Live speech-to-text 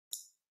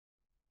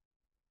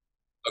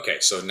Okay,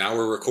 so now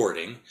we're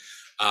recording.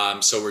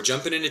 So we're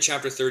jumping into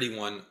chapter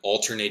 31,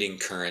 alternating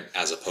current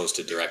as opposed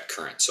to direct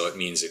current. So it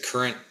means the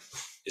current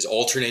is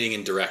alternating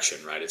in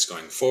direction, right? It's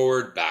going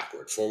forward,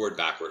 backward, forward,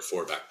 backward,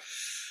 forward, back.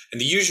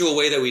 And the usual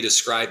way that we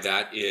describe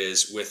that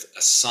is with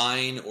a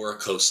sine or a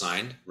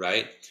cosine,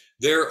 right?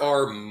 There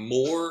are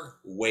more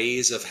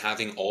ways of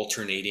having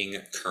alternating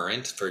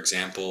current. For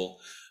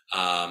example,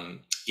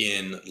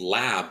 in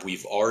lab,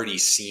 we've already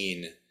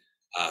seen,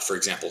 for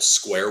example,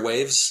 square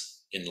waves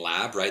in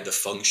lab, right? The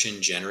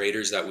function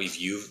generators that we've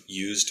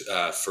used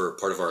for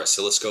part of our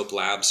oscilloscope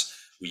labs,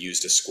 we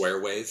used a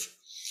square wave.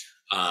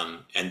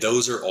 And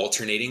those are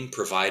alternating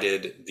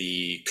provided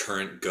the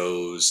current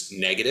goes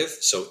negative.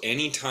 So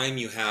anytime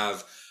you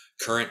have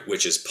current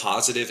which is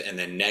positive and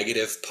then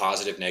negative,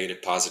 positive,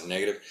 negative, positive,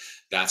 negative,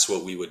 that's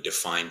what we would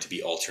define to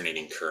be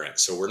alternating current.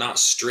 So we're not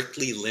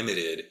strictly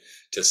limited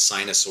to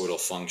sinusoidal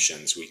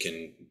functions. We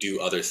can do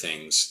other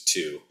things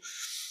too.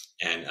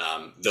 And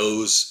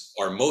those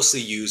are mostly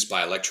used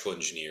by electrical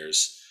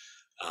engineers.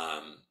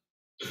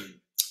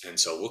 And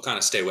so we'll kind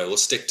of stay away. We'll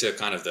stick to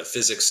kind of the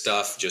physics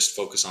stuff, just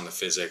focus on the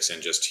physics,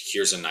 and just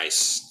here's a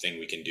nice thing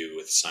we can do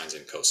with sines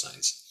and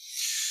cosines.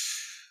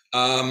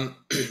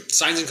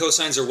 Sines and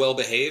cosines are well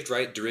behaved,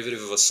 right?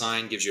 Derivative of a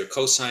sine gives you a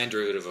cosine,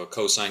 derivative of a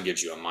cosine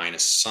gives you a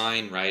minus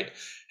sine, right?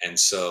 And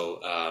so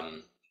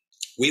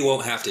we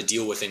won't have to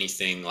deal with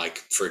anything like,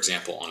 for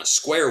example, on a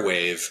square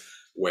wave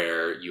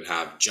where you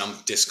have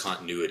jump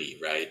discontinuity,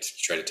 right?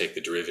 You try to take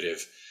the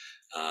derivative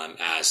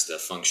as the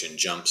function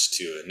jumps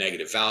to a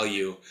negative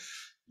value,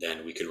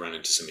 then we could run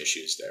into some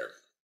issues there.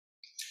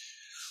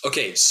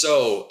 Okay,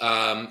 so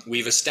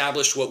we've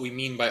established what we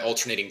mean by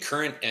alternating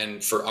current,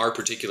 and for our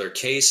particular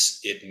case,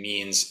 it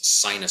means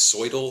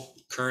sinusoidal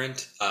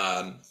current.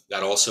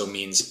 That also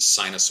means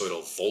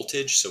sinusoidal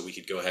voltage, so we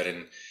could go ahead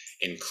and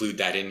include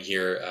that in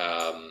here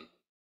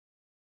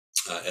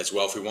as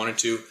well if we wanted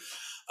to.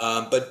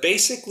 But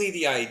basically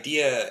the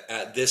idea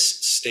at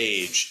this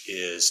stage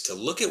is to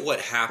look at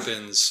what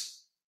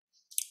happens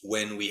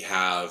when we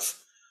have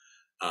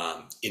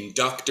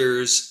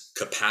inductors,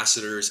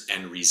 capacitors,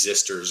 and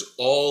resistors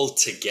all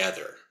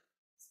together.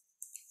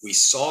 We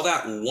saw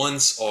that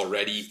once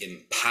already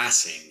in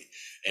passing,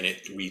 and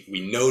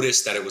we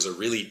noticed that it was a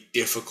really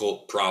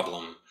difficult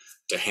problem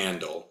to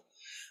handle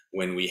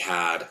when we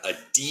had a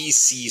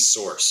DC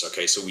source.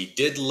 Okay, so we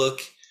didn't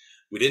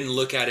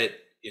look at it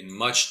in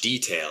much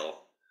detail,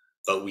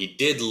 but we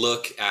did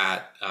look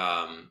at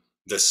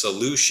the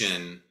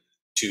solution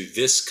to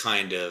this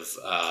kind of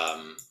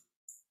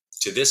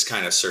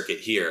circuit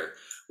here,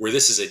 where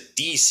this is a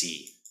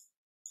DC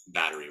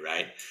battery,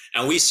 right?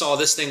 And we saw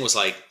this thing was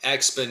like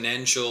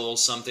exponential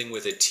something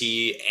with a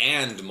t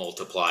and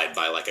multiplied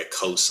by like a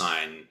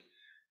cosine,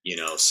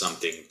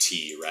 something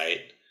t,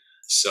 right?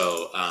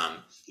 So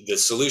the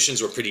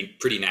solutions were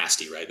pretty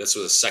nasty, right? This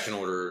was a second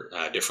order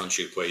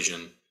differential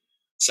equation.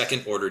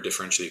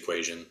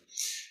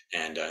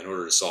 And in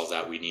order to solve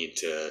that, we need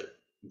to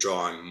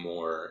draw on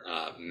more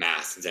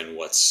math than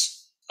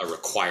what's a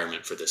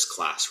requirement for this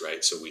class,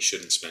 right? So we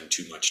shouldn't spend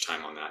too much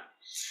time on that.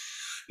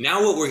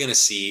 Now what we're going to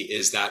see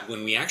is that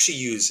when we actually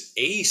use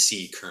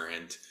AC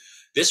current,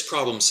 this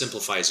problem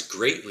simplifies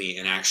greatly,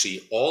 and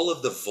actually all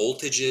of the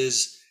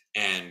voltages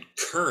and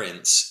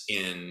currents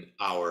in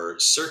our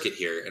circuit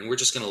here, and we're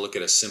just going to look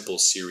at a simple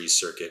series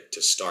circuit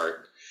to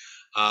start.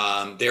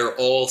 They're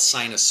all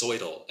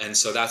sinusoidal, and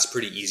so that's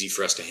pretty easy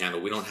for us to handle.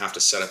 We don't have to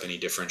set up any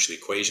differential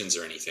equations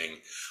or anything.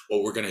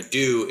 What we're going to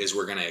do is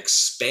we're going to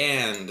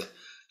expand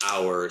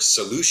our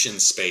solution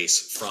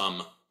space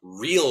from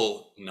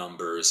real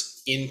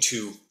numbers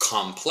into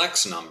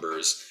complex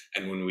numbers,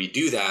 and when we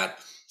do that,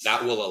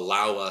 that will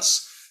allow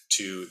us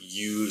to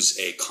use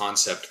a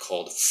concept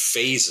called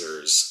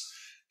phasors,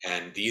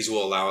 and these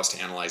will allow us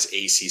to analyze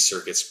AC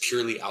circuits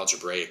purely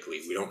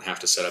algebraically. We don't have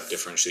to set up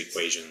differential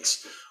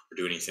equations or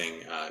do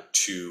anything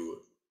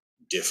too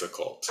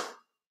difficult.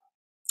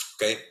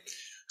 Okay,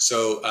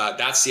 so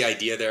that's the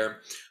idea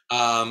there.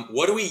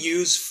 What do we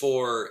use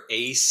for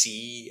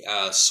AC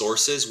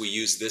sources? We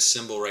use this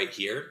symbol right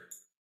here.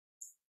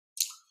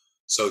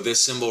 So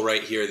this symbol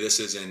right here, this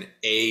is an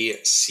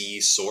AC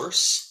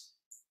source.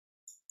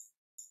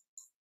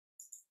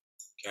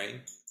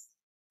 Okay.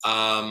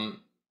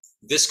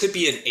 This could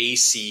be an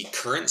AC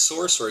current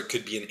source, or it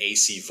could be an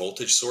AC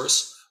voltage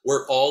source.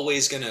 We're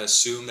always going to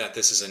assume that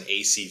this is an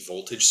AC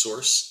voltage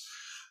source.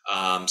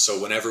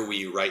 So whenever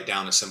we write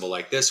down a symbol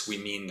like this, we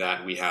mean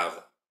that we have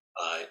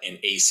an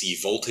AC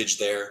voltage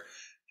there,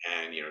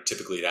 and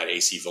typically that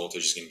AC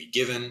voltage is going to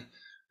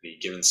be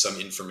given some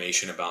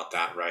information about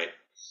that, right?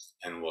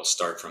 And we'll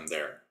start from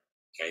there.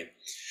 Okay.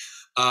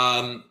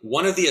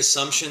 One of the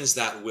assumptions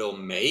that we'll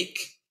make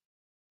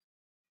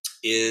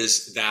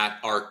is that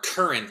our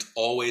current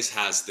always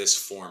has this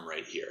form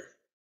right here.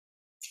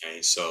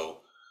 Okay, so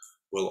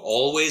we'll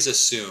always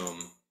assume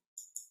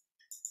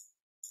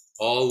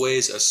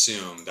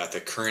that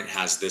the current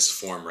has this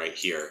form right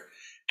here.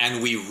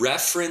 And we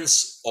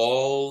reference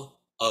all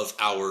of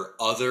our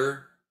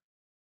other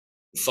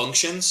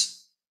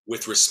functions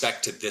with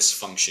respect to this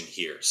function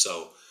here.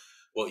 So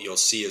what you'll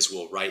see is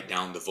we'll write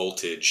down the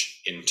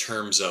voltage in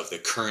terms of the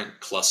current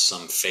plus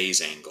some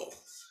phase angle.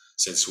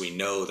 Since we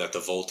know that the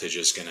voltage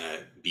is going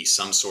to be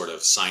some sort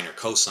of sine or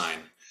cosine,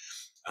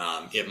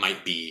 it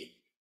might be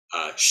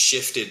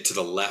shifted to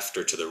the left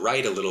or to the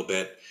right a little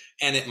bit,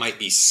 and it might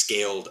be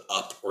scaled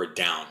up or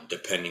down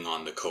depending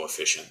on the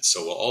coefficient.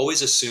 So we'll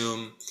always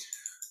assume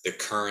the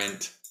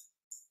current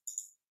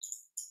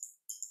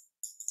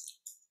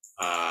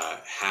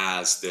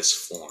has this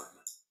form.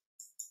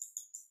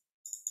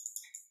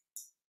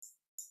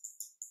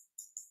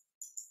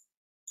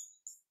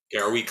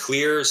 Okay, are we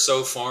clear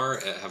so far?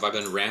 Have I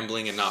been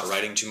rambling and not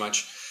writing too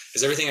much?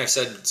 Is everything I've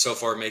said so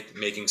far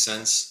making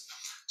sense?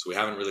 So we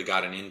haven't really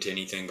gotten into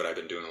anything, but I've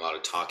been doing a lot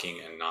of talking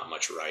and not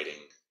much writing.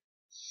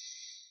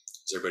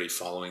 Is everybody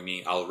following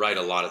me? I'll write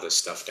a lot of this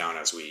stuff down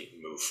as we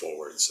move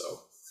forward. So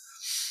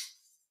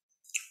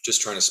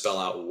just trying to spell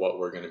out what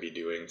we're going to be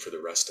doing for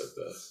the rest of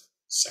the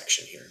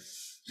section here.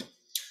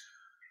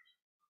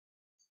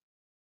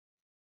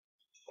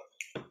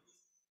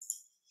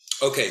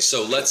 Okay,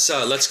 so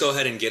let's go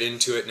ahead and get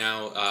into it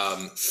now.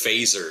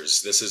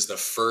 Phasors. This is the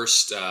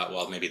first,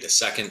 well, maybe the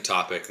second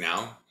topic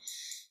now.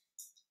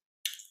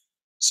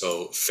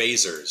 So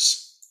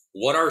phasors.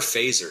 What are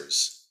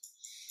phasors?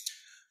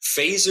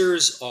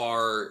 Phasors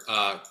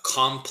are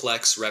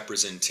complex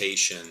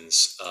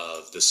representations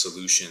of the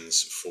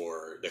solutions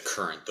for the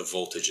current, the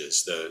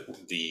voltages,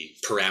 the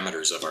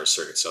parameters of our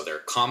circuit. So they're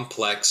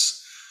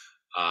complex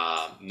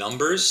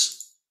numbers.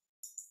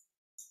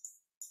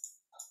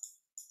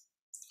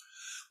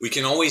 We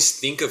can always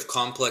think of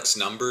complex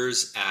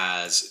numbers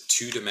as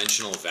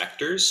two-dimensional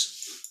vectors.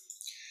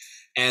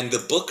 And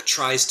the book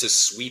tries to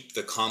sweep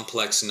the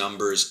complex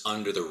numbers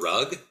under the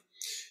rug.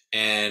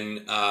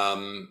 And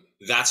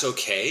that's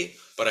okay.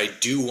 But I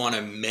do want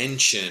to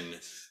mention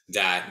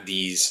that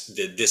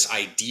this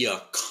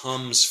idea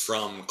comes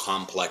from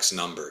complex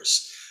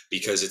numbers,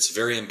 because it's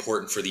very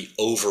important for the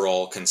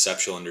overall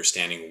conceptual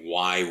understanding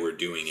why we're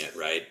doing it,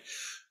 right?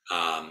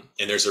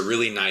 And there's a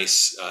really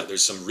nice,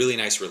 there's some really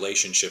nice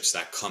relationships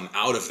that come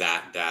out of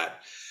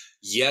that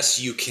yes,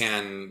 you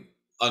can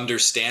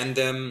understand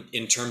them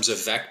in terms of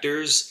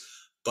vectors,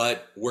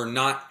 but we're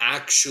not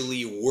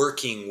actually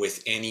working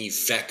with any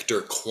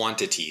vector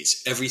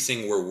quantities.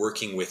 Everything we're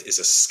working with is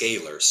a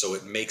scalar. So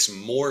it makes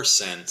more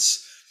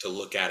sense to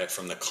look at it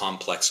from the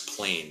complex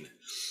plane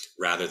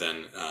rather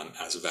than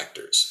as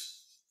vectors.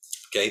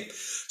 Okay,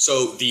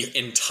 so the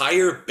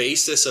entire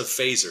basis of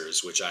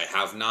phasors, which I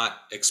have not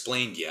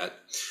explained yet,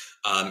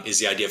 is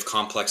the idea of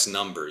complex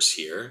numbers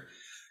here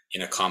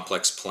in a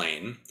complex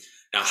plane.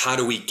 Now, how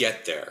do we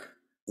get there?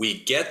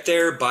 We get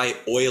there by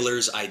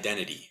Euler's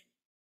identity.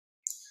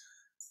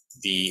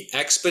 The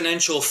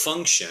exponential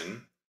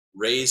function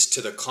raised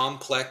to the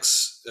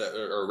complex,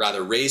 or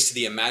rather raised to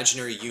the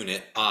imaginary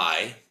unit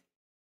I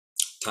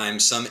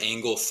times some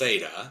angle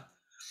theta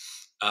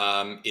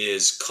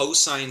is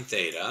cosine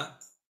theta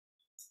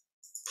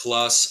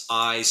plus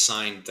I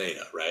sine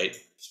theta, right?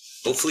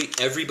 Hopefully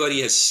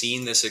everybody has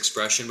seen this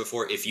expression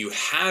before. If you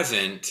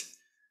haven't,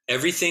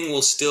 everything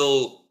will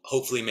still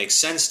hopefully make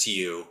sense to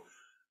you,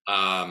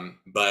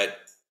 but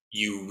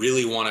you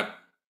really want to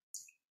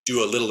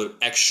do a little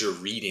extra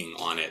reading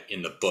on it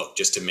in the book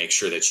just to make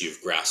sure that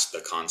you've grasped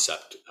the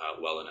concept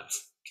well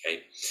enough,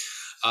 okay?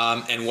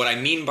 And what I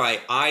mean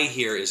by I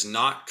here is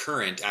not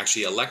current.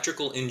 Actually,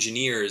 electrical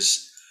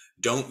engineers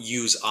don't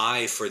use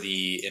I for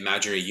the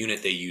imaginary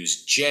unit, they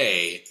use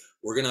J.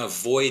 We're going to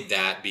avoid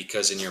that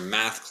because in your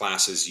math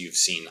classes you've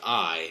seen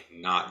I,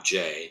 not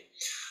J.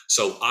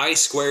 So I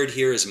squared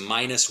here is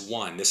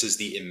 -1. This is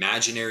the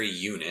imaginary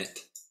unit.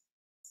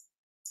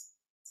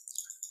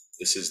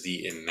 This is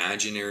the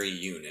imaginary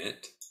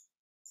unit.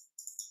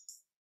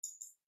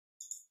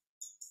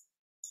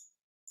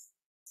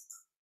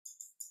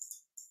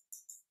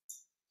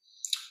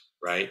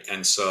 Right?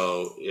 And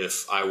so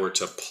if I were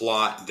to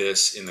plot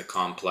this in the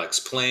complex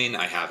plane,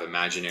 I have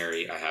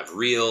imaginary, I have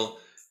real.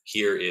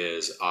 Here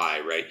is I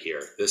right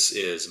here. This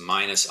is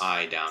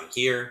 -I down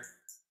here,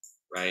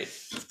 right?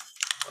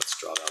 Let's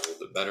draw that a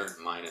little bit better.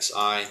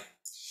 -I.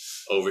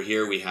 Over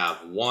here we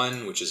have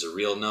 1, which is a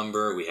real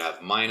number. We have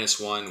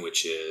 -1,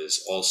 which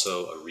is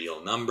also a real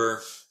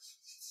number.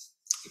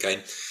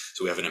 Okay,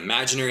 so we have an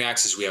imaginary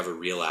axis, we have a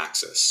real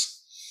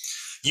axis.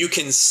 You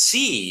can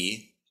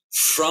see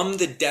from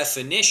the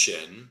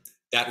definition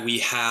that we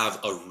have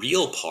a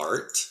real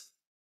part,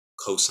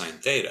 cosine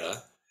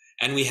theta,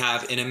 and we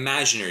have an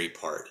imaginary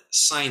part,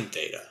 sine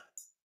theta,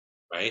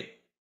 right?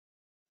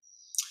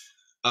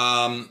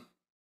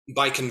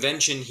 By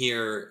convention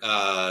here,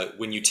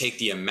 when you take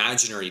the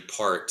imaginary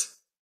part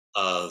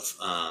of,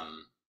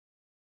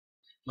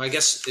 I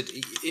guess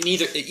in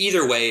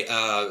either way,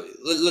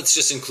 let's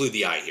just include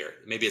the I here.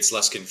 Maybe it's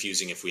less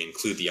confusing if we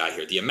include the I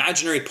here. The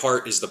imaginary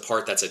part is the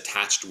part that's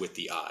attached with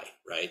the I,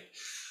 right?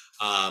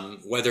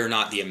 Whether or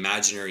not the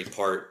imaginary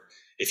part,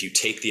 if you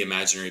take the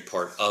imaginary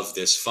part of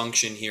this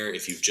function here,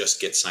 if you just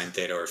get sine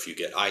theta or if you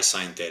get I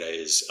sine theta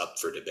is up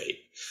for debate.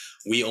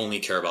 We only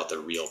care about the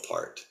real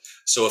part.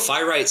 So if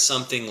I write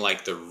something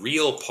like the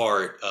real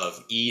part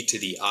of e to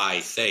the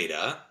I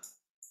theta,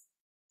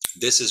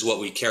 this is what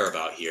we care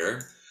about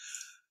here.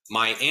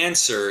 My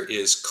answer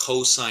is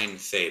cosine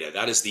theta.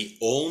 That is the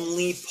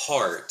only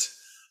part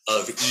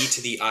of e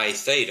to the I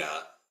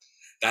theta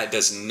that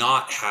does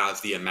not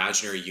have the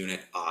imaginary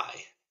unit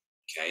I.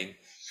 Okay.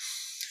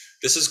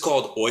 This is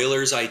called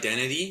Euler's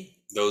identity.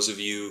 Those of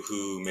you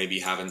who maybe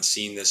haven't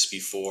seen this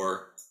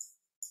before,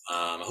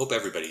 I hope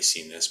everybody's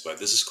seen this, but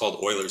this is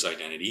called Euler's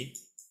identity.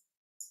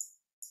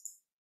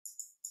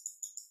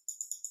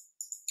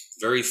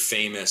 Very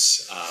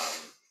famous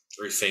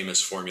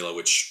formula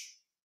which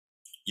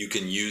you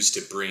can use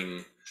to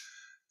bring,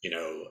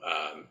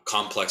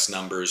 complex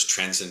numbers,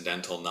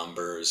 transcendental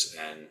numbers,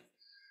 and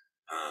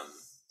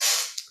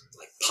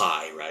like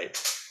pi, right?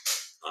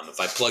 If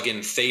I plug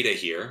in theta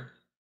here,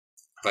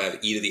 if I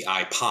have e to the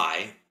I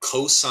pi,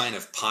 cosine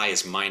of pi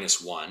is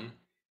 -1,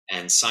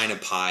 and sine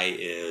of pi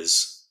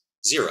is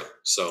 0.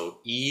 So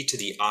e to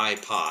the I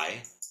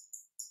pi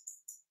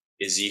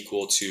is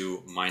equal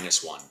to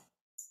 -1.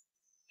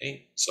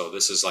 Okay, so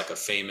this is like a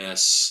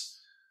famous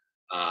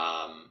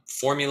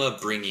formula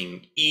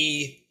bringing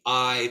e,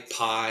 I,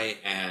 pi,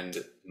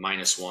 and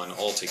 -1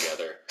 all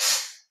together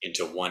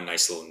into one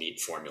nice little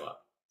neat formula.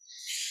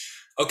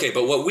 Okay,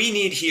 but what we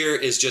need here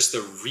is just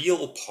the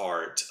real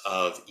part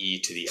of e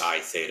to the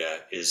I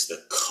theta is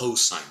the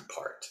cosine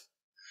part.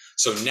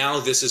 So now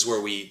this is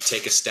where we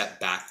take a step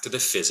back to the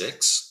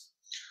physics.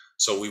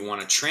 So we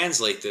want to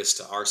translate this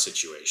to our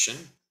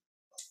situation,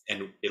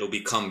 and it'll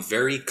become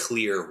very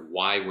clear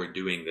why we're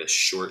doing this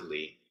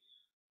shortly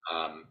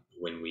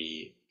when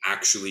we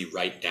actually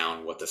write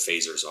down what the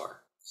phasors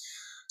are.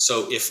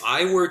 So if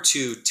I were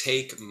to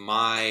take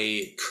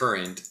my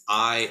current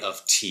I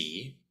of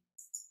t,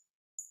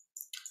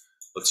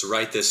 let's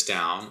write this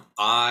down,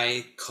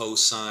 I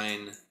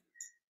cosine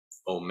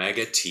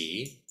omega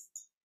t,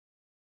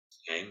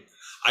 okay?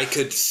 I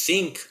could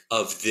think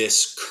of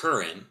this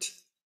current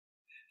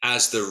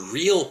as the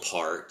real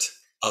part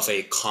of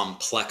a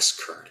complex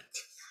current.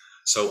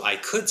 So I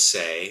could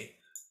say,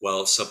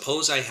 well,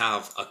 suppose I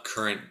have a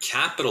current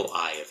capital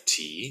I of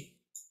t,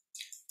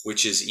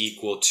 which is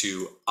equal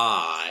to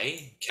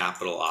I,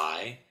 capital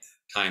I,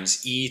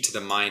 times e to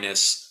the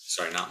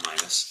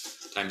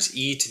times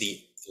e to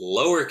the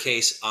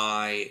lowercase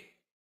I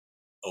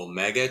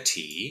omega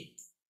t.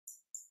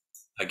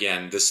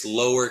 Again, this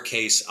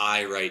lowercase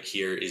I right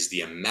here is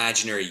the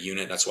imaginary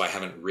unit. That's why I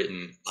haven't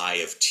written I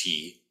of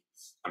t.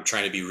 I'm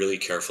trying to be really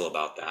careful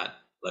about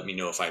that. Let me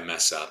know if I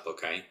mess up,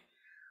 okay?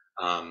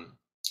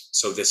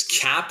 So this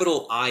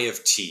capital I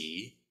of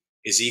t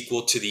is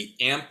equal to the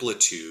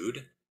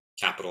amplitude,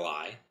 capital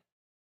I,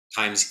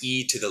 times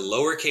e to the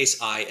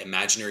lowercase I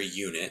imaginary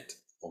unit,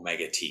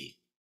 omega t.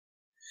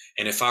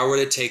 And if I were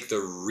to take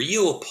the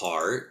real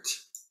part,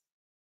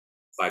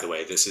 by the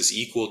way, this is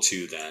equal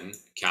to then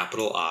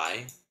capital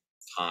I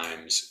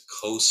times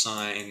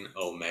cosine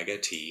omega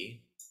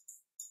t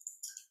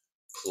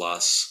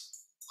plus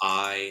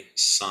I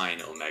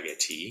sine omega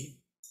t.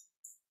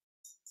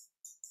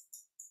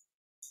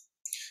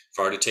 If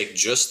I were to take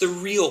just the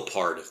real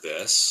part of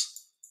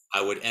this,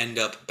 I would end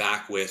up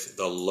back with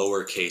the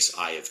lowercase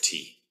I of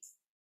t.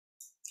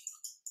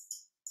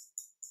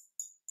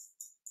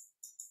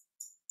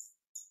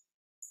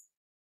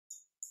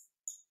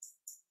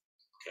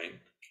 Okay,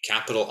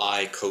 capital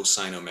I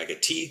cosine omega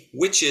t,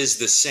 which is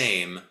the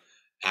same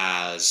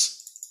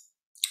as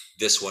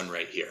this one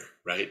right here,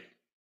 right?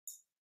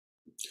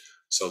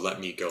 So let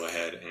me go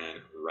ahead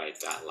and write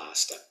that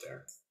last step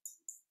there.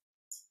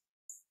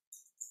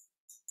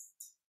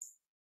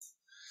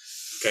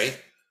 Okay,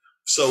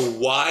 so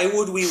why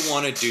would we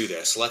want to do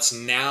this? Let's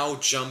now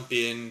jump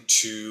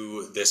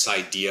into this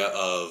idea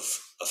of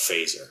a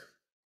phasor.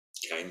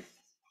 Okay,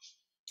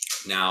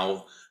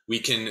 now we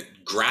can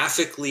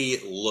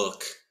graphically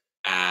look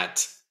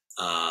at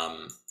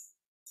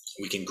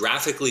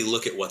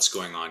what's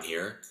going on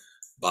here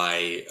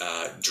by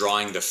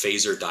drawing the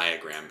phasor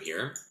diagram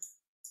here.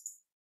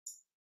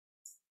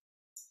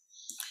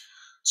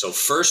 So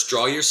first,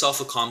 draw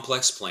yourself a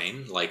complex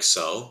plane like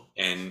so,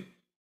 and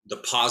the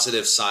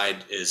positive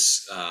side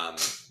is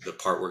the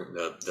part where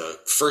the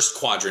first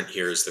quadrant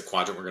here is the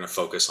quadrant we're going to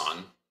focus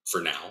on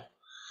for now.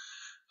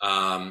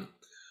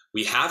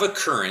 We have a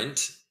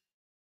current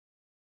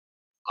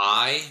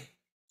I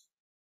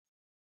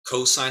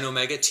cosine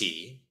omega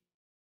t,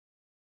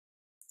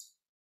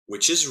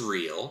 which is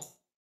real,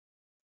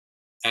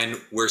 and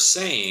we're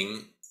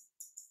saying,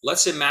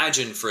 let's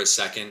imagine for a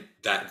second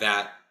that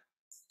that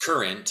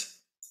current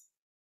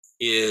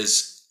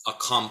is a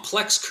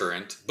complex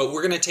current, but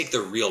we're going to take the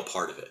real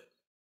part of it.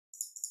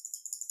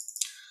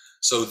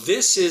 So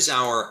this is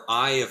our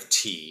I of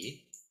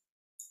t,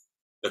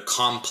 the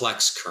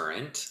complex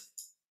current,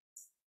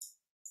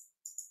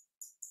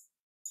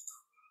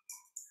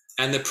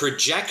 and the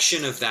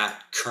projection of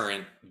that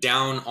current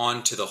down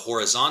onto the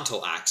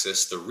horizontal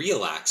axis, the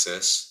real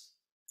axis,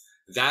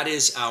 that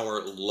is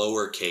our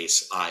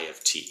lowercase I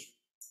of t.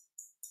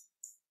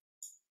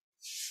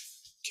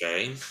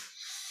 Okay.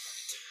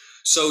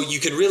 So you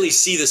can really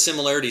see the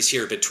similarities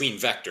here between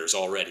vectors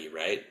already,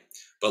 right?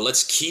 But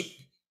let's keep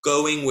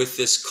going with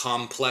this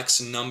complex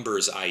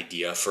numbers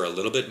idea for a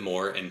little bit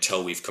more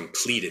until we've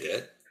completed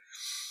it.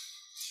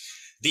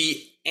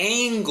 The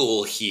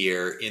angle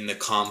here in the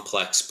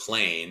complex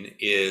plane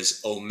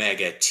is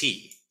omega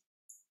t,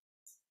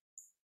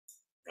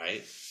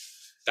 right?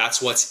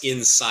 That's what's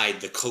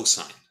inside the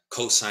cosine,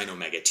 cosine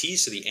omega t.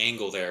 So the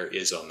angle there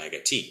is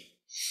omega t.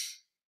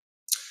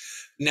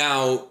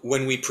 Now,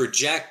 when we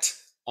project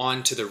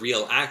onto the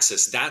real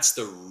axis, that's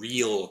the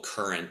real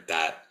current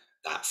that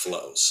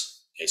flows.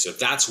 Okay, so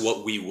that's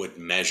what we would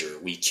measure.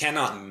 We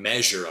cannot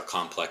measure a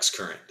complex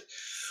current.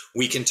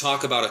 We can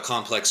talk about a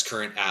complex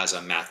current as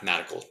a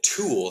mathematical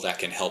tool that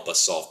can help us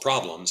solve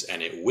problems,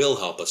 and it will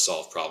help us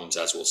solve problems,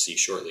 as we'll see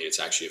shortly. It's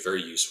actually a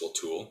very useful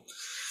tool.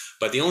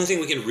 But the only thing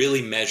we can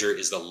really measure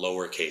is the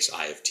lowercase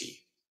I of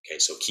t. Okay,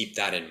 so keep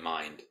that in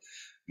mind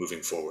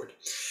moving forward.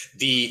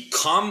 The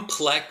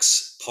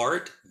complex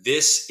part,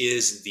 this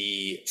is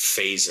the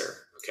phasor,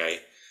 okay?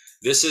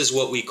 This is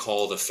what we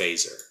call the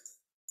phasor.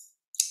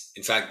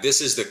 In fact,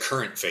 this is the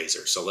current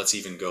phasor. So let's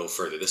even go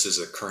further. This is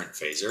a current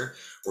phasor.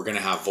 We're going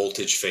to have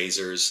voltage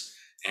phasors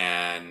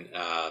and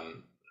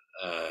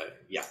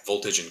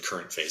voltage and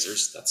current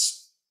phasors.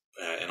 That's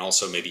and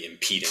also maybe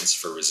impedance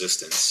for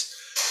resistance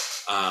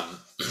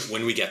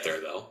when we get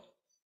there, though.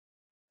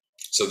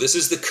 So this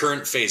is the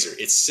current phasor.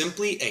 It's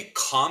simply a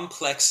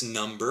complex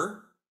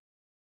number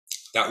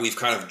that we've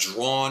kind of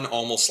drawn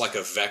almost like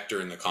a vector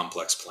in the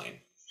complex plane.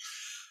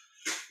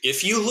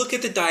 If you look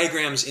at the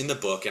diagrams in the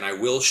book, and I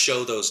will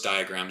show those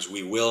diagrams,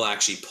 we will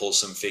actually pull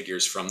some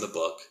figures from the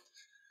book.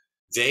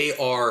 They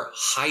are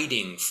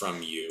hiding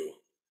from you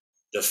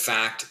the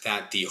fact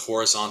that the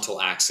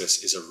horizontal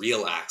axis is a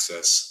real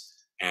axis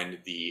and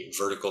the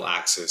vertical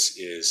axis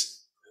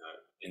is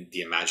in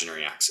the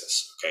imaginary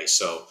axis. Okay,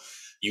 so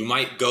you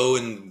might go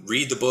and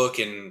read the book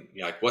and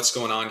you're like, what's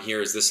going on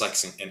here? Is this like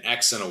an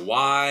X and a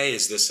Y?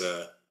 Is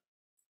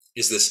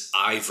this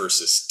I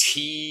versus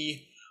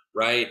T?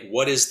 Right?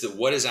 What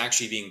is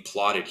actually being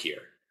plotted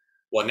here?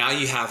 Well, now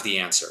you have the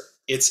answer.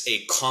 It's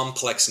a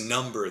complex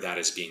number that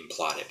is being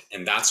plotted,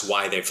 and that's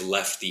why they've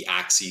left the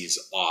axes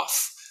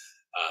off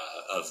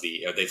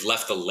they've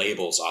left the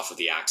labels off of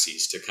the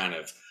axes to kind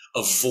of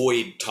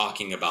avoid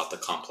talking about the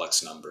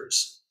complex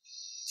numbers.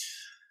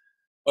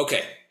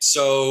 Okay,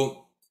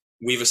 so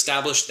we've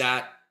established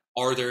that.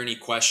 Are there any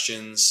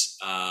questions?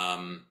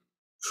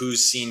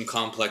 Who's seen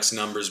complex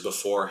numbers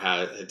before?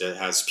 Have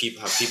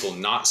people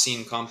not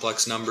seen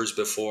complex numbers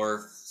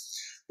before?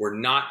 We're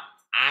not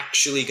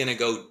actually going to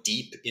go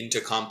deep into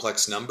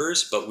complex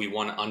numbers, but we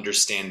want to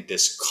understand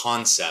this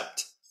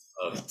concept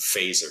of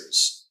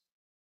phasors.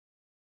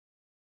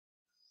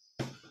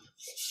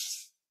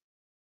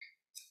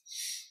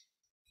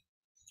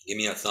 Give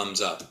me a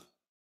thumbs up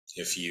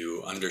if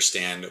you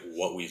understand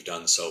what we've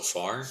done so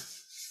far.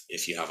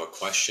 If you have a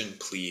question,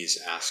 please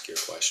ask your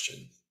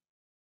question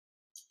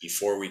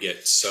before we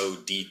get so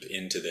deep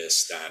into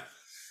this that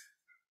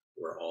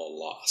we're all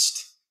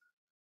lost.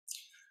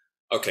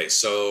 Okay,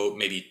 so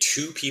maybe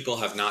 2 people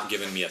have not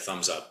given me a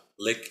thumbs up.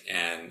 Lick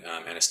and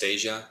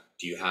Anastasia,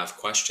 do you have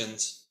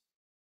questions?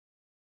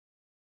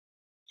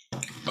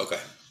 Okay.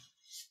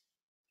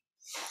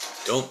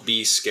 Don't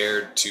be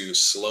scared to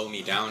slow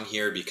me down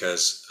here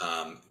because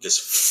this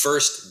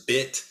first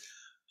bit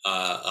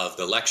of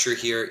the lecture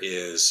here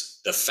is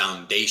the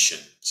foundation.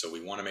 So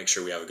we want to make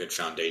sure we have a good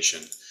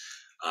foundation.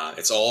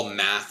 It's all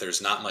math.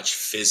 There's not much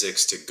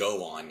physics to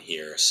go on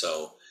here.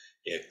 So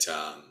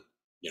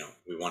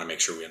we want to make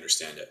sure we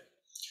understand it.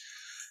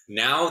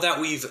 Now that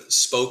we've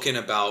spoken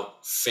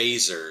about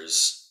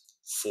phasors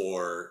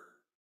for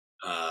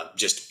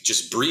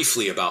just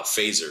briefly about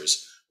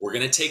phasors, we're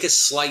going to take a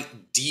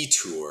slight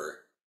detour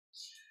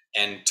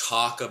and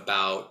talk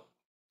about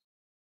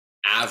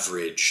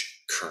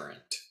average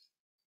current.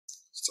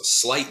 It's a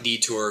slight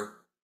detour.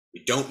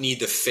 We don't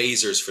need the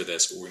phasors for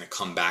this, but we're going to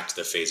come back to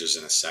the phasors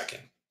in a second.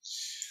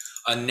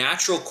 A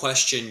natural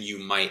question you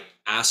might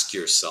ask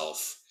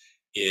yourself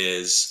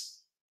is,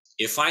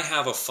 if I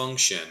have a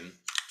function,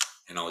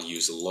 and I'll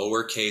use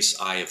lowercase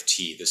I of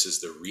t, this is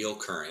the real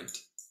current.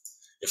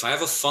 If I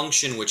have a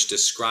function which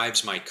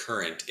describes my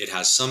current, it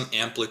has some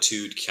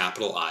amplitude,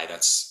 capital I,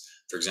 that's,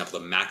 for example,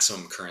 the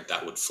maximum current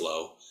that would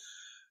flow,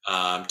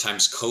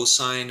 times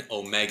cosine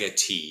omega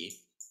t.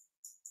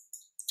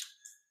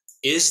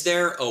 Is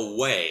there a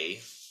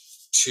way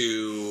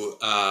to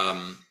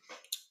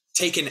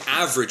take an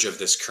average of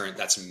this current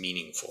that's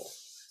meaningful?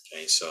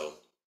 Okay, so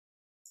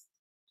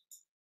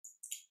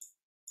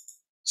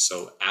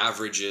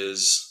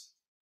averages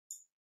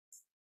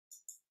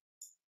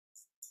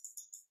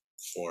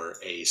for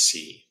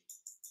AC.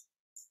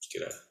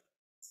 Get a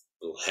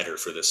little header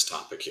for this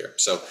topic here.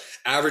 So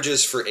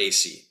averages for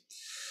AC.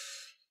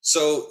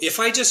 So if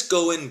I just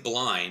go in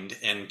blind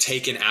and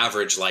take an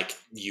average like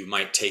you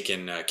might take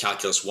in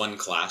Calculus 1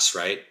 class,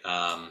 right?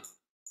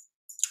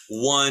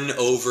 1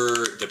 over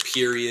the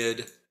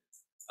period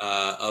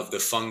of the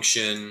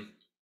function.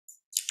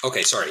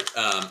 Okay, sorry.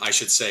 I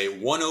should say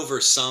 1 over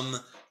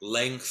some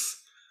length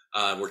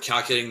we're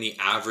calculating the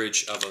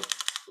average of a,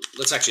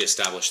 let's actually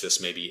establish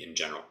this maybe in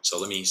general. So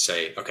let me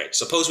say, okay,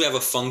 suppose we have a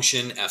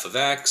function f of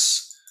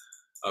x,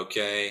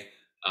 okay,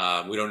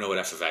 we don't know what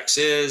f of x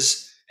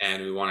is,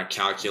 and we want to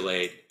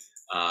calculate,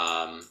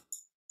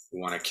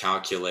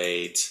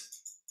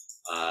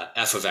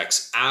 f of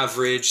x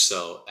average,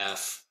 so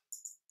f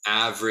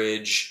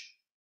average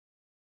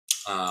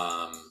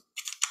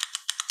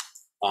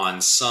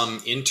on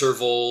some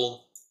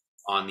interval,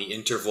 on the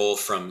interval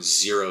from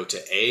 0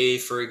 to a,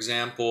 for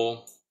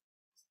example.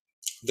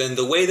 Then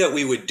the way that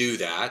we would do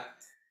that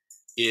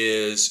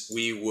is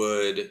we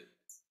would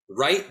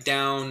write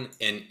down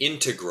an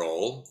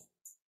integral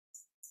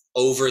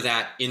over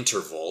that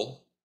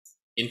interval,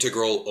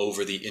 integral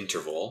over the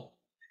interval,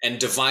 and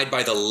divide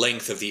by the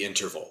length of the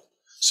interval.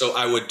 So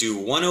I would do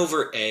 1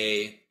 over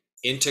a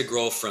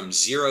integral from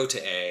 0 to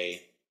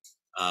a,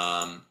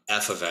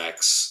 f of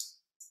x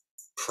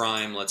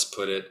prime, let's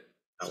put it,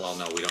 well,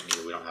 no, we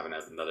don't have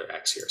another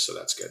x here, so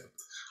that's good.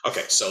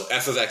 Okay, so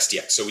f of x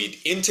dx. So we'd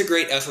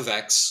integrate f of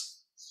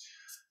x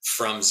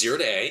from 0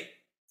 to a,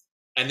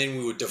 and then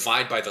we would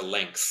divide by the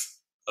length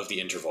of the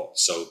interval.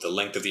 So the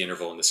length of the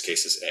interval in this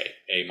case is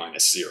a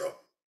minus 0.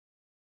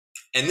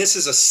 And this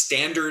is a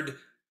standard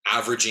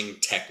averaging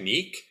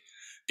technique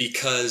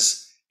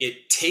because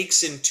it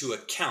takes into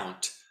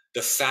account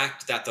the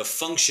fact that the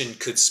function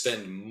could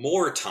spend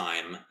more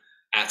time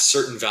at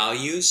certain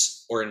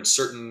values or in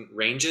certain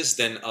ranges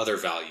than other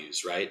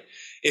values, right?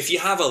 If you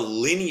have a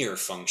linear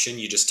function,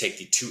 you just take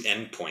the two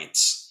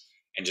endpoints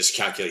and just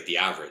calculate the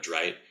average,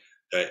 right?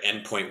 The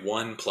endpoint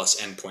 1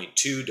 plus endpoint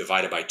 2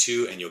 divided by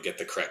 2, and you'll get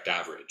the correct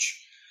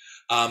average.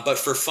 But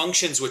for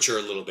functions which are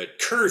a little bit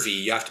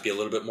curvy, you have to be a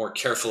little bit more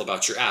careful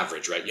about your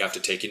average, right? You have to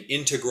take an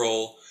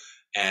integral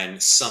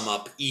and sum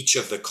up each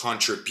of the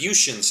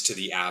contributions to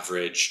the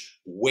average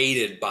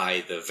weighted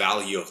by the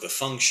value of the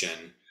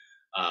function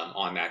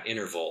on that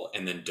interval,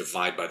 and then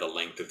divide by the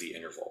length of the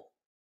interval.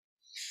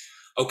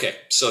 Okay,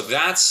 so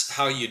that's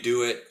how you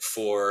do it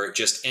for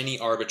just any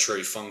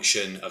arbitrary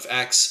function of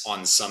x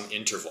on some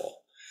interval.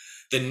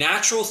 The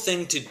natural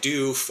thing to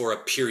do for a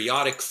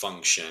periodic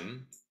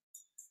function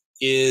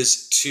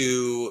is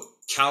to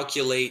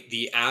calculate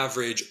the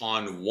average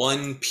on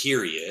one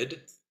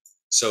period.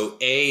 So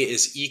a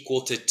is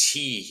equal to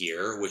t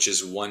here, which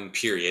is one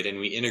period, and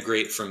we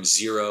integrate from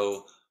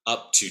 0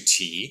 up to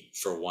t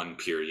for one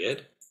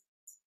period.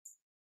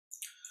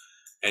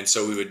 And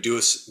so we would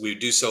do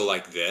so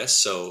like this,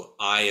 so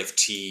I of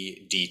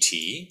t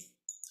dt.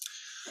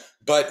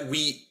 But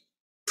we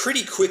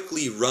pretty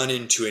quickly run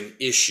into an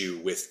issue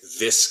with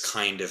this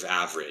kind of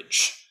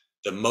average,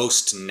 the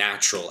most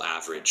natural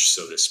average,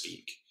 so to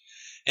speak.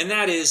 And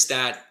that is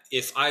that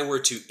if I were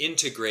to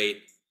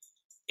integrate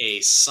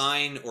a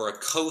sine or a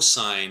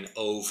cosine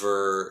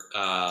over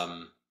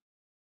a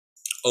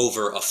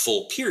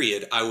full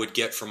period, I would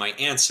get for my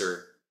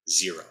answer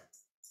 0,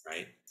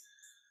 right?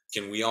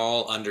 Can we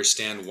all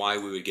understand why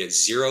we would get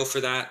 0 for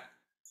that?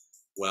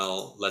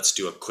 Well, let's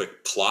do a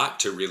quick plot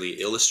to really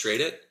illustrate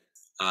it.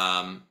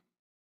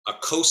 A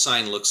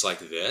cosine looks like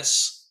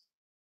this,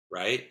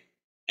 right?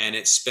 And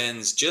it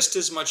spends just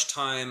as much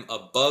time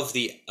above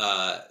the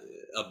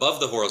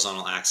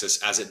horizontal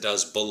axis as it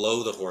does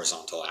below the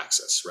horizontal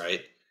axis,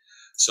 right?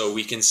 So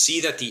we can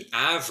see that the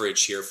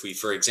average here, if we,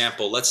 for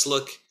example,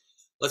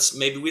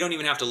 maybe we don't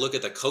even have to look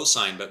at the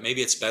cosine, but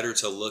maybe it's better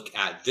to look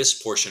at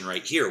this portion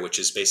right here, which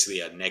is basically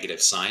a negative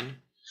sign.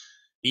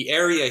 The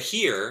area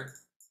here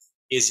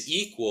is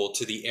equal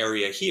to the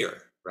area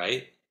here,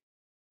 right?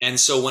 And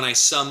so when I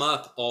sum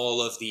up all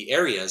of the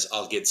areas,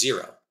 I'll get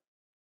 0.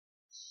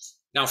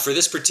 Now for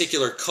this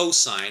particular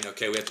cosine,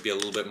 okay, we have to be a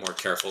little bit more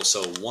careful.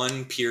 So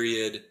one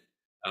period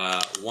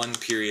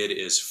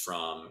is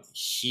from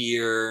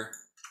here.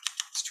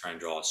 Let's try and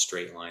draw a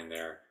straight line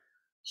there,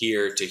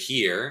 here to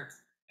here.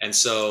 And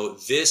so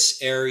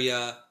this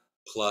area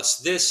plus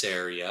this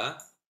area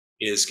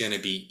is going to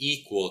be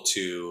equal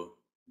to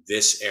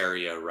this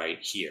area right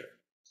here.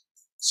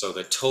 So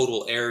the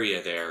total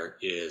area there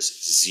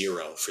is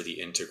 0 for the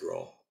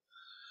integral.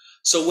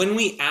 So when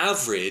we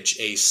average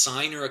a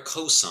sine or a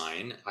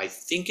cosine, I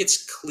think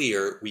it's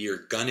clear we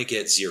are going to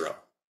get 0.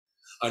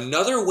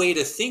 Another way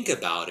to think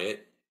about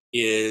it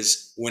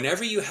is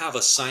whenever you have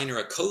a sine or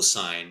a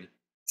cosine,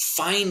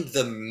 find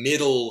the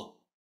middle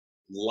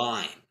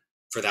line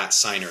for that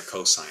sine or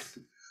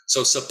cosine.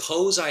 So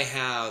suppose I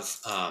have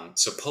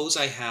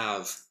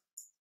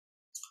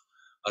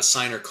a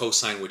sine or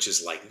cosine which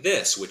is like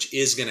this, which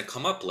is going to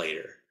come up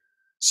later.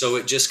 So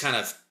it just kind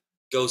of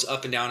goes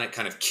up and down, it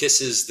kind of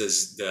kisses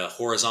the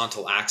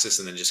horizontal axis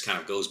and then just kind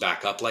of goes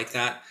back up like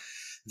that.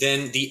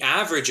 Then the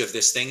average of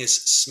this thing is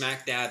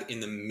smack dab in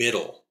the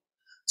middle.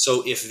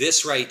 So if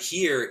this right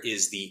here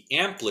is the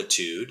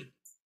amplitude,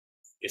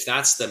 if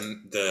that's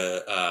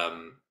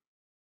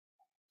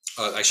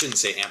I shouldn't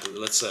say amplitude,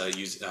 let's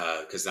use,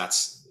 because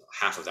that's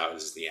half of that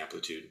is the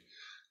amplitude.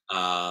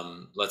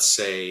 Let's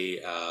say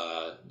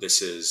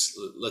this is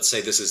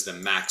the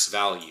max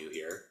value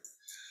here.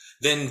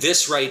 Then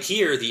this right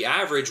here, the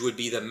average would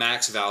be the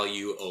max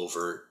value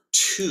over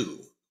 2.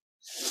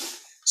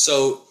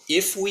 So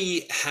if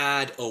we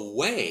had a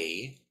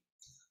way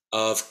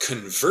of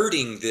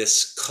converting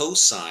this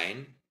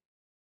cosine,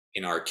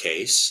 in our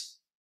case,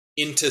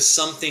 into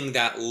something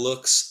that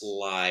looks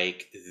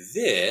like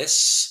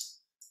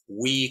this,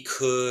 we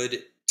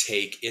could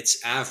take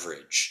its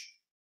average.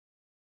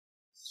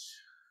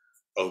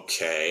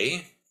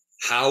 Okay,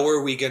 how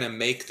are we going to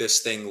make this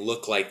thing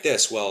look like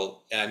this?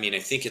 Well, I mean, I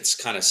think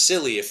it's kind of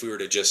silly if we were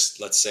to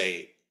just, let's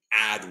say,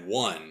 add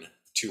 1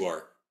 to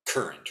our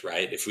current,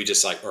 right? If we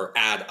just like, or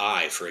add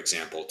I, for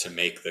example, to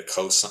make the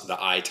cosine, the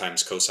I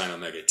times cosine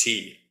omega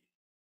t,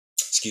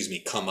 excuse me,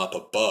 come up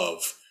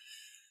above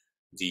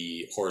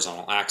the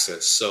horizontal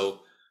axis. So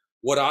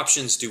what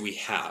options do we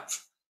have?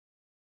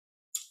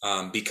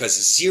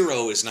 Because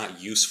 0 is not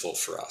useful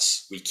for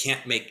us. We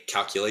can't make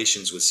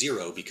calculations with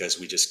 0 because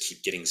we just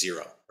keep getting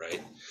 0,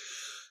 right?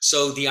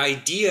 So the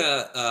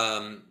idea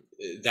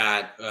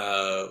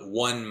that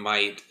one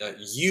might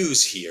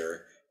use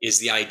here is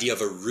the idea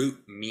of a root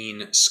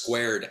mean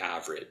squared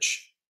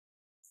average.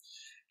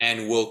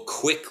 And we'll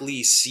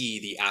quickly see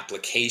the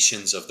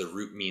applications of the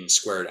root mean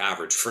squared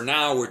average. For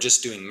now, we're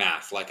just doing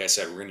math. Like I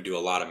said, we're going to do a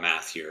lot of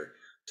math here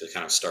to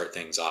kind of start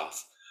things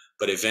off.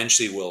 But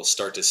eventually we'll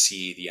start to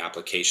see the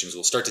applications.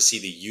 We'll start to see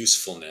the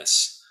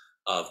usefulness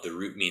of the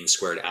root mean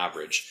squared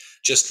average.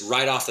 Just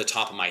right off the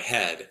top of my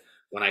head,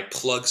 when I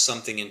plug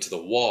something into the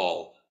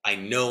wall, I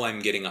know I'm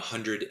getting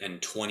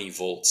 120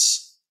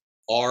 volts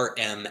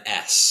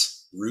RMS,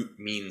 root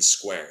mean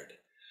squared.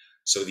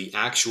 So the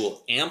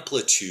actual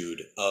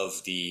amplitude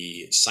of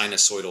the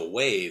sinusoidal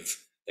wave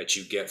that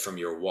you get from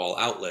your wall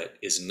outlet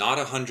is not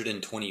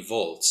 120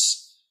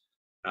 volts.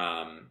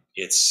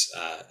 It's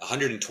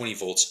 120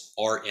 volts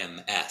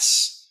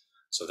RMS.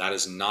 So that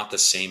is not the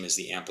same as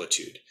the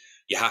amplitude.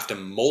 You have to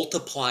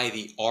multiply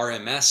the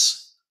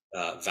RMS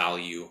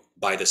value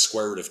by the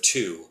square root of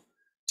 2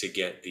 to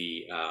get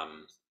the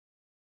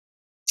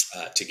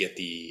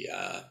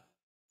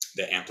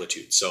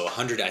amplitude. So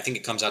 100, I think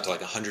it comes out to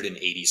like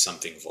 180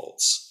 something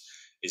volts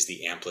is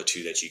the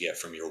amplitude that you get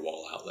from your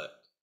wall outlet.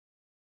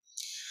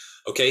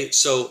 Okay,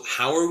 so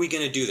how are we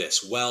going to do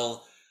this?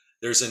 Well,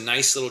 there's a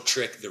nice little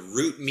trick, the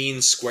root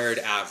mean squared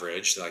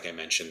average, like I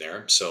mentioned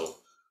there. So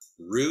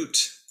root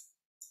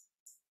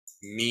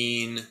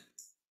mean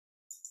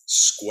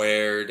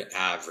squared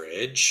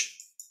average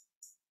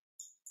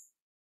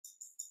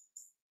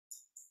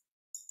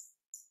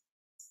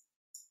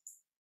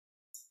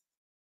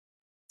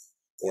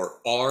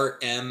or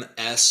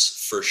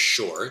RMS for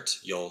short.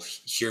 You'll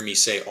hear me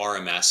say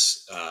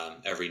RMS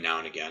every now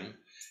and again,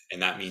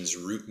 and that means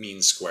root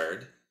mean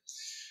squared.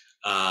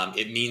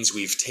 It means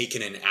we've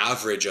taken an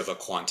average of a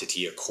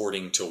quantity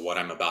according to what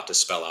I'm about to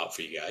spell out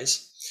for you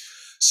guys.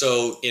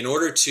 So in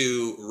order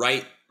to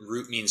write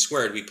root mean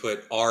squared, we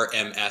put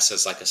RMS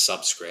as like a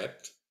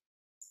subscript.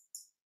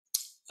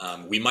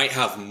 We might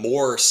have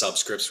more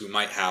subscripts. We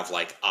might have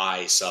like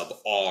I sub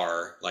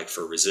R, like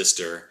for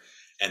resistor,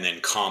 and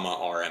then comma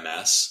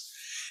RMS.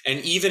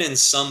 And even in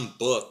some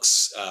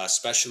books,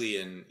 especially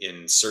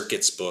in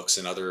circuits books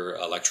and other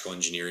electrical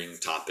engineering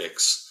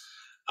topics,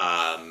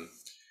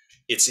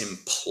 it's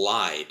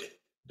implied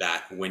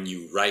that when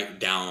you write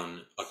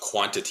down a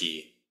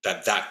quantity,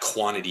 that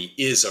quantity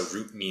is a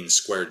root mean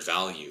squared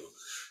value.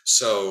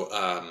 So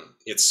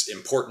it's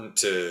important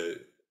to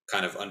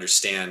kind of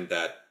understand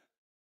that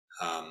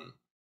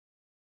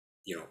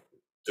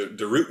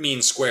the root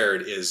mean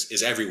squared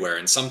is everywhere,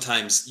 and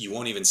sometimes you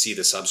won't even see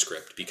the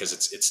subscript because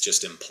it's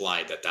just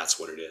implied that that's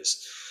what it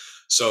is.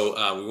 So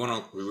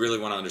we really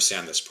want to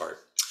understand this part.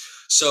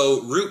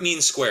 So root mean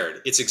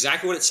squared, it's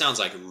exactly what it sounds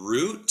like.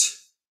 Root,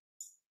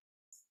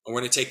 and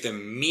we're going to take the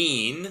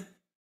mean,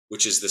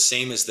 which is the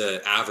same as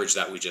the average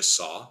that we just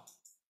saw.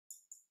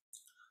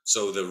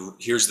 So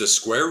here's the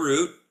square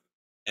root,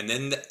 and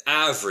then the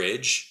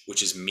average,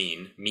 which is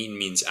mean. Mean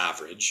means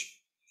average.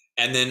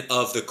 And then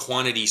of the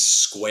quantity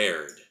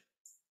squared.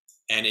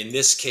 And in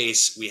this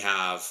case, we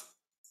have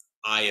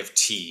I of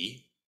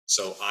t.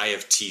 So I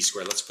of t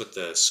squared. Let's put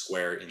the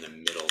square in the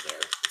middle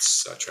there.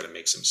 Let's try to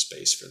make some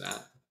space for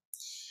that.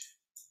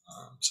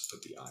 So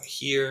put the I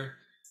here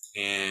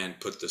and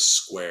put the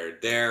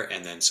squared there.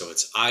 And then so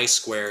it's I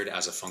squared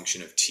as a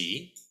function of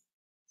t.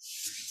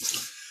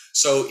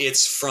 So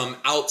it's from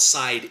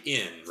outside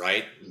in,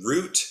 right?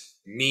 Root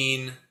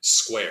mean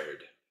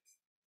squared.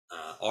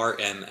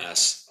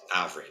 RMS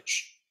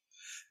average.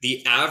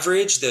 The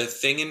average, the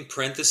thing in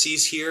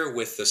parentheses here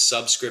with the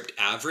subscript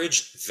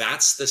average,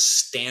 that's the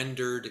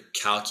standard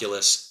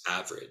calculus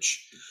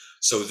average.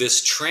 So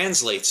this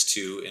translates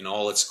to, in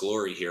all its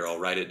glory here, I'll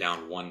write it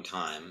down one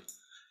time,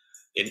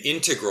 an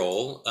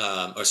integral,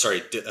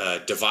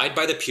 divide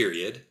by the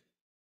period,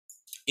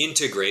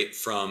 integrate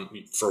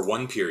for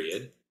one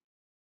period,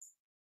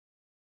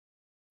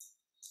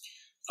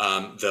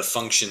 the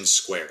function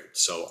squared.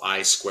 So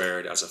I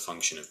squared as a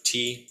function of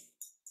t,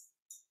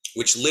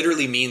 which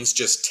literally means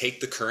just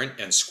take the current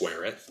and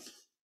square it.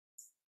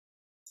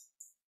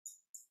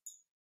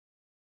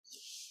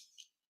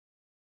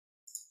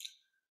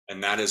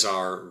 And that is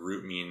our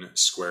root mean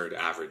squared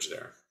average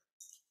there.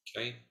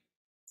 Okay.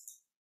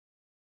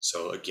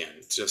 So again,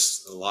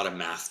 just a lot of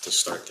math to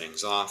start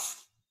things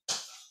off.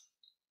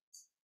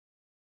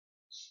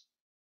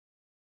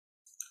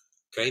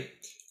 Okay,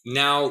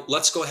 now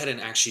let's go ahead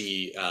and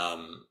actually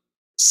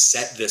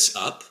set this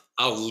up.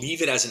 I'll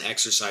leave it as an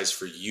exercise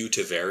for you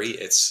to vary.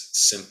 It's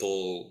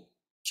simple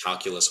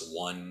calculus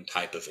 1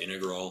 type of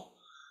integral.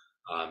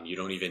 You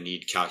don't even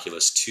need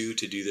calculus 2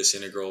 to do this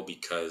integral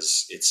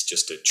because it's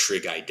just a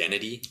trig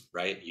identity,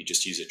 right? You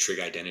just use a trig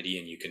identity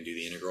and you can do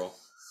the integral.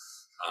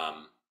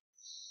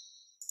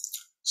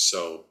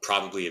 So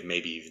probably have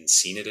maybe even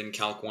seen it in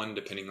Calc 1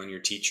 depending on your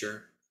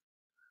teacher.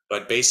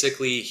 But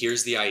basically,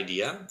 here's the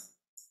idea.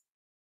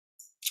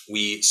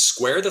 We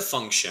square the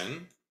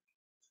function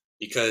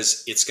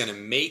because it's going to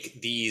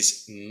make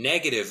these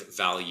negative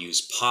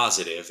values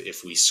positive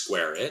if we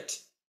square it.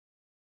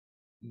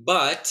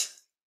 But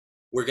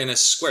we're going to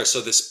square. So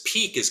this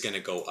peak is going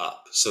to go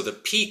up. So the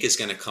peak is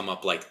going to come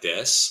up like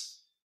this.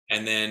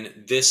 And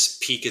then this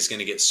peak is going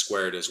to get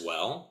squared as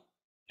well.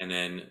 And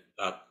then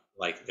up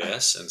like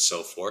this and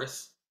so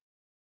forth.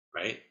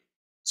 Right?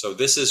 So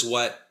this is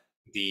what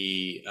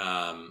the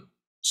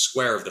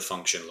square of the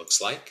function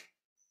looks like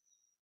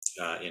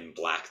in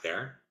black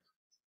there.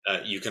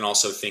 You can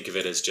also think of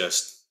it as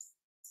just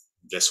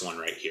this one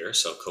right here.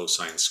 So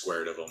cosine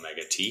squared of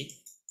omega t.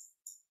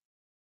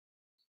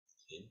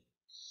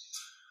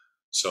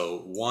 So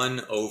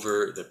 1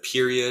 over the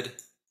period,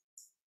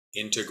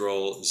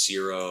 integral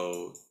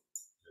 0,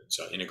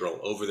 so integral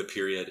over the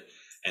period.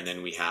 And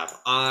then we have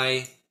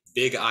I,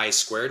 big I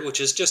squared,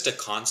 which is just a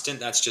constant.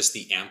 That's just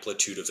the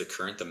amplitude of the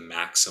current, the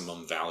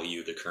maximum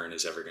value the current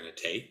is ever going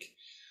to take.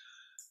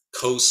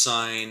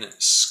 Cosine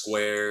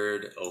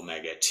squared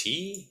omega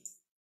t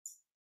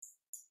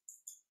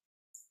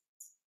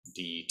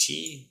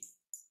dt.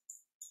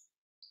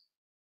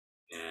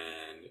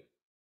 And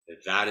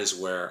that is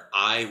where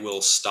I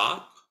will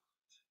stop.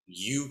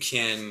 You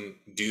can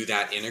do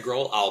that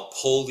integral. I'll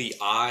pull the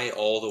I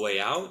all the way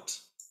out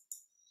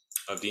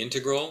of the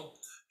integral.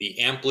 The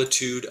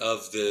amplitude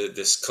of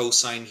this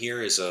cosine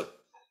here is a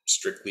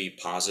strictly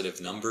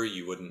positive number.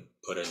 You wouldn't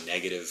put a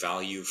negative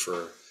value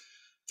for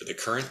the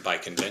current by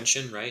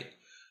convention, right?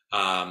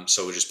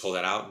 So we just pull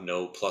that out.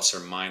 No plus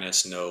or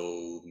minus,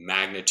 no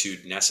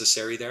magnitude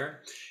necessary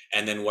there.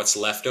 And then what's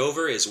left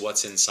over is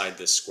what's inside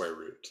this square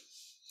root.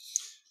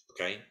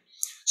 Okay,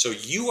 so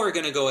you are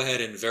going to go ahead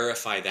and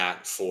verify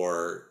that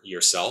for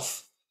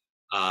yourself.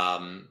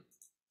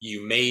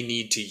 You may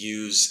need to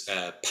use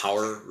a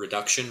power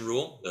reduction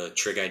rule, the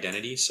trig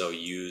identity. So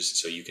you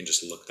can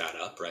just look that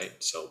up, right?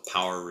 So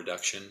power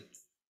reduction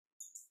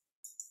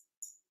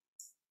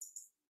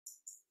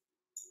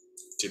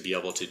to be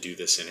able to do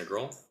this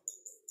integral.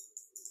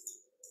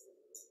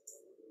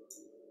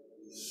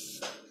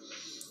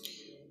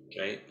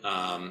 Okay,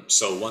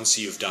 so once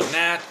you've done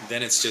that,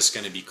 then it's just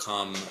going to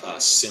become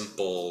a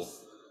simple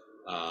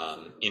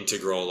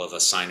integral of a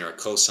sine or a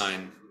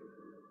cosine,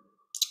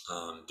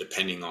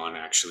 depending on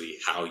actually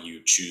how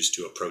you choose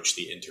to approach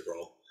the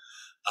integral.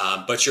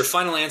 But your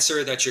final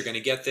answer that you're going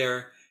to get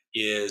there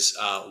is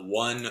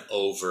 1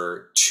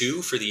 over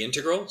 2 for the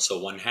integral, so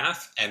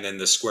 1/2, and then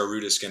the square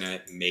root is going to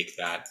make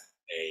that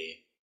a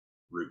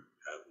root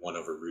 1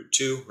 over root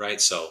 2, right?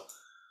 So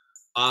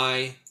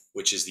I,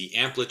 which is the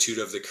amplitude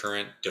of the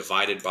current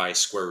divided by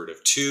square root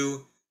of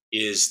 2,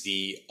 is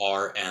the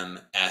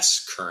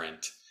RMS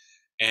current.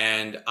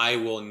 And I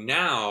will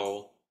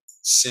now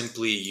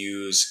simply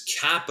use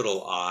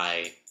capital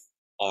I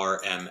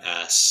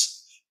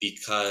RMS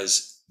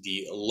because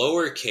the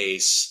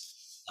lowercase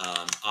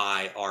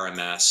I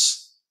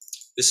RMS,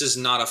 this is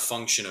not a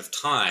function of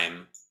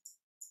time.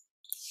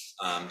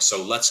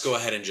 So let's go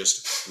ahead and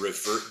just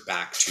revert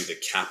back to the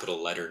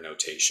capital letter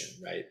notation,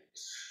 right?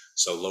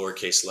 So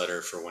lowercase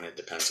letter for when it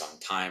depends on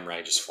time,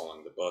 right? Just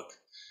following the book.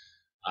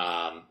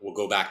 We'll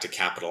go back to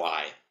capital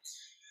I.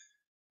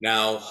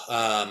 Now,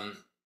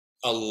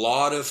 a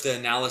lot of the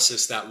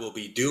analysis that we'll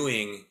be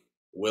doing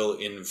will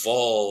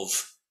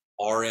involve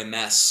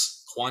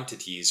RMS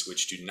quantities,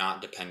 which do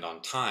not depend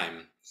on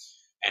time.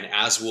 And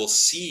as we'll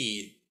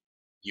see,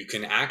 you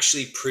can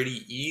actually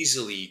pretty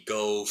easily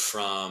go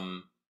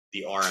from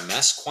the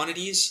RMS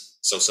quantities.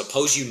 So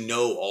suppose you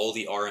know all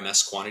the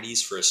RMS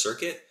quantities for a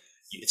circuit.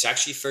 It's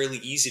actually fairly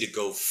easy to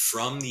go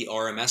from the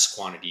RMS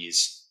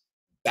quantities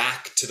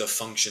back to the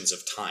functions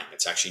of time.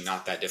 It's actually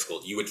not that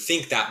difficult. You would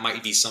think that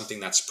might be something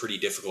that's pretty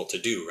difficult to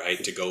do,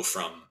 right? To go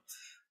from,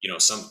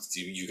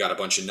 you got a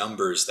bunch of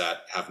numbers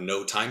that have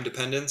no time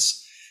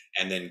dependence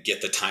and then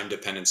get the time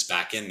dependence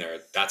back in there.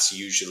 That's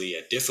usually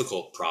a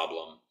difficult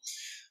problem.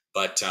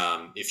 But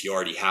if you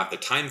already have the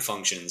time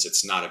functions,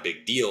 it's not a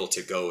big deal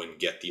to go and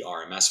get the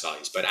RMS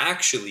values. But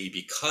actually,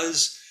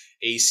 because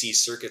AC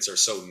circuits are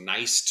so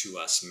nice to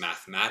us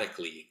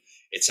mathematically,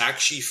 it's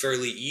actually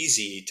fairly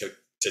easy to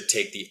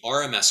take the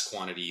RMS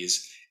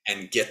quantities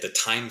and get the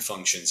time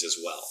functions as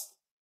well.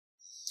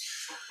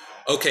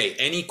 Okay,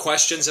 any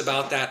questions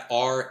about that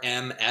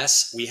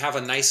RMS? We have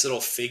a nice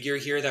little figure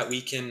here that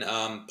we can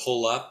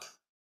pull up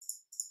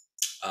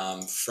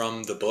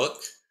from the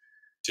book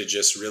to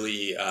just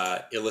really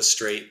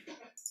illustrate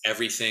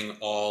everything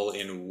all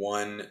in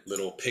one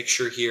little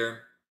picture here.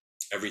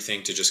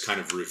 Everything to just kind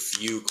of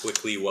review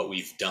quickly what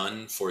we've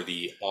done for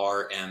the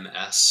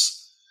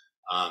RMS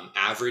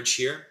average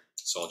here.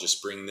 So I'll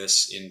just bring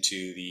this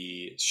into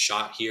the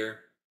shot here.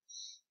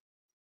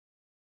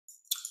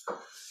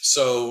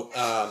 So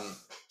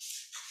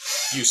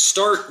you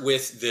start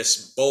with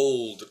this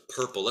bold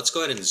purple. Let's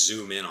go ahead and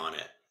zoom in on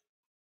it.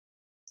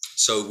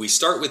 So we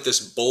start with this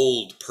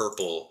bold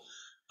purple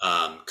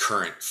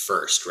current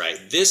first, right?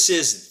 This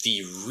is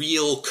the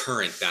real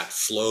current that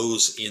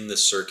flows in the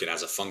circuit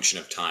as a function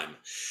of time.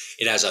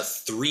 It has a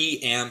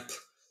 3 amp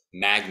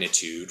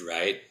magnitude,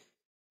 right?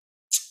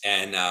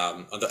 And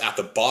at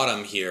the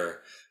bottom here,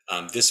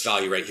 this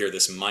value right here,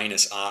 this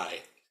minus I,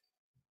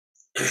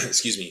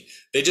 excuse me,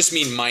 they just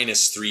mean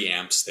minus 3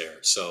 amps there.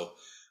 So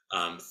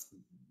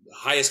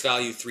highest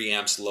value 3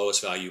 amps,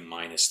 lowest value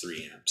minus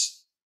 3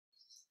 amps.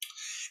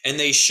 And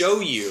they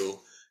show you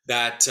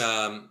that,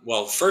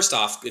 well, first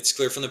off, it's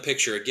clear from the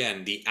picture,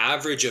 again, the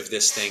average of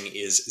this thing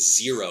is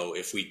 0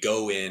 if we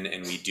go in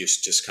and we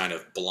just kind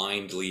of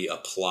blindly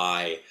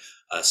apply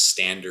a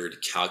standard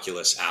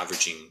calculus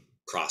averaging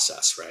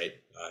process, right,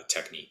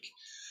 technique.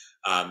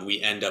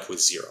 We end up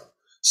with 0.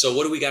 So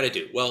what do we got to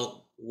do?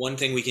 Well, one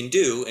thing we can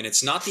do, and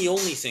it's not the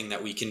only thing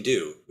that we can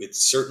do,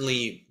 it's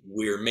certainly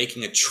we're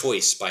making a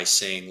choice by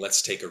saying,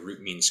 let's take a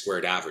root mean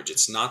squared average.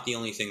 It's not the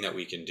only thing that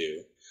we can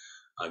do.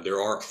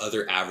 There are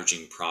other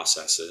averaging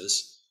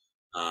processes.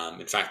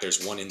 In fact,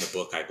 there's one in the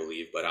book, I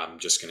believe, but I'm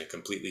just going to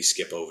completely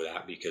skip over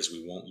that because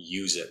we won't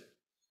use it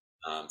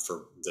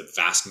for the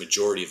vast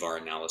majority of our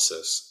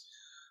analysis.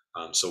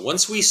 So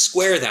once we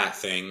square that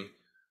thing,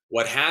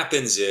 what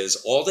happens is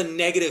all the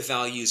negative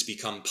values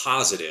become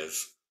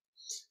positive,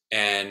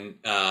 and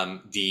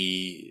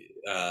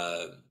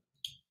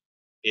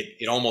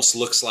it almost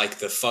looks like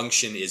the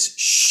function is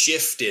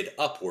shifted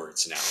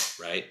upwards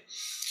now, right?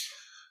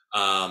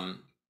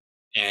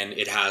 And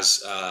it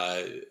has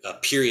a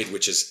period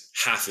which is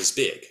half as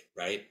big,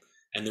 right?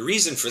 And the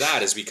reason for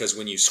that is because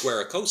when you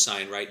square a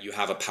cosine, right, you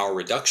have a power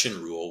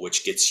reduction rule,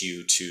 which gets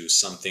you to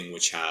something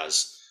which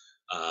has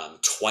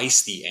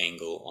twice the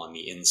angle on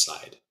the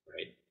inside,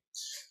 right,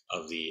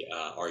 of the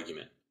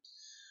argument.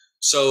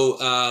 So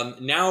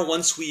now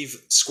once we've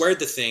squared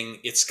the thing,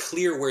 it's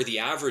clear where the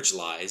average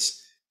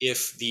lies.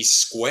 If the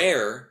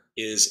square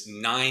is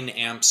 9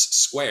 amps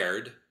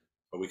squared,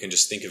 or we can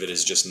just think of it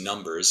as just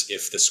numbers.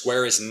 If the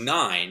square is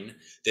 9,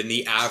 then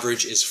the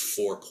average is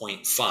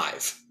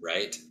 4.5,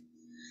 right?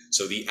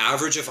 So the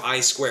average of I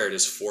squared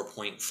is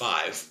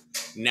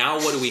 4.5. Now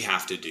what do we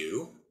have to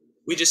do?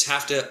 We just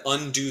have to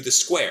undo the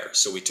square.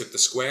 So we took the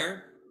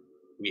square,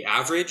 we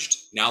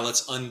averaged, now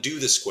let's undo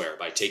the square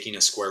by taking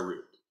a square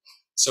root.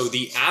 So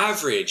the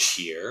average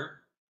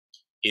here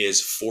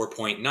is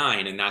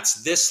 4.9, and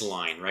that's this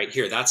line right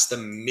here. That's the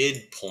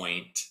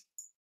midpoint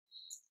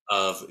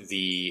of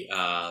the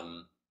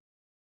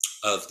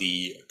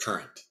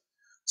current.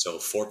 So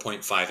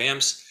 4.5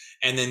 amps.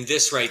 And then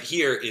this right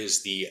here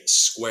is the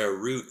square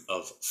root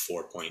of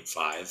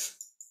 4.5.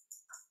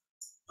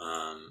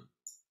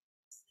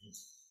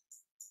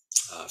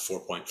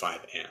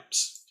 4.5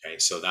 amps. Okay,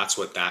 so that's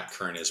what that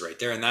current is right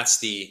there. And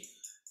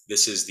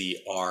this is the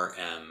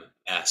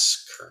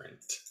RMS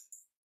current.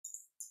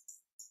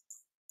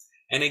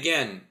 And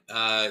again,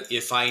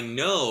 if I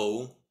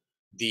know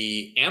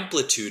the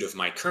amplitude of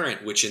my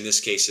current, which in this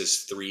case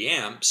is 3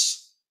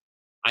 amps,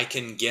 I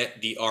can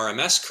get the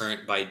RMS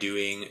current by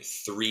doing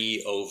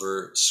 3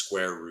 over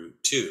square root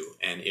 2.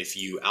 And if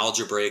you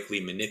algebraically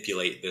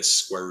manipulate this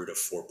square root of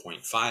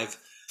 4.5,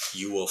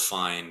 you will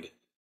find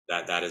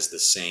that that is the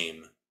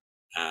same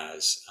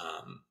as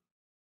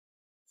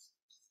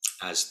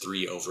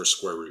 3 over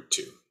square root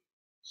 2.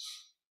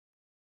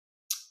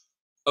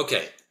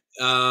 Okay.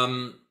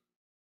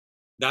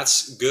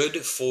 That's good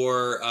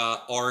for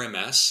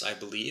RMS, I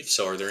believe.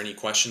 So are there any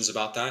questions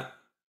about that?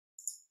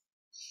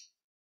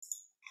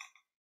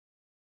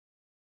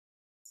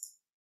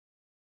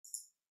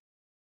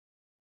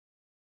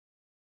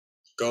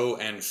 Go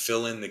and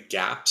fill in the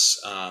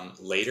gaps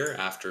later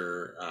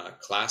after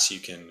class. You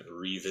can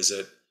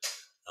revisit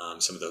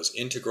some of those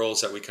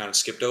integrals that we kind of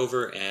skipped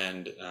over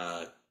and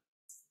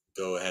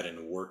go ahead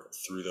and work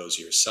through those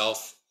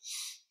yourself.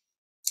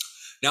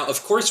 Now,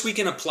 of course, we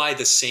can apply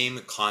the same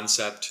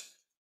concept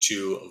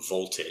to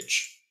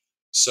voltage.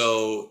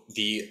 So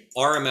the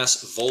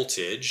RMS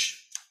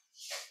voltage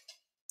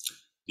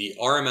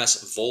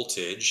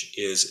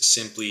is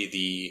simply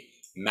the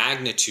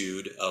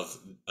magnitude of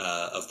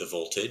the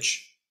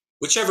voltage,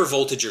 whichever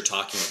voltage you're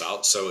talking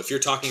about. So if you're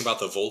talking about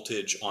the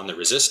voltage on the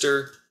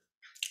resistor,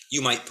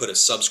 you might put a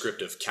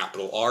subscript of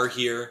capital R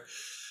here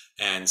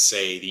and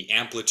say the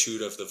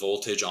amplitude of the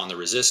voltage on the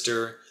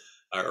resistor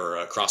or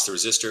across the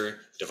resistor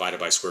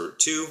divided by square root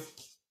 2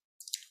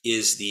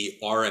 is the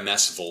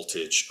RMS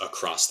voltage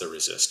across the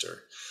resistor.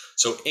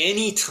 So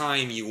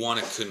anytime you want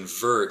to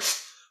convert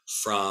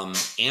from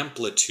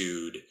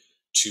amplitude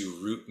to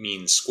root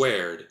mean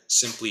squared,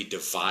 simply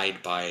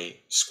divide by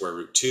square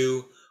root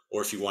 2,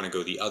 or if you want to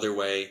go the other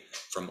way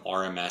from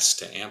RMS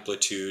to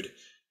amplitude,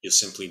 you'll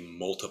simply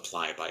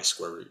multiply by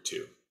square root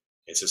 2.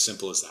 It's as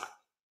simple as that.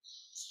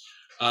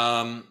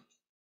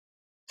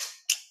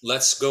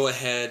 Let's go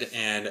ahead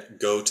and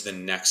go to the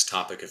next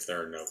topic if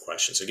there are no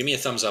questions. So give me a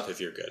thumbs up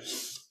if you're good.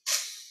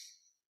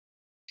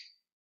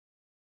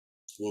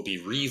 We'll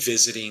be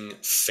revisiting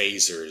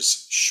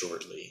phasors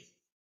shortly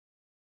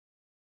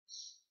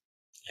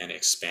and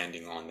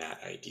expanding on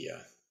that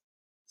idea.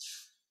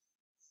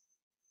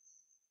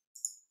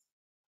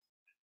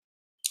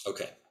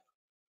 Okay,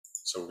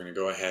 so we're going to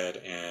go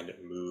ahead and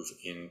move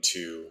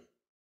into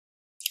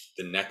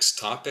the next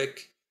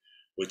topic,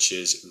 which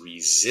is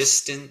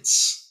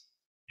resistance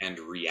and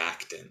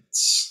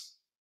reactance.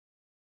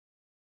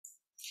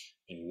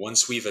 And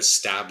once we've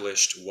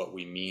established what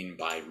we mean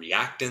by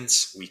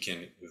reactance, we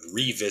can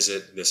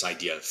revisit this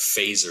idea of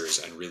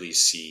phasors and really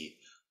see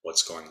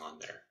what's going on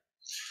there.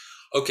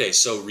 Okay,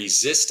 so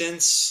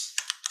resistance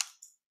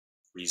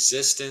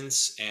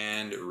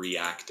and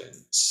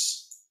reactance.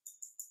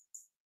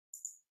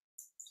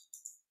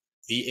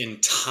 The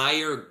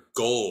entire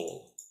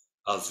goal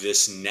of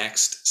this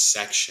next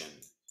section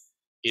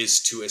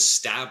is to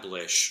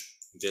establish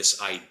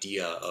this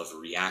idea of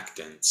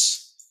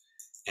reactance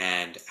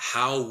and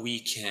how we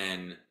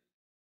can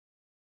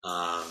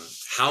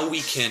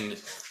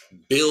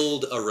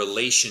build a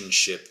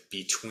relationship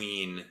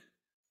between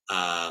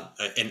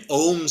an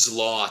Ohm's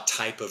law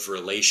type of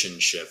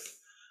relationship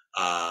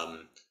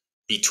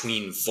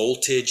between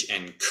voltage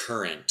and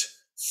current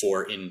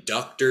for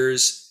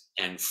inductors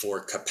and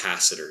for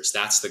capacitors.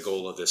 That's the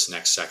goal of this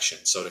next section.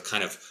 So to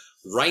kind of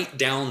write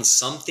down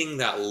something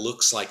that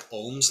looks like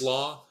Ohm's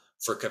law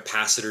for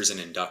capacitors and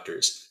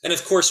inductors. And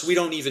of course, we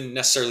don't even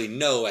necessarily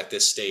know at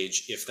this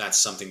stage if that's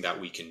something that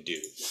we can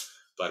do.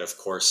 But of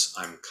course,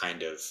 I'm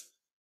kind of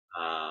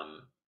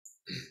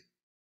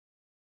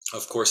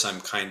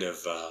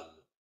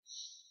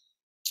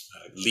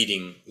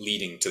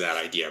leading to that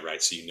idea,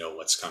 right? So you know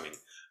what's coming.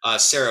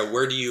 Sarah,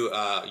 where do you,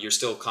 you're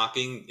still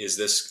copying? Is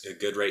this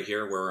good right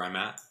here where I'm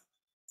at?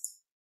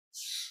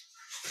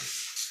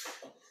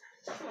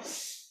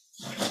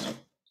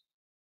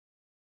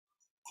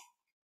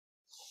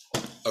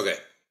 Okay.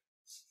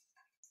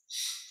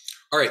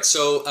 All right,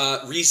 so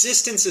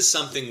resistance is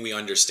something we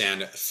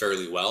understand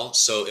fairly well.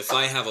 So if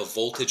I have a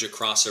voltage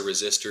across a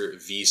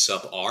resistor V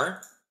sub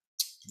R,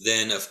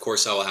 then of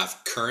course I will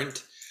have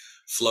current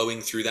flowing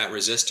through that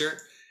resistor,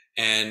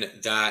 and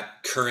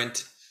that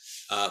current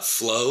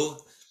flow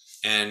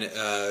and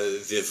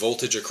the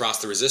voltage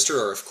across the resistor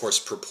are of course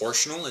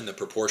proportional, and the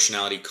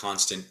proportionality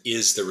constant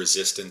is the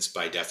resistance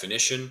by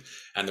definition,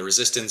 and the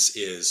resistance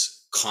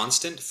is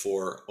constant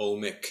for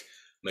ohmic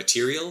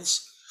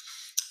materials,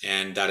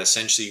 and that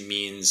essentially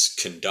means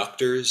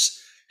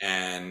conductors,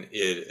 and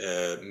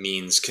it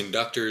means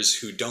conductors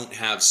who don't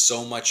have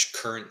so much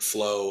current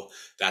flow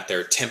that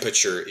their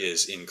temperature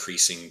is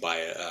increasing by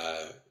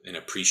an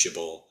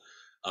appreciable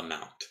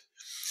amount.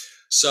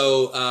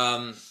 So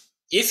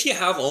if you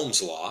have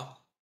Ohm's law,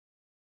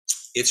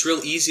 it's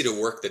real easy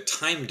to work the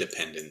time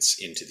dependence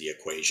into the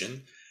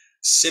equation.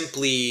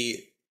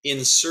 Simply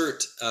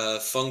insert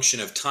a function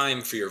of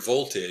time for your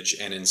voltage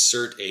and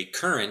insert a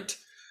current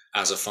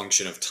as a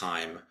function of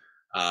time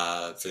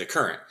for the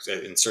current.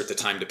 Insert the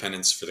time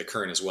dependence for the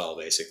current as well,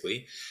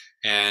 basically.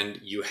 And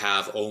you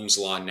have Ohm's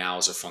law now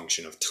as a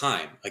function of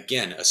time.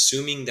 Again,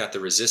 assuming that the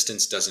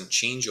resistance doesn't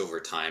change over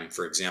time.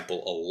 For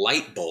example, a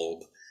light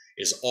bulb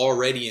is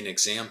already an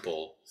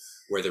example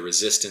where the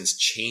resistance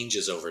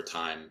changes over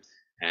time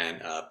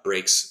and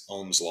breaks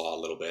Ohm's law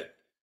a little bit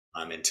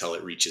until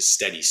it reaches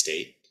steady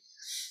state.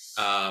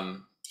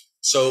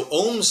 So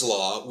Ohm's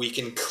law, we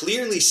can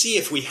clearly see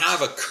if we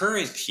have a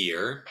current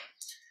here,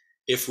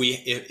 if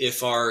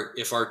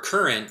our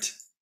current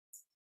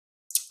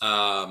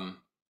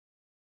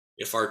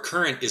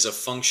is a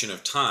function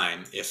of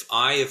time, if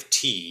I of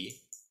t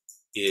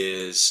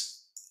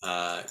is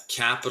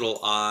capital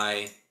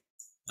I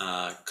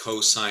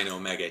cosine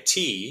omega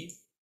t,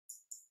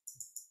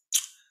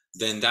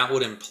 then that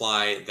would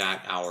imply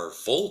that our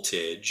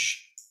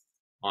voltage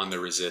on the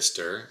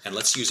resistor, and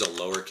let's use a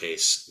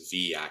lowercase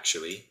v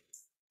actually,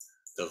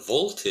 the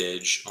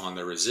voltage on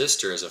the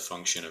resistor as a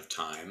function of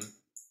time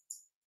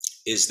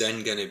is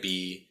then going to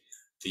be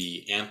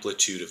the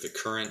amplitude of the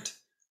current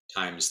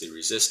times the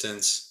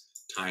resistance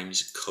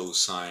times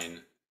cosine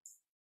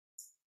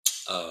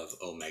of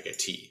omega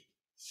t.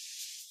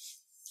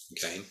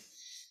 Okay.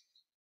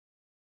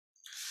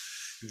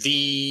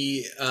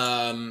 The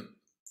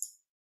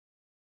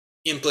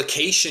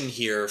implication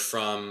here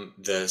from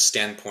the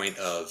standpoint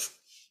of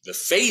the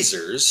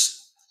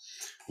phasors,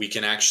 we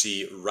can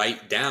actually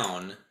write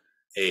down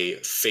a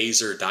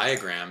phasor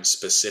diagram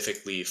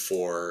specifically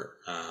for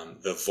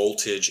the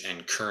voltage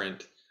and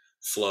current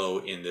flow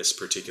in this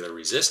particular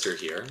resistor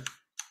here.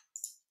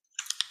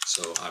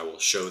 So I will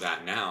show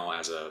that now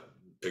as a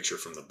picture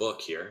from the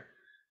book here.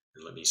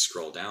 And let me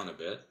scroll down a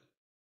bit.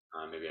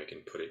 Maybe I can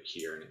put it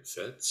here and it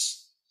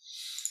fits.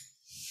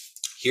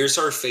 Here's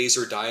our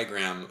phasor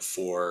diagram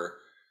for,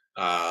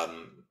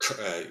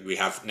 we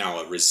have now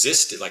a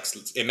resistor. Like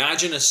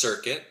imagine a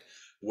circuit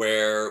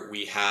where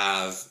we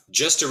have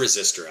just a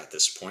resistor at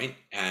this point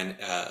and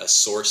a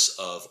source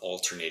of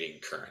alternating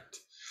current.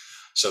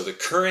 So the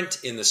current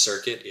in the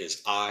circuit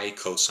is I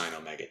cosine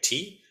omega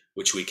t,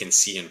 which we can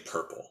see in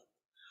purple.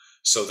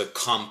 So the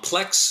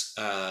complex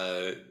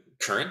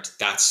current,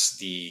 that's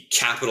the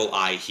capital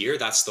I here.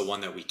 That's the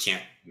one that we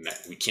can't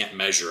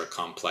measure a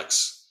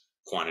complex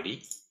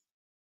quantity.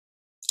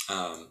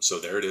 So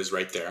there it is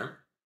right there.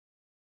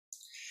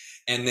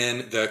 And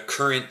then the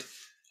current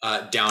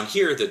down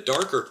here, the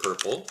darker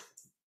purple,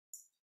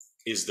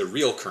 is the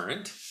real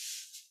current.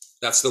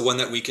 That's the one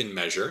that we can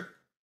measure.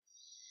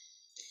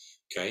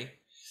 Okay.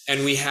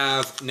 And we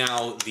have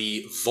now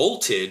the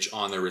voltage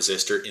on the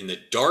resistor in the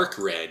dark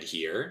red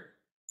here.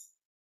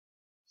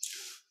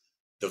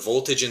 The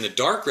voltage in the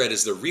dark red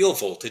is the real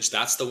voltage.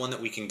 That's the one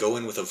that we can go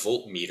in with a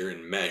voltmeter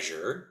and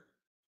measure.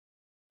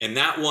 And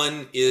that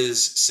one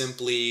is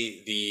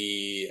simply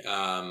the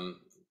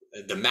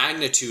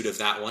magnitude of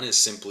that one is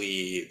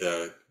simply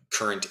the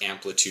current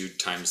amplitude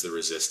times the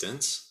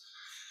resistance.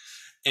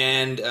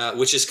 And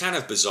which is kind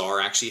of bizarre,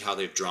 actually, how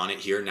they've drawn it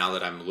here. Now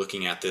that I'm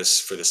looking at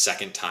this for the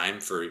second time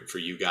for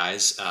you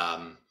guys,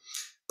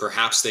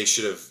 perhaps they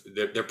should have.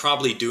 They're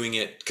probably doing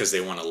it because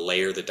they want to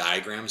layer the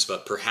diagrams,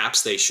 but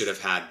perhaps they should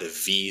have had the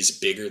V's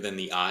bigger than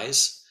the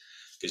I's,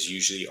 because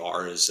usually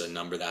R is a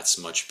number that's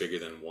much bigger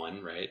than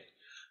 1, right?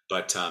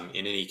 But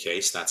in any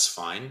case, that's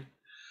fine.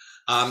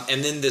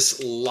 And then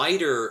this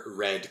lighter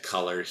red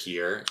color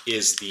here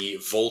is the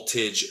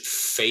voltage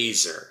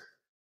phasor.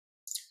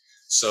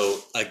 So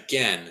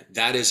again,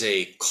 that is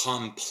a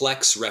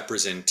complex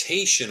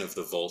representation of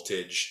the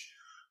voltage,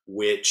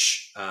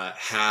 which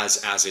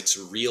has as its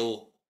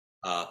real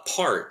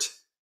part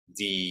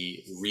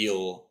the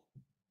real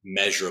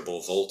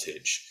measurable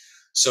voltage.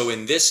 So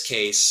in this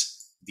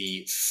case,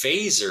 the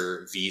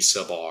phasor V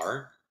sub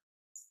R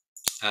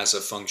as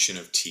a function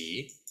of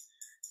t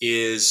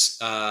is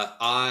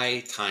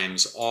I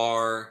times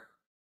R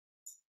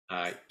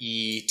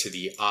e to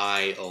the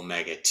I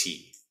omega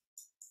t.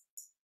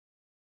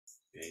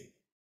 Okay.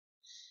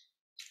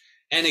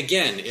 And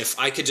again, if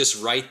I could just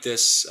write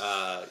this,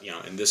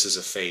 and this is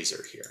a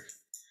phasor here,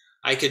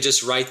 I could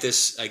just write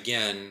this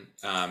again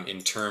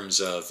in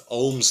terms of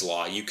Ohm's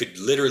law. You could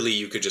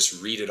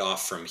just read it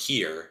off from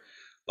here,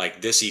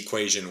 like this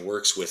equation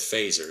works with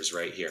phasors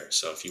right here.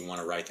 So if you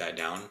want to write that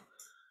down,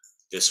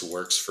 this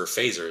works for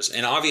phasors.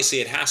 And obviously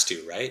it has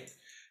to, right?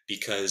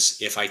 Because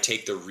if I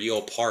take the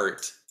real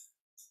part,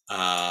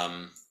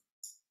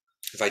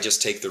 if I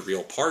just take the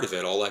real part of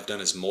it, all I've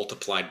done is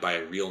multiplied by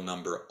a real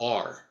number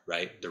R,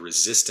 right? The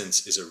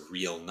resistance is a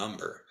real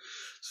number.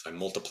 So if I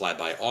multiply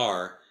by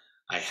R,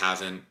 I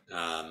haven't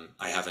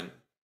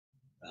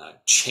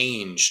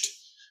changed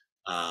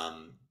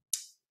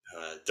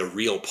the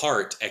real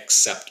part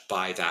except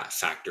by that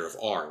factor of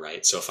R,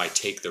 right? So if I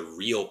take the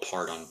real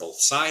part on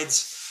both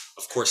sides,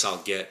 of course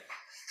I'll get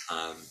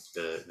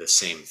the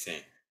same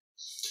thing.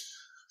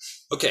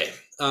 Okay,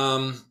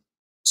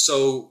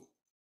 so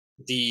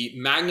the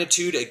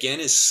magnitude,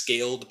 again, is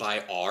scaled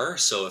by R.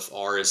 So if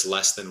R is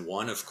less than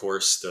 1, of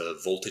course, the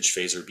voltage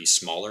phasor would be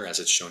smaller, as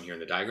it's shown here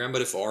in the diagram.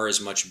 But if R is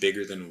much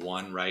bigger than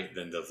 1, right,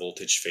 then the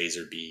voltage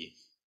phasor be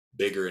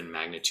bigger in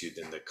magnitude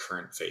than the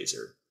current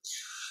phasor.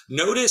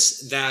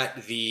 Notice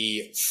that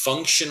the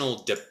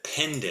functional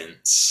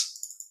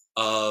dependence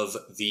of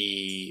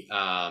the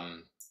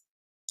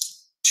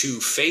two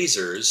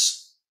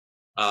phasors,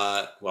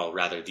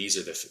 these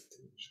are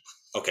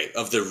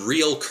of the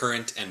real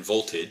current and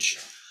voltage,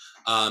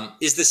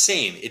 is the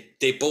same.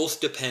 They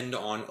both depend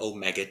on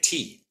omega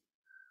t,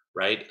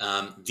 right?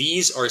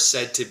 These are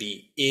said to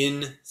be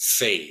in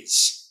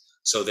phase,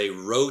 so they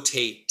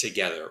rotate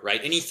together, right?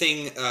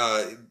 Anything,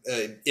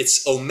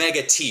 it's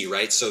omega t,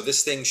 right? So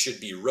this thing should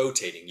be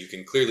rotating. You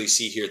can clearly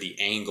see here the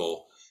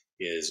angle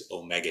is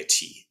omega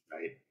t,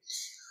 right?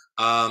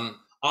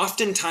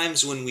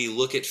 Oftentimes when we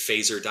look at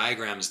phasor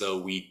diagrams, though,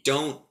 we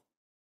don't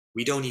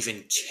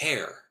even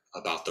care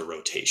about the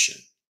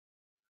rotation.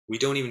 We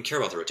don't even care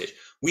about the rotation.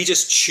 We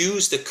just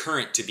choose the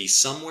current to be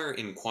somewhere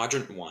in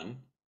quadrant 1,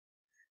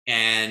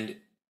 and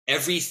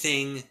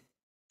everything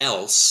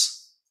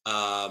else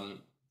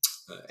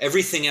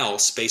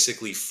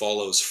basically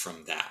follows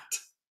from that.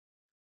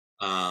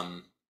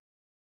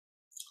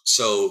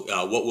 So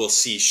what we'll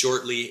see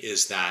shortly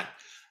is that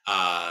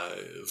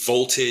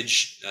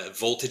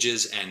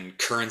voltages and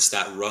currents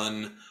that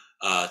run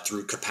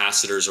through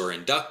capacitors or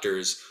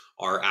inductors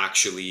are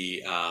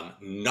actually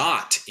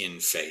not in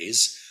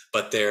phase,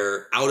 but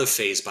they're out of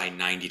phase by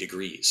 90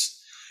 degrees.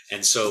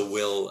 And so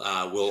we'll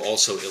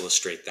also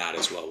illustrate that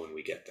as well when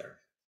we get there.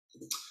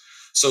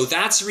 So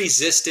that's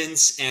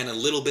resistance and a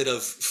little bit of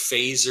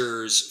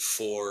phasors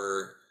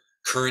for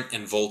current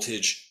and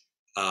voltage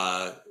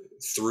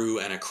through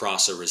and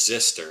across a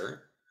resistor.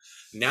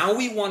 Now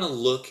we want to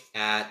look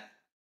at,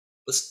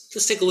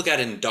 let's take a look at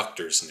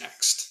inductors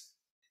next.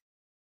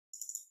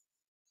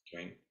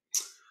 Okay.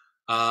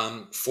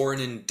 For an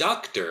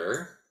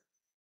inductor,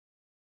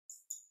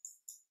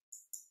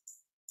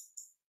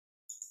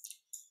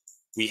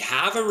 we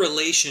have a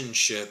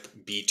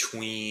relationship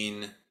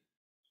between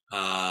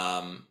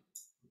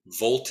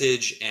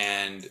voltage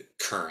and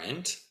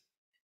current.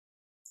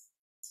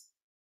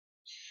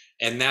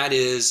 And that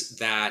is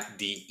that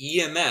the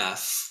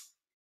EMF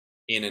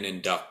in an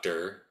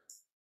inductor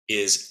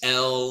is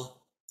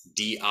L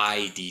di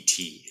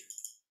dt.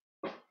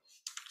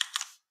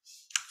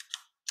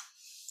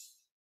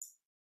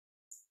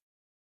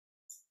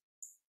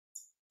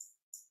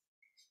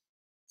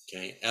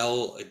 Okay,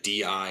 L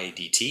di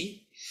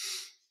dt.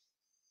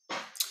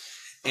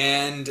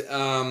 And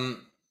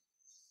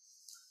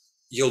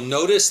you'll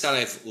notice that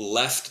I've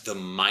left the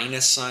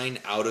minus sign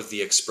out of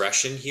the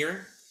expression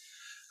here.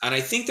 And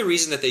I think the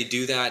reason that they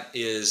do that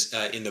is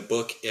in the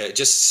book,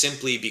 just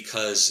simply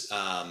because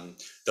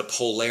the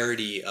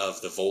polarity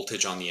of the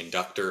voltage on the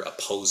inductor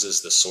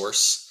opposes the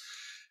source.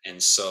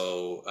 And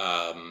so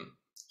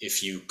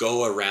if you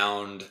go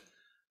around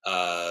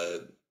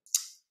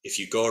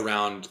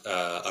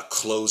a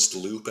closed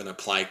loop and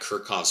apply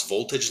Kirchhoff's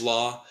voltage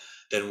law,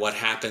 then what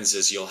happens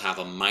is you'll have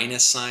a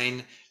minus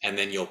sign, and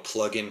then you'll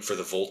plug in for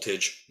the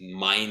voltage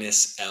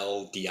minus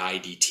L di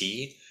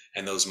dt,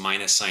 and those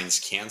minus signs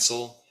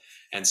cancel.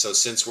 And so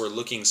since we're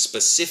looking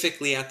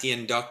specifically at the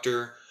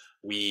inductor,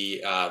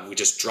 we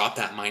just drop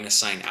that minus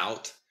sign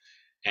out.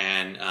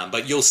 And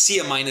but you'll see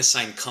a minus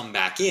sign come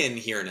back in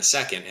here in a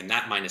second, and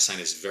that minus sign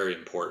is very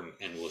important,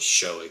 and we'll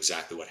show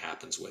exactly what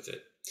happens with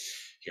it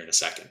here in a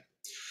second.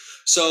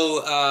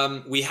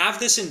 So we have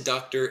this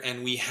inductor,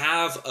 and we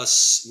have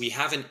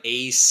an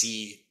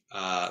AC,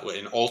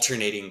 an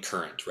alternating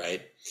current,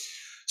 right?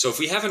 So if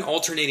we have an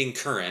alternating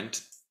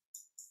current,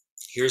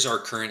 here's our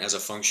current as a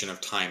function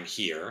of time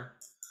here.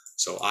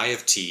 So I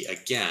of t,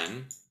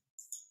 again,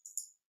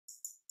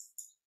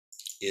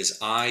 is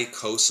I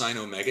cosine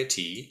omega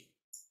t.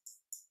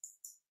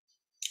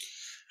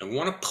 And we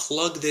want to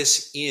plug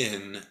this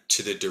in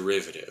to the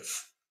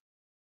derivative.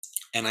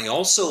 And I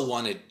also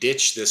want to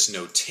ditch this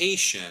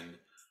notation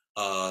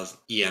of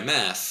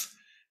EMF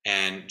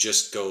and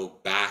just go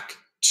back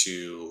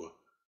to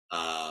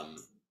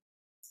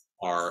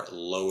our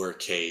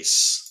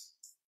lowercase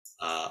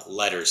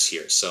letters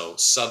here. So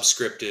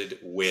subscripted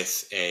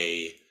with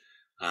a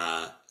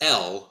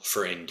L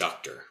for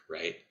inductor,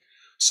 right?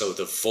 So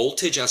the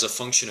voltage as a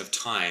function of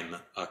time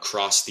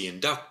across the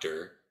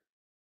inductor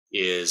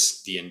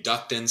is the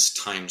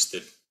inductance times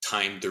the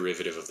time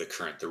derivative of the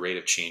current, the rate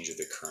of change of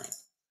the current.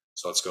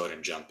 So let's go ahead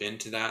and jump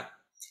into that.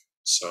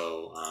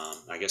 So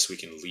I guess we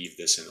can leave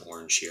this in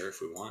orange here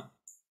if we want.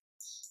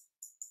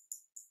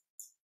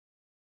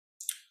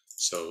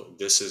 So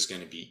this is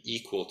going to be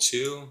equal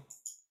to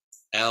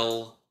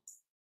L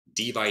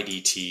d by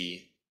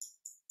dt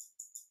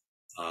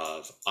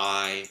of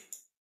I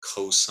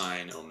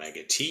cosine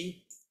omega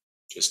t.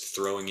 Just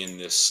throwing in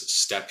this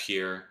step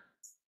here.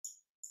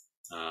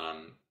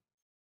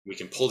 We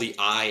can pull the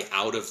I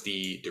out of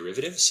the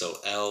derivative. So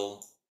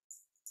L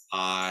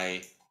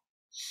I,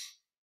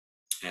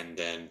 and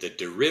then the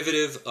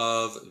derivative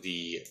of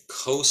the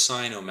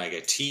cosine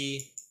omega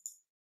t.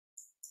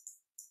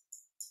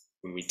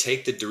 When we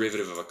take the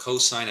derivative of a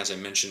cosine, as I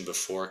mentioned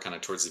before, kind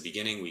of towards the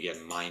beginning, we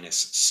get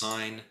minus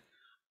sine.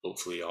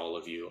 Hopefully all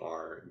of you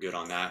are good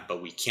on that,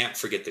 but we can't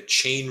forget the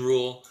chain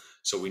rule.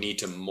 So we need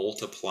to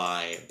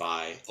multiply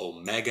by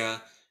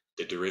omega,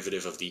 the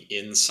derivative of the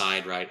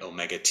inside, right?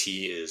 Omega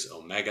t is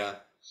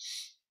omega.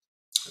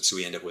 So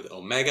we end up with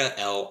omega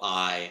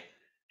Li,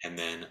 and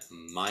then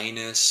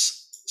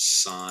minus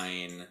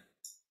sine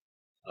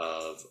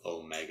of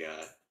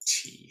omega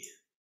t.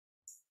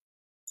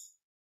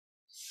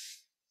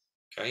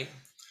 Okay.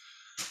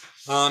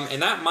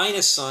 And that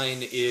minus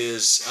sign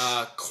is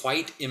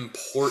quite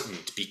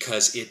important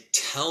because it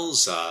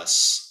tells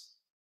us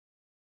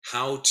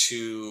how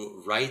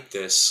to write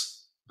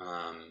this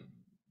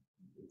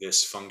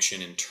this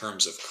function in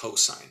terms of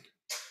cosine.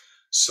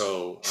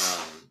 So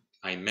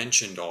I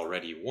mentioned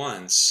already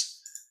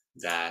once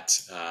that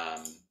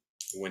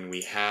when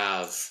we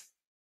have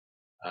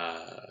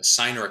a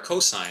sine or a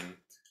cosine,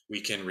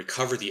 we can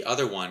recover the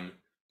other one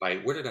by,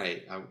 where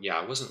did yeah,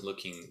 I wasn't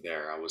looking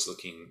there. I was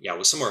looking, yeah, it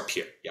was somewhere up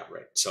here. Yeah,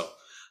 right. So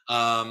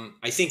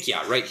I think,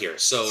 yeah, right here.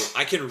 So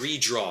I can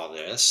redraw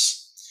this.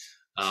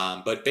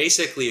 But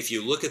basically, if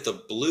you look at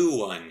the blue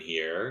one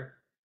here,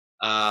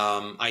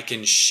 I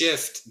can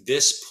shift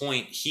this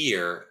point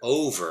here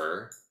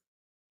over,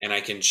 and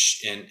I can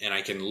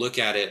I can look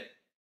at it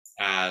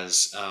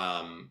as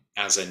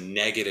a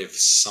negative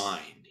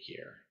sign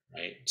here,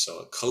 right? So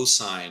a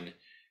cosine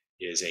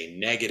is a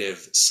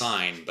negative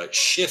sign, but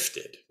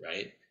shifted,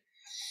 right?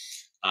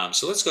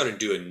 So let's go ahead and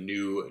do a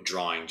new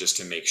drawing just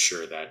to make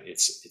sure that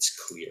it's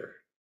clear.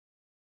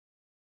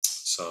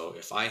 So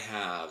if I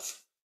have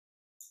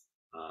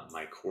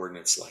my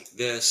coordinates like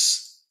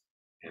this,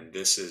 and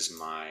this is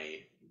my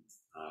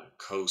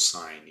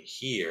cosine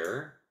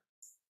here,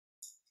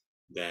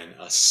 then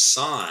a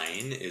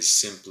sine is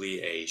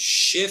simply a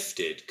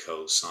shifted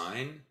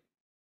cosine,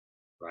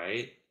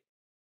 right?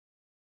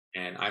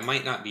 And I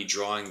might not be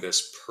drawing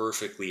this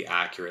perfectly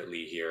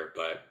accurately here,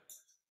 but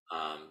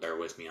bear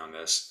with me on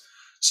this.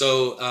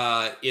 So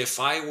if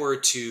I were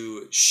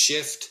to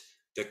shift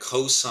the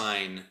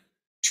cosine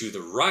to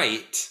the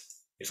right,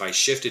 if I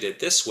shifted it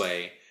this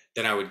way,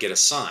 then I would get a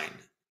sign.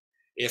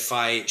 If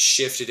I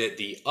shifted it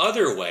the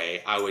other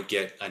way, I would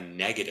get a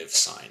negative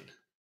sign.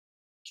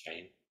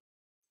 Okay,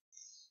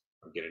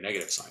 I would get a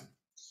negative sign.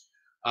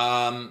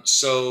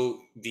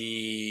 So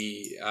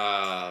the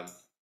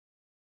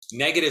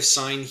negative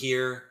sign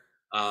here,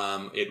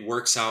 it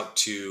works out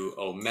to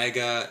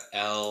omega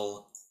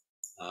L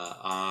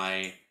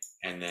I,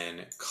 and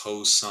then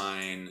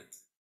cosine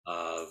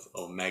of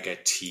omega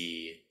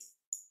t,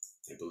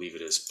 I believe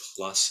it is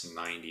plus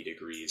 90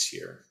 degrees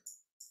here.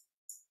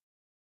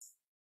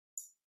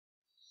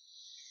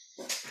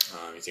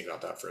 Let me think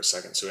about that for a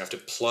second. So we have to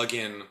plug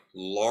in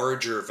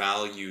larger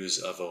values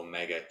of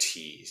omega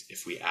t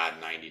if we add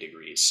 90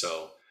 degrees.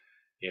 So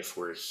if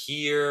we're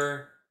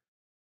here,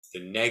 the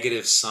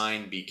negative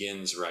sign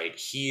begins right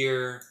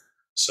here.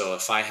 So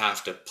if I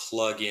have to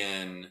plug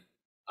in,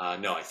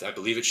 no, I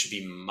believe it should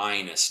be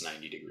minus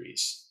 90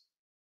 degrees.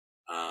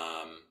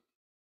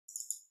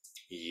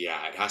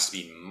 Yeah, it has to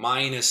be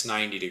minus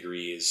 90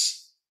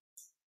 degrees.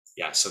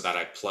 Yeah, so that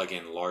I plug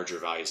in larger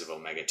values of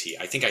omega t.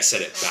 I think I said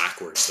it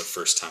backwards the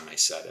first time I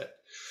said it.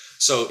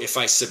 So if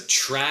I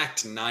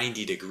subtract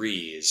 90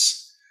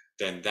 degrees,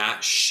 then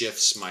that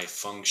shifts my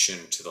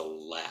function to the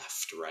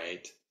left,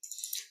 right?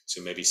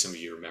 So maybe some of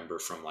you remember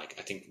from like,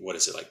 I think, what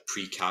is it, like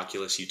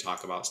pre-calculus, you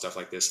talk about stuff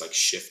like this, like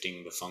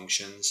shifting the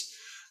functions.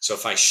 So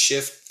if I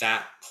shift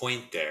that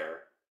point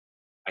there,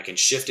 I can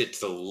shift it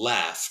to the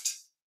left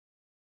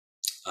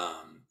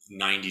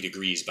 90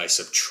 degrees by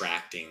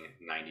subtracting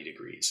 90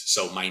 degrees.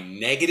 So my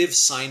negative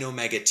sine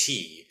omega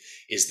t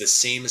is the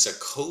same as a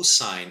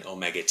cosine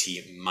omega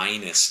t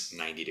minus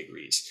 90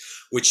 degrees,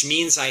 which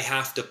means I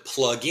have to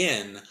plug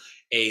in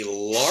a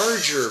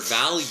larger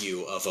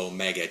value of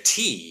omega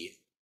t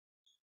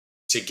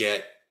to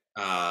get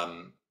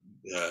the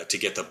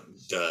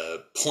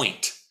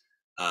point.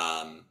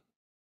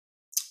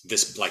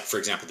 This, like for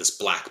example, this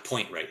black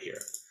point right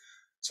here.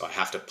 So I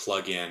have to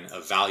plug in a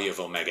value of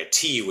omega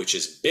t, which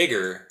is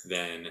bigger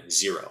than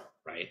 0,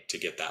 right, to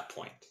get that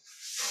point.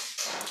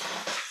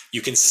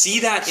 You can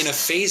see that in a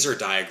phasor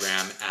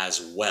diagram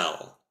as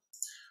well.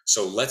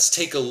 So let's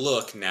take a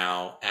look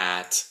now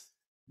at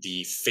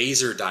the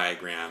phasor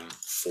diagram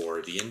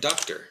for the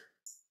inductor.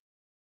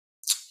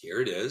 Here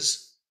it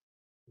is.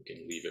 We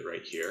can leave it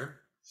right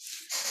here.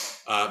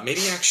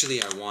 Maybe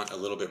actually I want a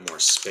little bit more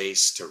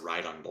space to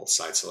write on both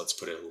sides, so let's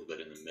put it a little bit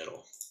in the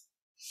middle.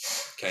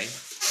 Okay,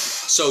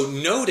 so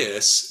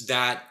notice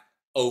that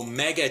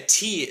omega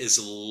t is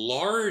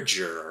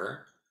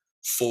larger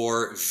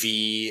for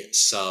V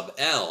sub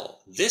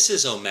L. This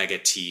is omega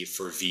t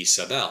for V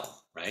sub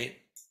L, right?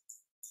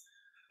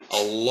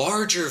 A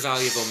larger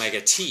value of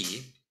omega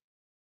t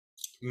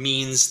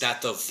means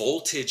that the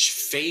voltage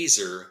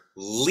phasor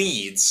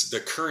leads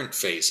the current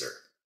phasor.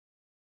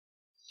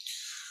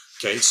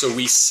 Okay, so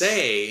we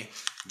say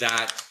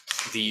that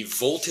the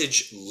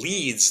voltage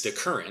leads the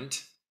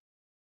current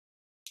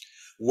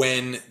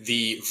when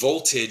the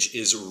voltage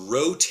is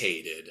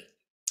rotated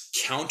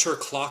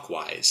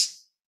counterclockwise.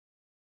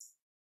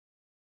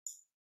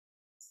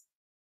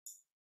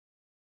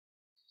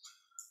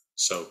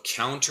 So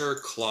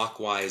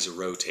counterclockwise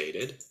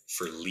rotated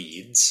for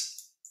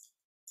leads.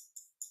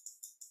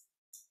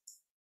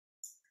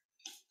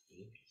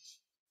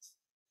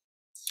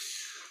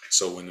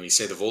 So when we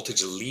say the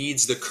voltage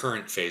leads the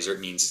current phasor, it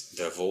means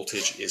the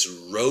voltage is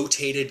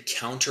rotated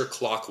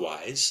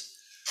counterclockwise.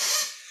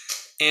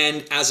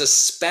 And as a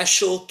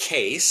special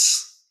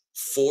case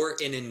for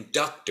an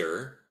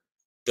inductor,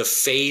 the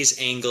phase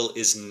angle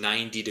is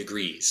 90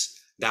 degrees.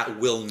 That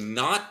will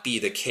not be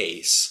the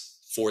case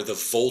for the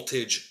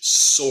voltage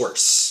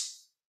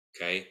source,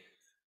 okay?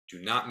 Do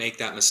not make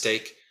that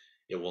mistake.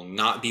 It will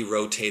not be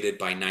rotated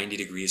by 90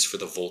 degrees for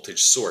the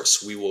voltage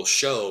source. We will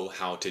show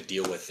how to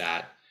deal with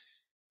that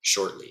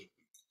shortly.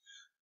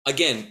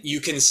 Again,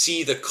 you can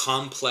see the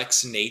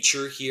complex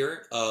nature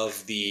here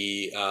of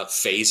the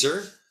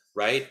phasor,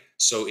 right?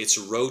 So it's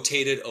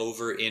rotated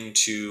over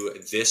into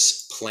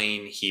this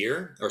plane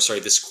here, or sorry,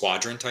 this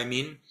quadrant, I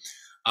mean.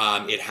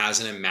 It has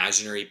an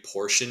imaginary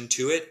portion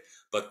to it,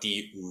 but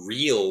the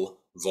real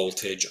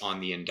voltage on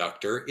the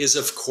inductor is,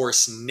 of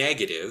course,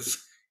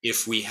 negative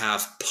if we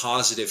have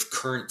positive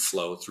current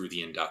flow through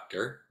the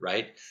inductor,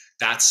 right?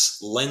 That's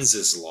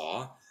Lenz's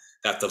law,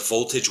 that the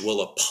voltage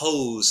will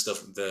oppose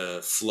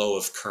the flow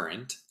of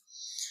current.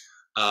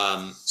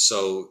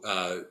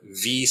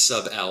 V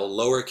sub L,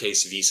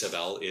 lowercase v sub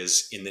L,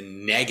 is in the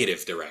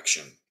negative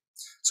direction.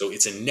 So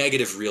it's a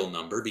negative real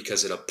number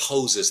because it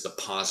opposes the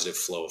positive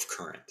flow of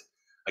current.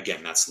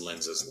 Again, that's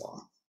Lenz's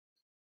law.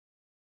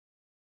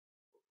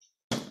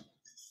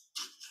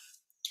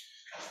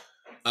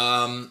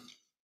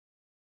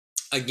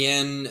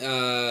 Again,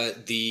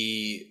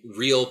 the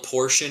real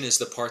portion is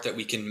the part that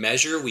we can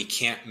measure. We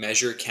can't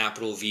measure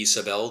capital V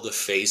sub L, the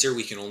phasor.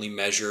 We can only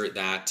measure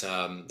that,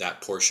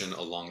 that portion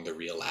along the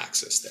real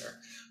axis there.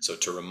 So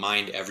to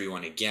remind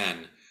everyone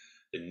again,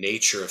 the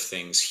nature of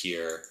things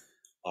here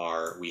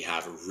are we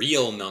have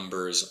real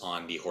numbers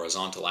on the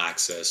horizontal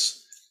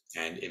axis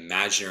and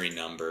imaginary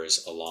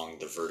numbers along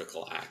the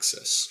vertical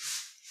axis.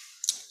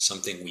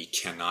 Something we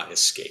cannot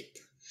escape.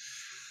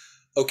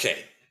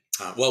 Okay,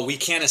 well, we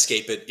can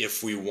escape it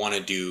if we want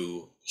to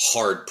do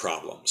hard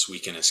problems. We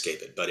can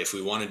escape it. But if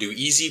we want to do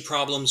easy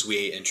problems,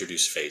 we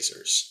introduce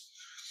phasors.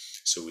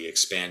 So we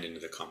expand into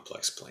the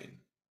complex plane.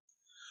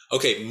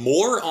 Okay,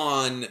 more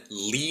on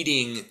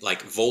leading,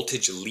 like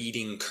voltage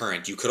leading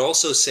current. You could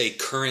also say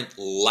current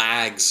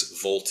lags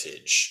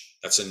voltage.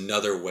 That's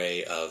another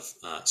way of,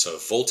 so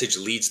if voltage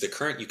leads the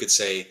current, you could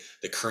say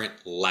the current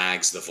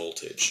lags the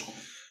voltage.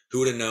 Who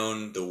would have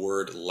known the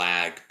word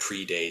lag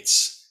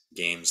predates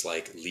games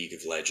like League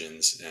of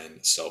Legends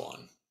and so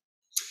on?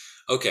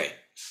 Okay,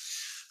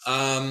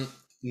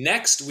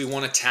 next we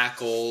want to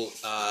tackle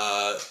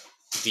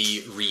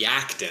the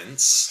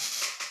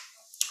reactance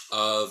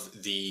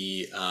of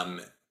the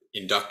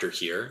inductor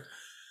here.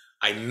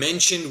 I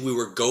mentioned we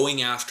were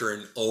going after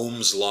an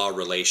Ohm's law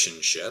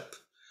relationship.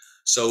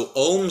 So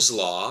Ohm's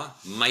law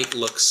might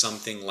look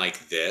something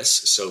like this.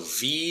 So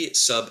V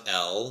sub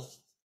L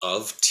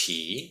of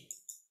T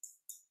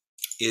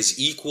is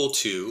equal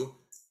to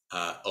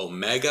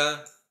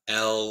omega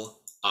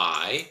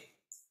Li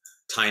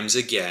times,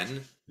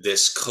 again,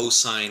 this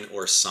cosine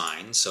or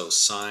sine. So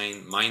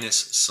sine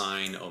minus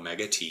sine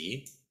omega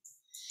T.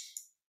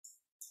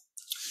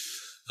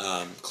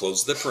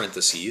 Close the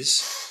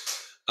parentheses.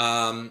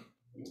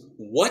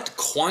 What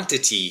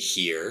quantity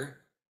here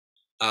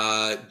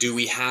do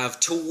we have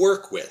to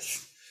work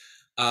with?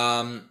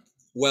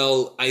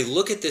 Well, I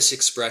look at this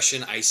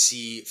expression, I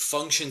see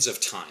functions of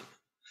time.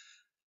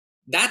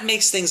 That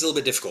makes things a little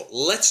bit difficult.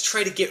 Let's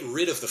try to get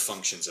rid of the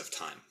functions of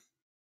time,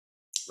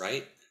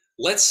 right?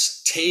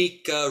 Let's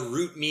take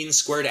root mean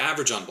squared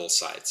average on both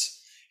sides.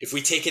 If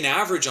we take an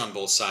average on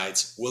both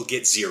sides, we'll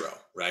get 0,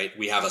 right?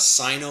 We have a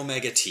sine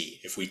omega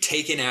t. If we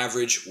take an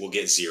average, we'll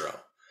get 0.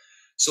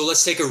 So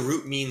let's take a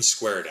root mean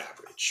squared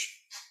average.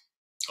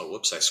 Oh,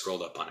 whoops, I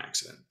scrolled up on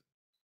accident.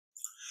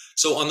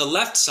 So on the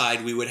left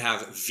side, we would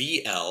have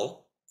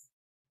VL,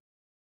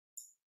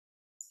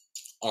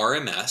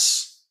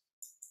 RMS,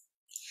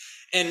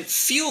 and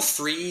feel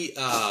free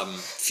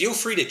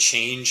to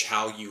change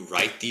how you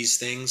write these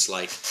things.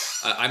 Like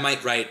I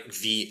might write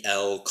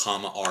VL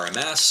comma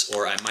RMS,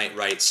 or I might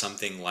write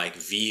something like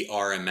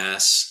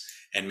VRMS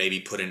and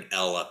maybe put an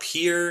L up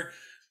here.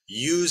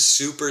 Use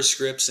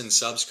superscripts and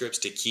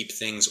subscripts to keep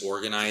things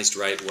organized,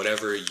 right?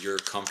 Whatever you're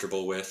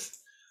comfortable with,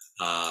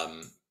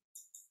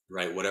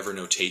 right? Whatever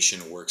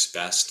notation works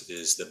best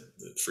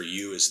for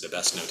you is the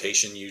best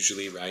notation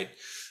usually, right?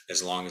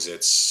 As long as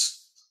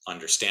it's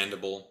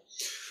understandable.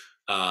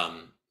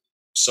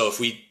 So if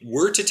we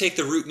were to take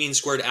the root mean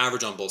squared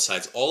average on both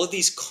sides, all of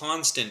these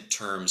constant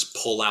terms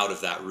pull out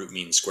of that root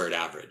mean squared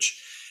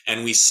average.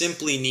 And we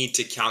simply need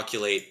to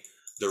calculate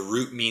the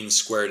root mean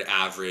squared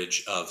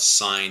average of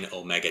sine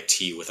omega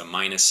t with a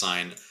minus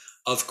sign.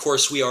 Of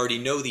course, we already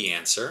know the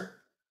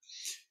answer.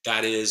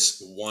 That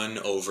is 1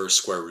 over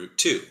square root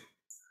 2.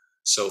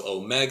 So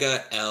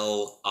omega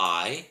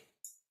Li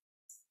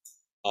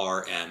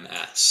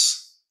RMS.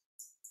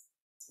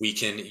 We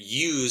can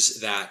use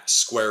that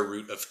square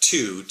root of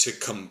 2 to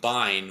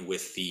combine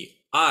with the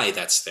I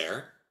that's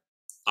there.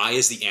 I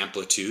is the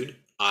amplitude.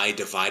 I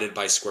divided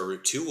by square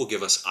root 2 will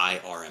give us I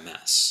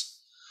RMS.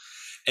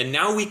 And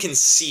now we can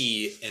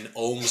see an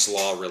Ohm's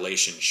law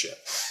relationship.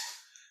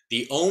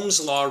 The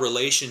Ohm's law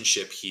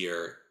relationship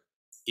here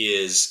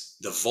is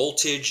the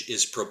voltage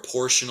is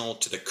proportional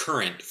to the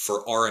current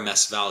for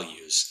RMS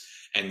values.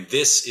 And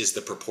this is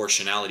the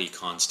proportionality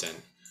constant.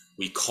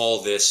 We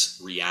call this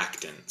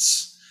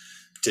reactance,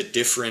 to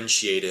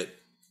differentiate it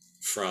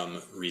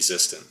from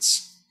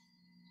resistance.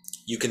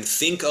 You can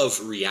think of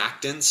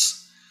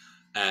reactance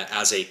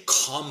as a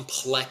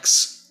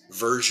complex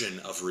version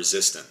of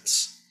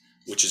resistance,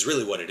 which is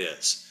really what it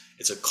is.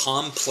 It's a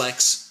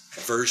complex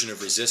version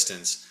of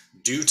resistance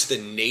due to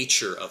the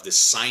nature of the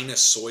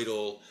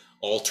sinusoidal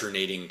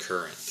alternating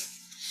current.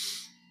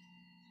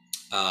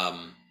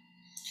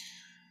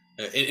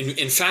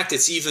 In fact,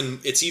 it's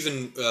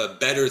even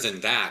better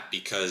than that,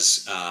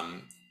 because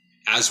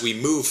as we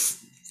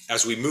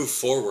move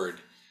forward,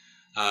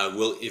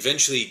 we'll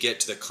eventually get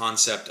to the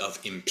concept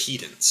of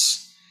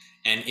impedance.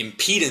 And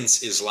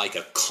impedance is like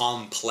a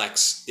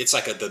complex, it's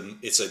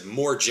a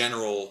more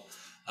general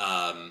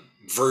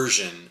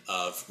version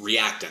of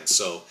reactance.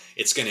 So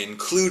it's going to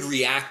include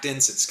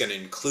reactance, it's going to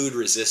include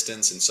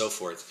resistance, and so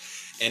forth.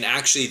 And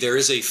actually, there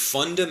is a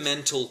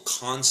fundamental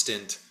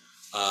constant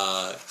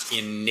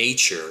in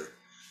nature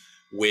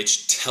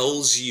which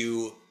tells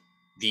you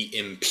the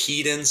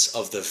impedance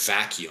of the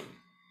vacuum.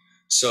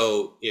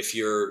 So if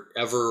you're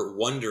ever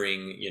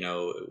wondering,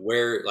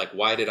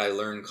 why did I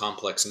learn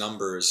complex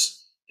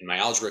numbers in my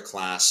algebra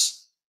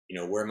class?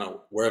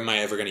 Where am I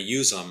ever going to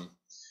use them?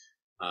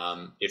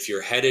 If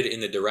you're headed in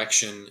the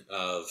direction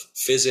of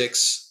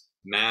physics,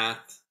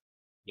 math,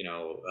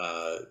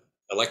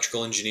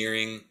 electrical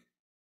engineering,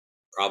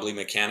 probably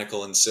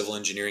mechanical and civil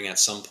engineering at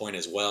some point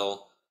as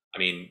well. I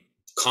mean,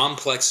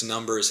 complex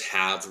numbers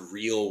have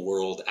real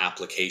world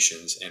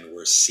applications, and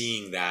we're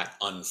seeing that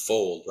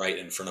unfold right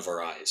in front of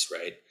our eyes,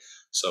 right?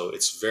 So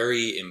it's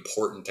very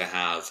important to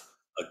have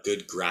a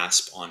good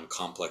grasp on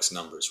complex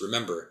numbers.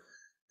 Remember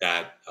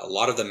that a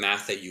lot of the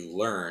math that you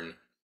learn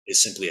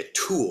is simply a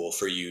tool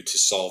for you to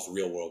solve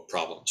real world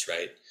problems,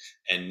 right?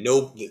 And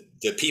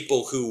the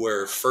people who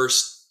were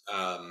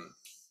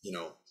you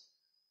know,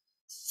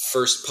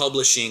 first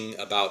publishing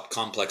about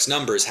complex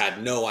numbers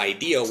had no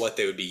idea what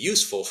they would be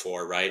useful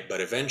for, right?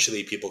 But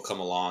eventually people come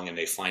along and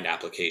they find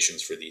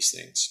applications for these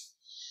things.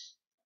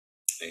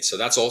 Okay, so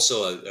that's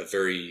also a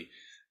very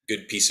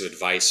good piece of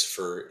advice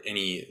for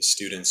any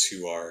students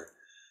who are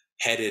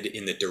headed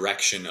in the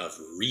direction of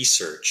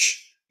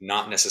research,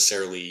 not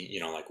necessarily, you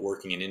know, like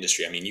working in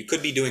industry. I mean, you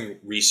could be doing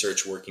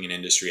research working in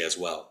industry as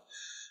well.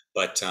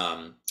 But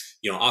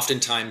you know,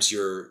 oftentimes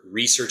you're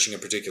researching a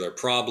particular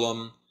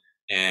problem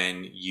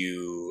and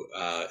you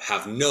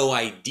have no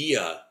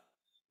idea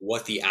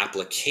what the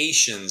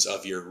applications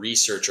of your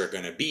research are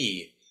going to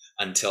be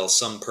until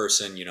some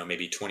person, you know,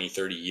 maybe 20,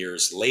 30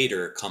 years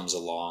later comes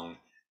along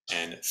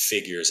and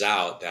figures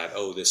out that,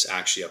 oh, this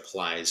actually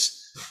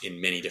applies in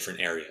many different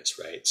areas,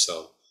 right?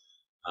 So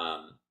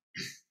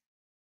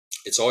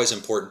it's always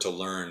important to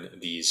learn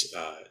these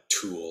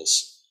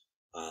tools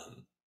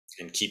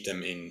and keep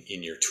them in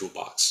your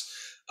toolbox.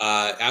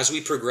 As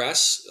we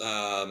progress,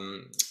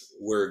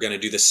 we're going to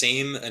do the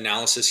same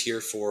analysis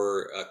here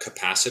for a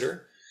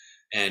capacitor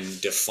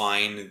and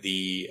define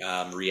the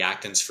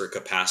reactance for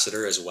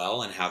capacitor as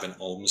well, and have an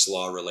Ohm's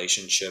law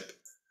relationship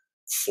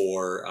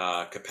for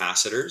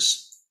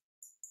capacitors.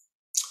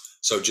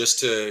 So just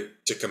to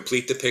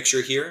complete the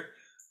picture here,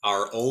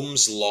 our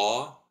Ohm's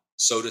law,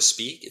 so to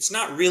speak, it's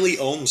not really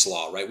Ohm's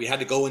law, right? We had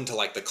to go into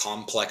like the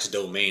complex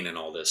domain and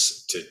all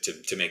this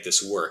to make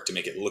this work, to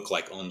make it look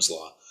like Ohm's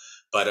law.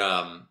 But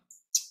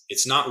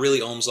it's not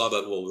really Ohm's law,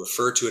 but we'll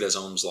refer to it as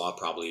Ohm's law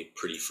probably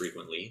pretty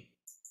frequently.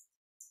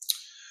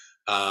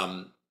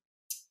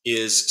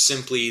 Is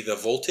simply the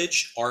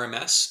voltage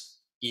RMS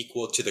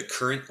equal to the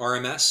current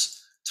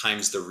RMS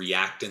times the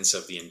reactance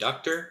of the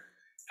inductor,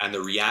 and the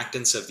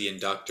reactance of the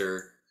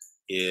inductor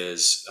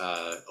is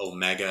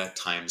omega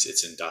times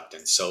its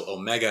inductance. So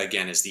omega,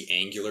 again, is the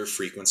angular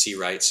frequency,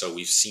 right? So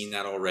we've seen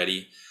that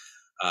already.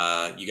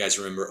 You guys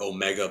remember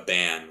omega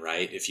band,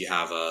 right? If you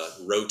have a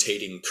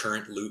rotating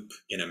current loop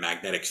in a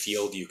magnetic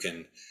field, you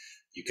can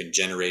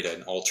generate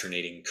an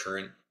alternating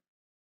current,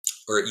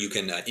 or you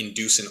can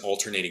induce an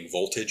alternating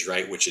voltage,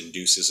 right, which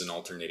induces an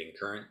alternating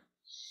current.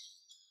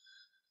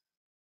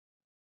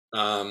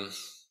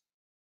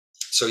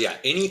 So yeah,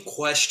 any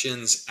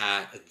questions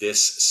at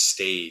this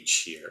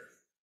stage here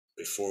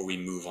before we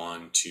move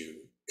on to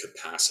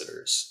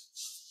capacitors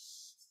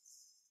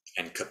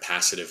and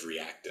capacitive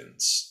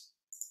reactance?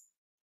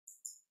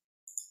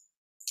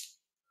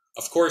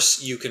 Of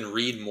course, you can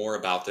read more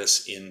about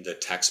this in the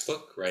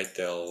textbook, right?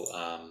 They'll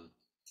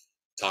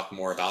talk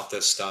more about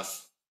this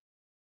stuff.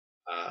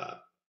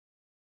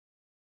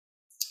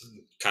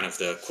 Kind of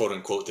the quote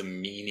unquote the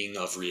meaning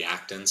of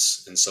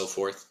reactance and so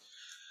forth.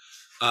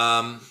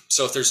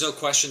 So if there's no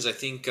questions, I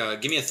think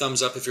give me a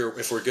thumbs up if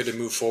we're good to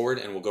move forward,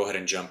 and we'll go ahead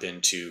and jump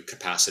into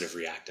capacitive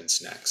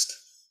reactance next.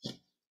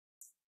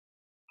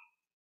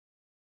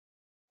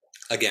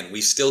 Again,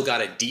 we've still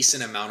got a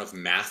decent amount of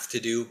math to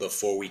do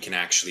before we can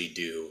actually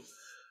do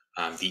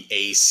the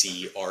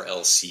AC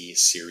RLC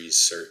series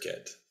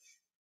circuit.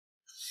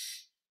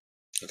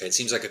 Okay, it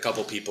seems like a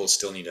couple people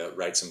still need to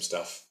write some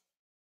stuff.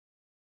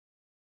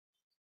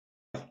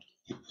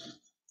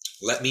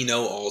 Let me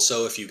know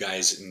also if you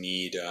guys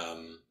need a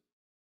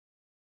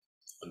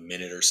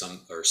minute or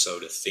so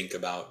to think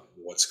about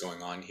what's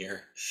going on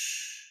here.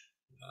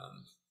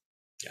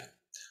 Yeah.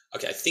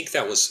 Okay, I think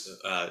that was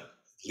at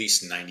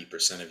least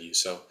 90% of you.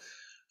 So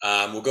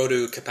we'll go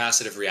to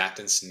capacitive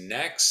reactance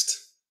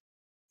next.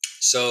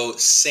 So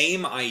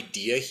same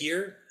idea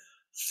here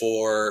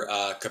for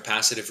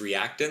capacitive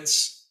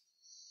reactance.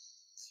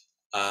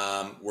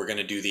 We're going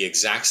to do the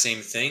exact same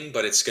thing,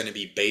 but it's going to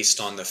be based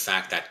on the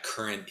fact that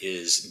current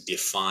is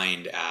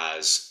defined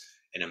as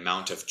an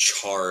amount of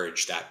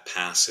charge that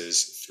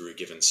passes through a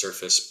given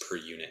surface per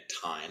unit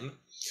time.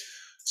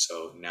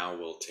 So now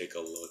we'll take a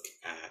look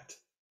at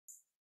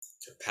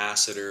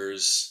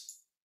capacitors,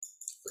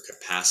 or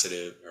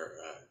capacitive,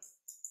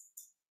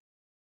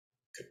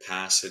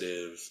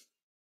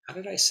 how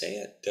did I say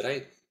it?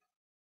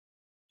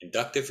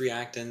 Inductive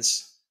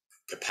reactance,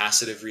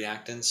 capacitive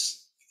reactance.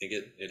 I think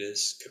it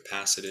is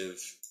capacitive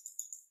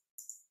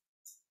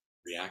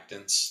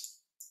reactance.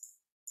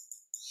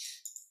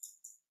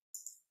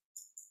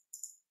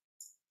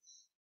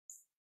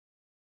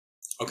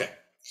 Okay,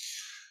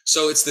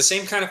 so it's the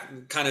same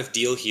kind of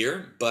deal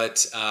here,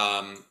 but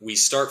we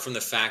start from the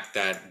fact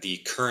that the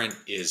current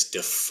is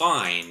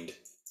defined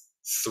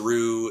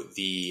through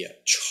the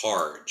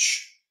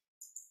charge,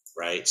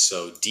 right?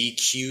 So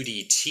dq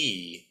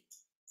dt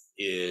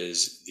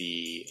is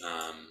the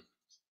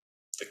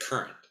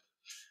current.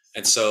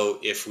 And so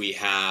if we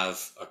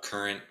have a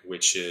current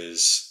which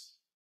is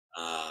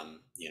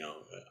you know,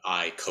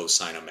 I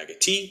cosine omega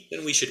t,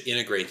 then we should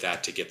integrate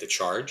that to get the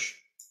charge.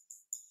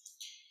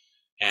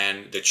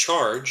 And the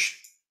charge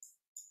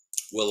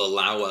will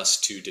allow us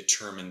to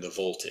determine the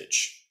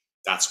voltage.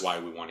 That's why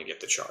we want to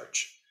get the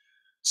charge.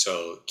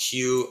 So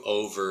Q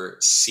over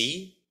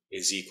C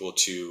is equal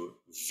to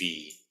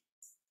V,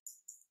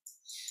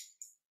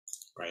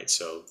 right?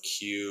 So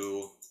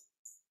Q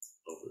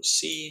over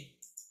C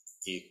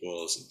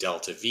equals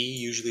delta V,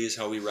 usually is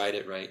how we write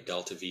it, right?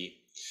 Delta V.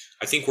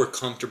 I think we're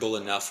comfortable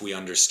enough. We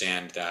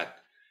understand that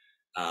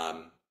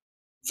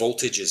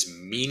voltage is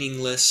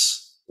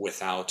meaningless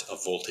without a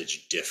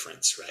voltage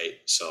difference, right?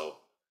 So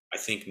I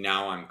think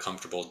now I'm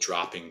comfortable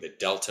dropping the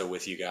delta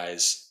with you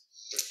guys.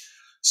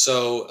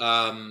 So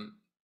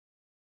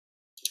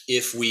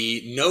if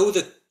we know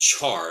the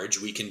charge,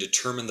 we can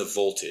determine the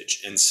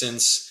voltage. And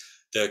since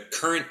the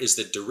current is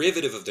the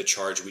derivative of the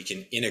charge, we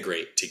can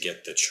integrate to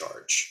get the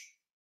charge.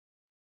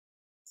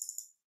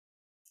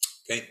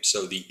 Okay,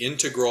 so the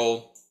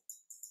integral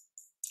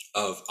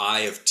of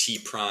I of t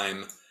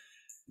prime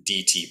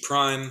dt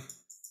prime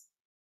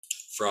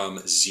from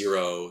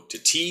 0 to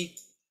t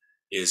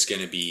is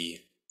going to be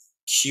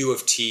q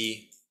of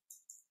t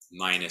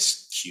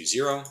minus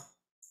q0.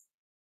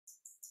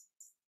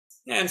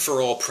 And for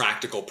all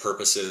practical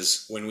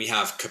purposes, when we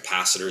have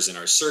capacitors in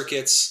our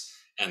circuits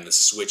and the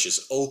switch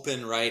is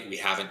open, right, we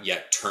haven't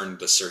yet turned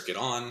the circuit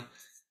on,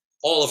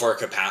 all of our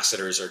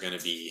capacitors are going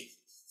to be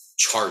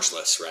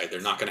chargeless, right? They're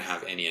not going to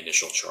have any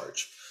initial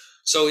charge.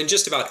 So in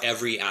just about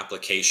every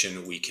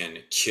application, we can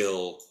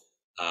kill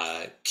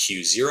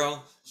Q0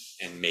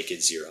 and make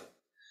it 0.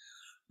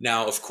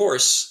 Now, of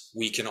course,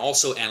 we can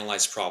also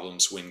analyze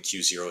problems when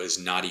Q0 is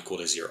not equal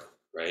to 0,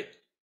 right?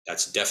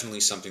 That's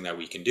definitely something that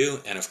we can do.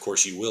 And of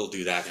course, you will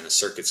do that in a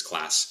circuits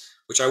class,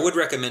 which I would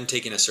recommend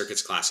taking a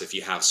circuits class if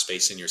you have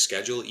space in your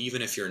schedule,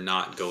 even if you're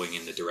not going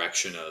in the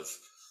direction of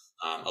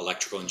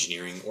electrical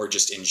engineering or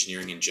just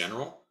engineering in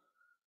general.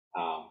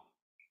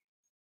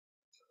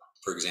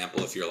 For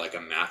example, if you're like a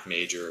math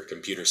major or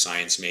computer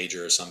science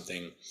major or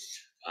something,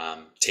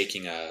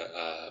 taking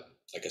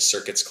like a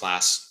circuits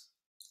class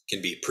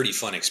can be a pretty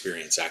fun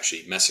experience,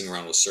 actually. Messing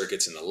around with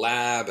circuits in the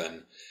lab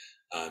and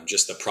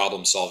just the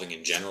problem solving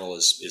in general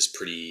is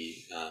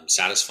pretty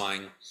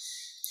satisfying.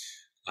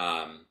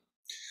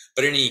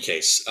 But in any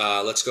case,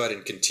 let's go ahead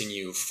and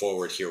continue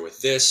forward here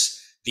with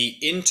this. The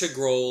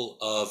integral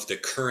of the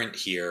current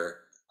here,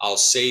 I'll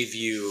save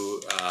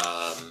you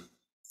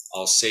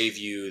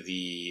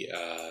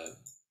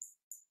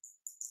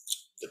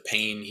the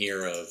pain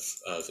here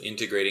of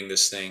integrating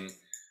this thing,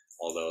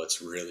 although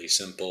it's really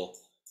simple.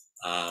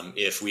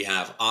 If we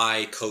have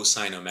I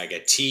cosine omega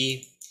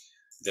t,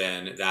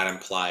 then that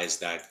implies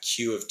that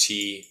Q of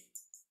t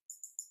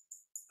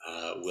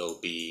will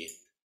be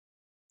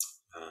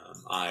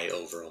I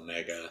over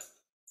omega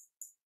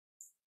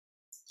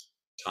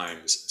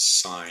times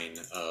sine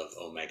of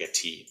omega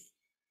t.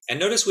 And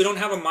notice we don't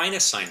have a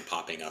minus sign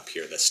popping up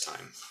here this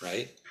time,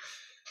 right?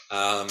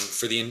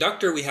 For the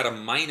inductor, we had a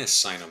minus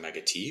sine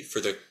omega t. For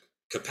the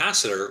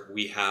capacitor,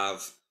 we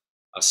have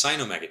a sine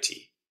omega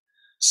t.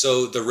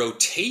 So the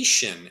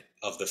rotation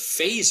of the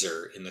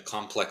phasor in the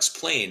complex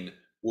plane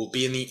will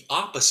be in the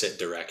opposite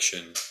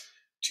direction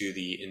to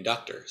the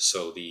inductor.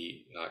 So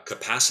the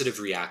capacitive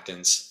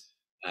reactance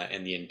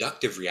and the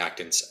inductive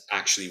reactance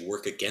actually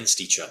work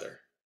against each other,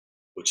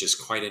 which is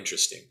quite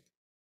interesting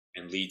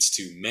and leads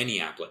to many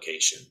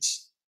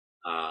applications,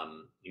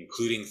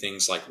 including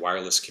things like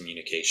wireless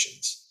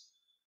communications.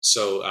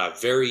 So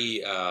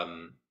very,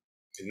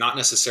 not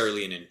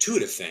necessarily an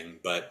intuitive thing,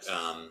 but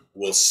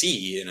we'll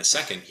see in a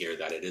second here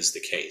that it is the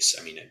case.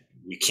 I mean,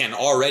 we can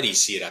already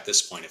see it at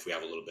this point if we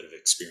have a little bit of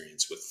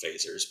experience with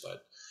phasors,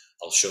 but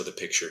I'll show the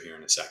picture here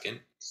in a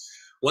second.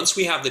 Once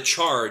we have the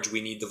charge,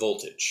 we need the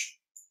voltage.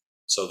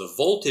 So the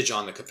voltage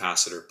on the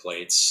capacitor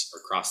plates, or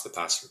across the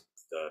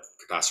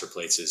capacitor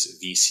plates,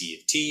 is Vc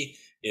of t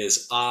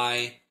is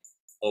I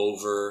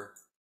over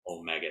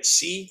omega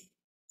c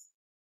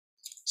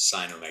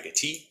sine omega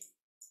t.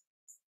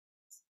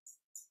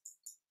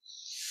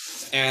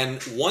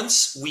 And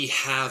once we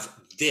have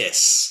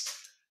this,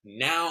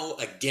 now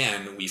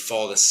again, we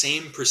follow the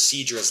same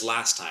procedure as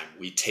last time.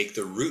 We take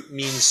the root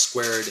mean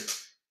squared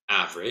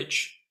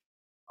average.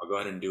 I'll go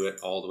ahead and do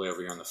it all the way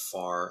over here on the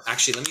far.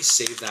 Actually, let me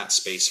save that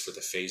space for the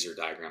phasor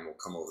diagram. We'll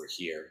come over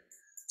here.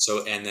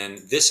 So, and then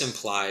this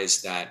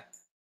implies that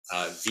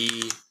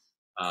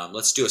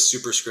let's do a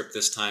superscript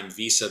this time,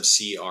 V sub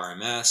C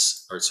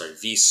RMS, or sorry,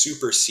 V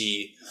super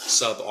C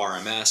sub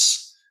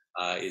RMS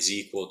is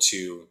equal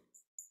to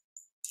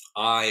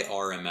I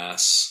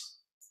RMS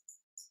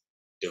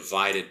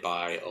divided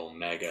by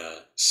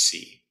omega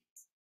C.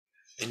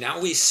 And now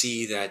we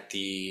see that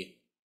the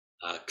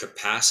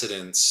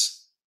capacitance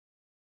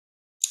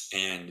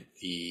and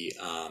the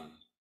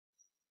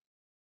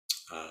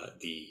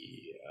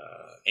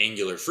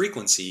angular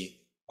frequency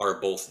are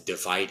both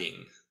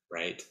dividing,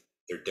 right?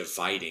 They're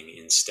dividing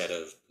instead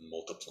of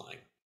multiplying.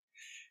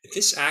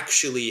 This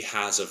actually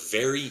has a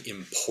very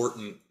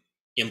important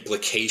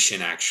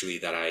implication, actually,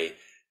 that I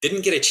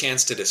didn't get a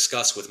chance to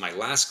discuss with my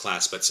last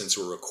class, but since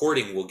we're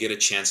recording, we'll get a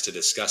chance to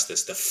discuss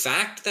this. The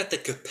fact that the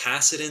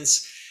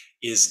capacitance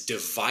is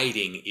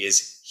dividing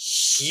is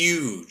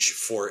huge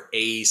for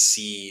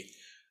AC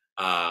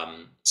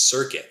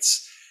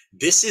circuits.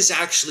 This is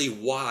actually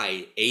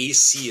why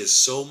AC is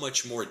so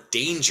much more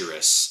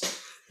dangerous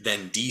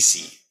than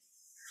DC.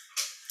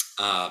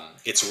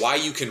 It's why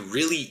you can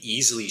really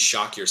easily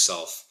shock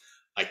yourself,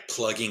 like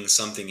plugging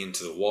something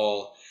into the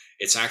wall.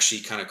 It's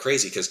actually kind of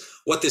crazy, because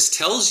what this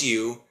tells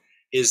you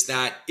is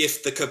that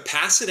if the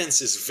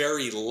capacitance is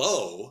very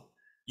low,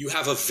 you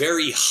have a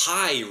very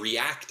high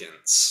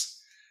reactance.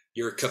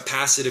 Your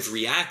capacitive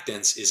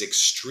reactance is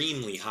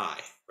extremely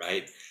high,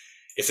 right?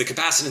 If the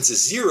capacitance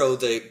is zero,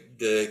 the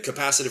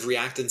capacitive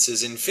reactance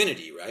is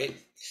infinity, right?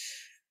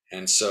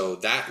 And so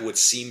that would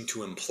seem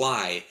to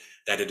imply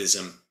that it is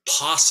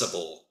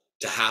impossible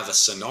to have a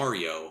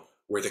scenario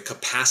where the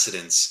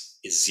capacitance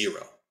is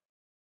zero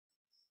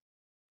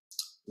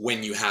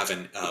when you have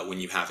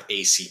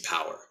AC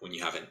power, when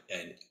you have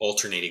an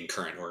alternating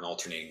current or an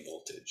alternating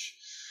voltage,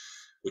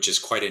 which is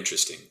quite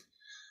interesting.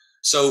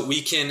 So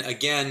we can,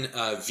 again,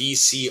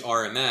 VC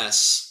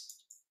RMS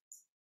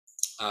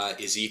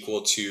is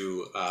equal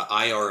to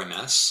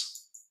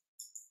IRMS.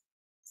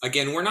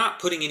 Again, we're not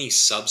putting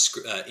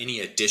any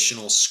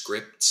additional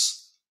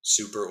scripts,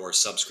 super or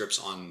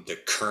subscripts, on the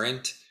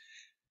current.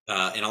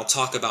 And I'll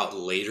talk about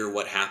later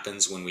what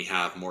happens when we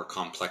have more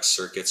complex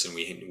circuits and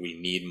we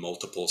need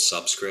multiple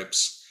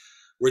subscripts.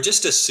 We're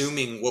just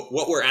assuming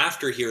what we're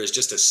after here is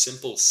just a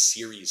simple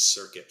series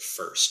circuit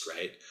first,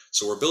 right?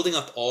 So we're building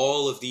up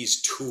all of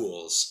these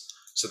tools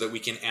so that we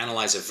can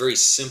analyze a very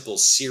simple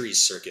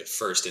series circuit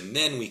first, and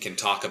then we can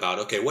talk about,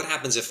 okay, what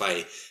happens if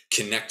I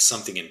connect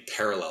something in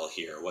parallel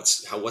here?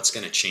 What's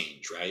going to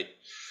change, right?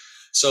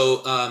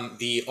 So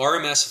the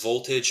RMS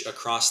voltage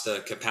across the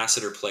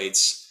capacitor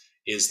plates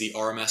is the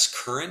RMS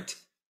current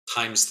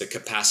times the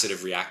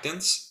capacitive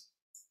reactance,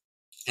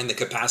 and the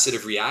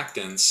capacitive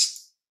reactance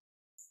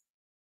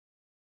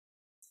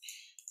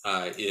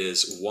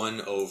is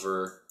 1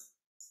 over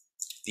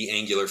the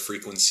angular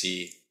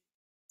frequency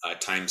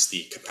times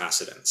the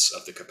capacitance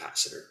of the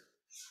capacitor.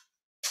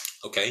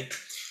 Okay,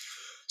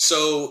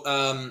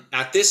 so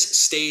at this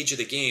stage of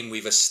the game,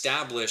 we've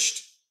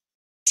established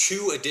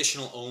 2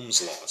 additional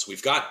Ohm's laws.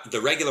 We've got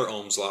the regular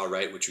Ohm's law,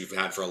 right, which we've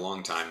had for a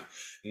long time.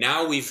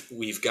 Now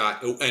we've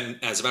got, and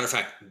as a matter of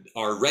fact,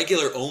 our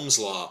regular Ohm's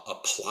law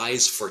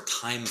applies for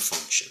time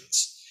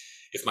functions.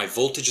 If my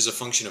voltage is a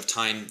function of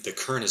time, the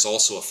current is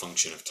also a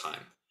function of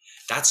time.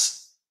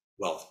 That's,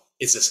 well,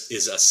 is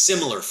a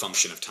similar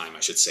function of time, I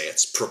should say.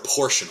 It's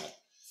proportional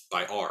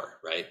by R,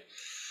 right?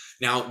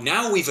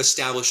 Now we've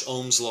established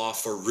Ohm's law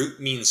for root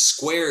mean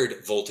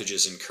squared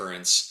voltages and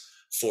currents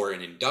for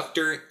an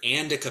inductor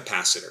and a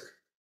capacitor.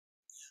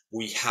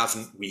 We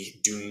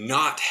do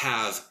not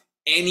have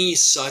any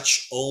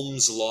such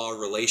Ohm's law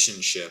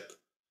relationship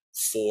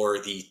for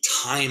the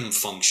time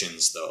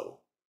functions, though.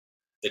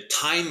 The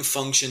time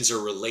functions are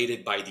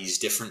related by these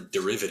different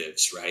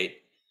derivatives, right?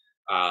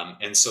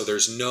 And so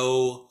there's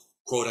no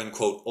quote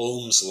unquote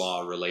Ohm's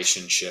law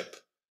relationship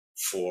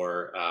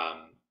for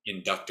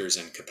inductors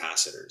and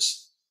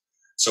capacitors.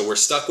 So we're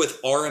stuck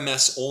with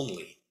RMS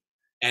only.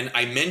 And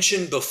I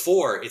mentioned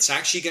before, it's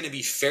actually going to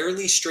be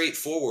fairly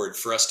straightforward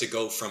for us to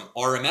go from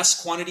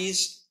RMS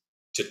quantities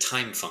to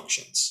time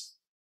functions.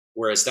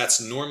 Whereas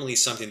that's normally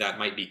something that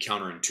might be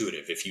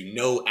counterintuitive. If you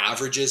know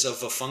averages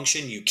of a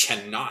function, you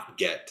cannot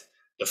get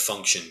the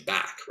function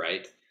back,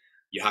 right?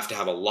 You have to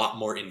have a lot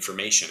more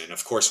information. And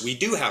of course, we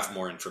do have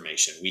more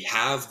information. We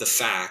have the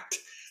fact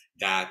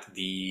that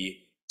the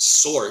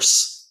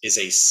source is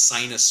a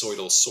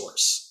sinusoidal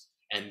source,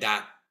 and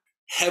that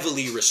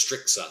heavily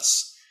restricts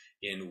us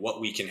in what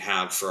we can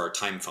have for our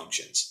time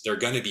functions. They're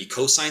going to be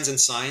cosines and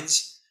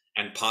sines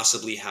and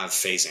possibly have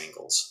phase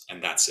angles.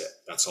 And that's it.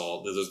 That's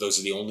all. Those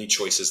are the only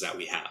choices that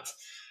we have.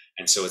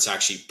 And so it's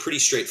actually pretty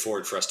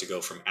straightforward for us to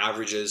go from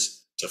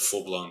averages to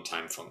full-blown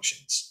time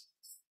functions.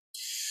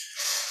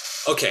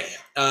 Okay,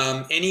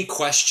 any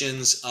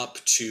questions up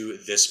to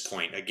this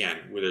point? Again,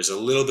 where there's a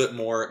little bit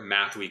more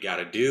math we got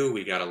to do.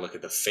 We got to look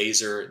at the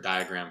phasor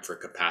diagram for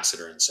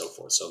capacitor and so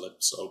forth. So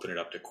let's open it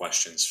up to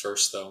questions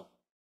first, though.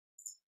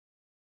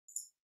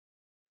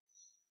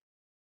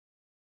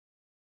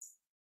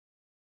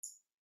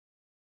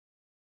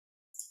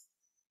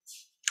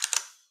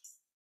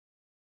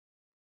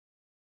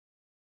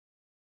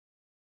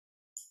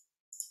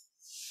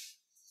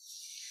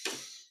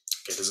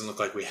 Okay, it doesn't look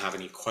like we have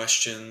any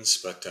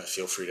questions, but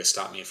feel free to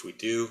stop me if we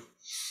do.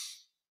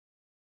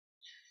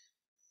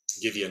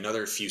 Give you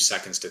another few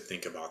seconds to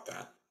think about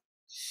that.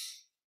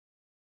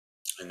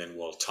 And then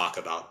we'll talk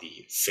about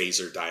the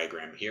phasor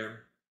diagram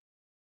here.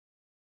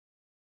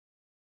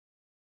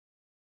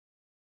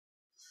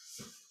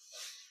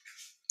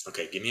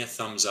 Okay, give me a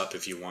thumbs up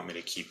if you want me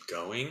to keep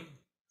going,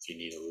 if you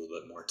need a little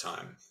bit more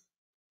time.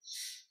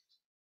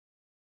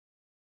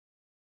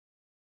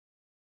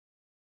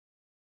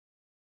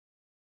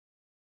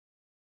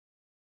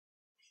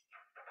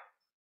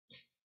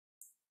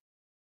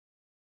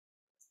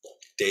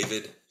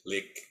 David,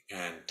 Lick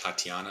and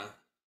Tatiana.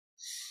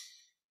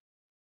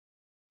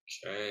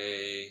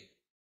 Okay.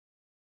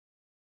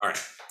 All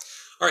right.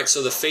 All right.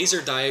 So the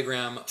phasor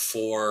diagram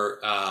for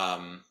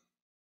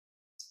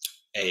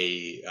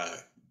a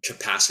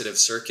capacitive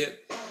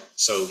circuit.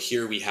 So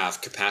here we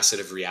have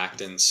capacitive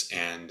reactance,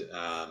 and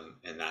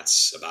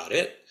that's about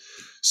it.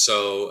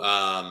 So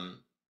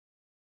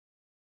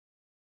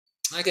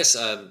I guess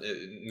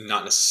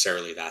not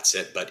necessarily that's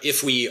it, but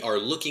if we are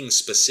looking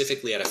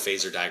specifically at a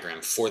phasor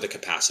diagram for the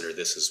capacitor,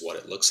 this is what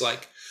it looks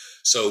like.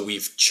 So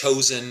we've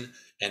chosen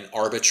an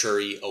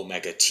arbitrary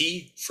omega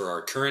t for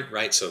our current,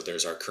 right? So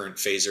there's our current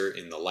phasor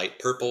in the light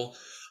purple.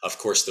 Of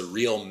course, the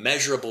real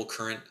measurable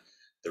current,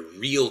 the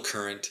real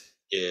current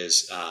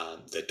is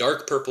the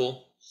dark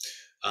purple.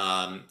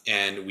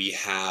 And we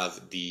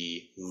have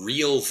the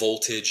real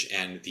voltage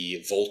and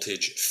the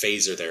voltage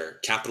phasor there,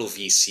 capital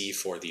VC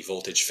for the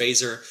voltage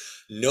phasor.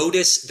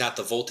 Notice that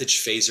the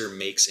voltage phasor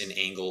makes an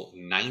angle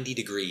 90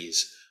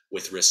 degrees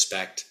with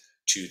respect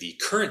to the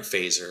current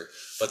phasor,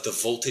 but the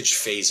voltage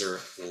phasor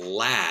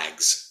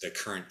lags the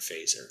current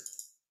phasor.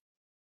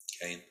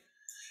 Okay,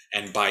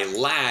 and by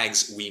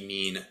lags we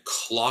mean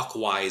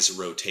clockwise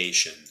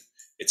rotation.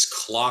 It's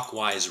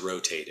clockwise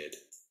rotated.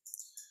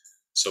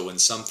 So when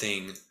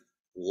something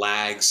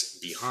lags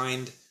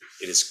behind,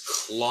 it is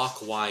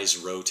clockwise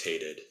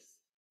rotated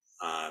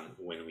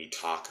when we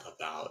talk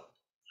about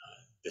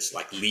this,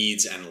 like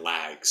leads and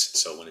lags.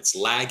 So when it's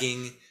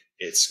lagging,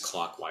 it's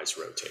clockwise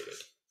rotated.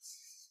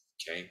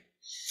 Okay.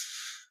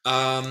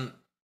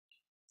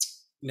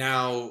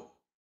 Now,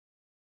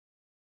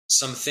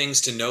 some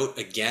things to note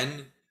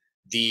again,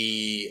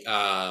 the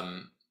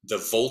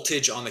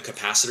voltage on the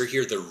capacitor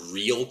here, the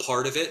real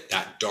part of it,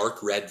 that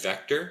dark red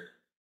vector,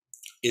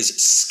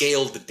 is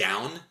scaled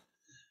down.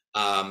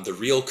 The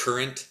real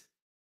current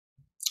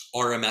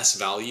RMS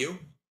value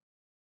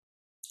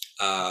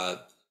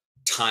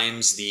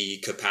times the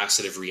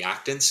capacitive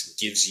reactance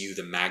gives you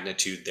the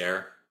magnitude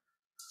there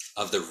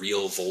of the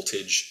real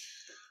voltage,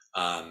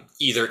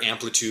 either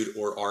amplitude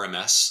or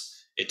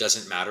RMS. It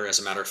doesn't matter. As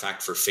a matter of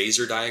fact, for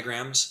phasor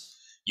diagrams,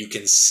 you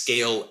can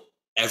scale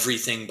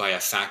everything by a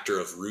factor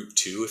of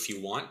 √2 if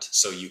you want.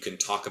 So you can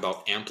talk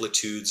about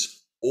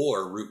amplitudes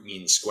or root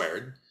mean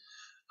squared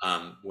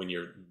when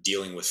you're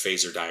dealing with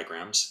phasor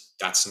diagrams.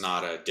 That's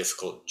not a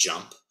difficult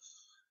jump.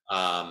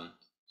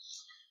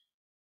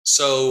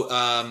 So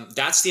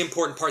that's the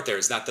important part there,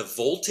 is that the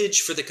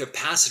voltage for the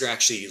capacitor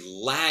actually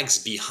lags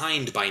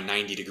behind by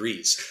 90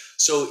 degrees.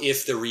 So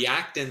if the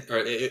reactant, or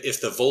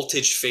if the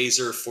voltage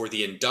phasor for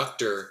the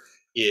inductor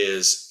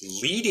is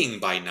leading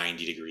by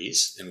 90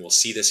 degrees, and we'll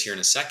see this here in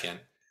a second,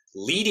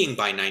 leading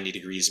by 90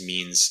 degrees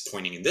means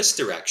pointing in this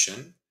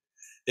direction,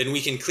 then we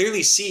can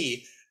clearly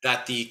see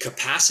that the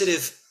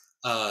capacitive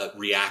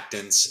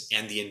reactance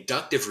and the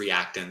inductive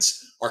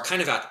reactance are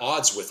kind of at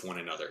odds with one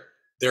another.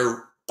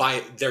 They're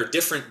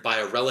different by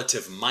a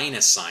relative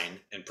minus sign,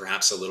 and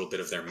perhaps a little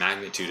bit of their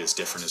magnitude is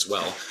different as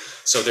well.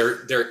 So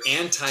they're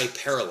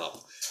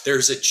anti-parallel.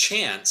 There's a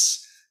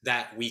chance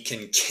that we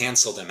can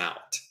cancel them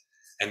out,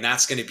 and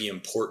that's going to be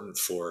important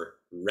for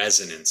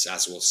resonance,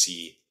 as we'll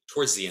see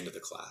towards the end of the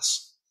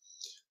class.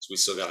 So we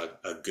still got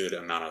a good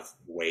amount of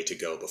way to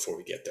go before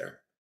we get there.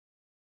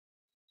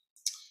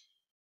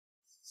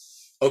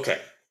 Okay,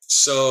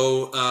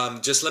 so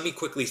just let me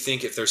quickly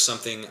think if there's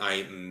something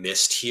I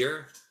missed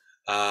here.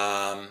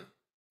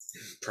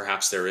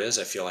 Perhaps there is.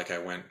 I feel like I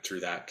went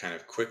through that kind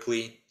of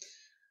quickly,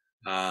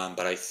 but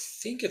I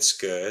think it's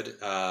good.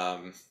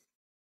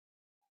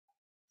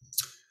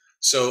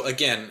 So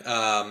again,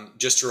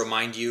 just to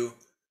remind you,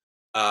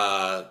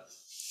 go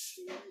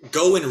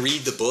and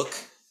read the book.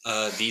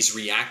 These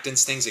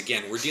reactance things,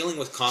 again, we're dealing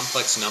with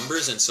complex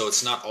numbers, and so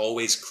it's not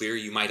always clear.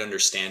 You might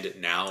understand it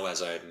now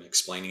as I'm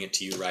explaining it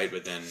to you, right?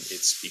 But then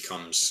it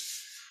becomes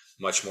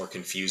much more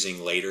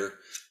confusing later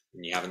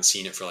when you haven't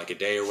seen it for like a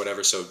day or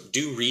whatever. So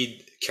do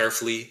read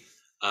carefully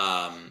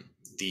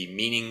the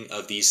meaning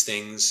of these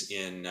things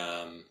in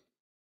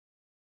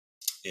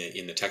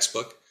the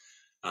textbook.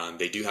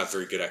 They do have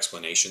very good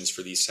explanations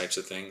for these types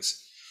of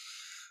things.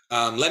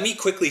 Let me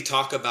quickly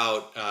talk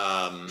about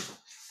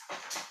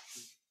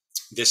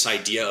this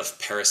idea of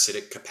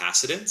parasitic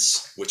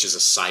capacitance, which is a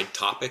side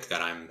topic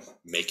that I'm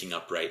making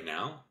up right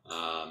now.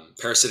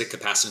 Parasitic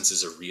capacitance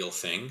is a real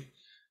thing.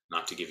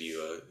 Not to give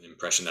you an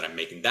impression that I'm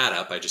making that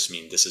up. I just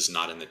mean this is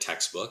not in the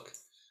textbook,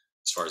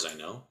 as far as I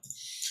know.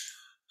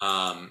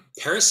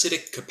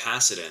 Parasitic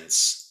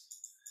capacitance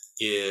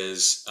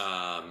is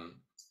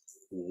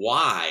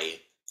why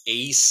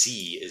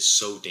AC is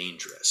so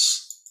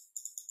dangerous.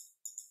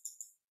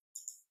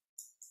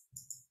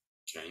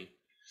 Okay.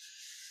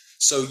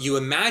 So you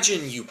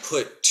imagine you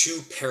put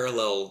two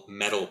parallel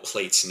metal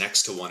plates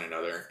next to one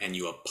another and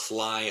you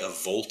apply a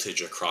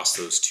voltage across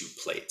those two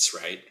plates,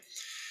 right?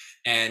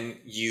 And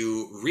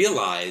you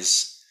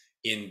realize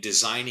in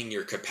designing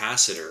your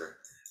capacitor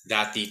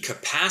that the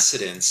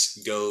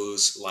capacitance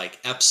goes like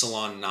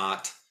epsilon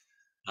naught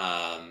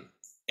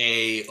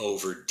A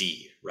over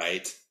D,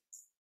 right?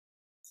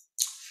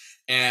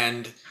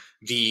 And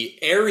the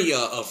area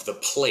of the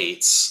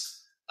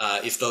plates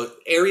if the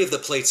area of the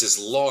plates is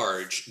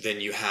large,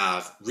 then you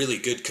have really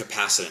good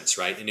capacitance,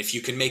 right? And if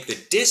you can make the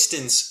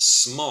distance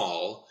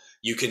small,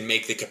 you can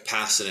make the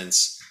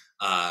capacitance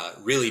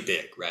really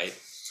big, right?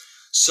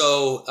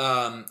 So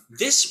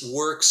this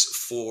works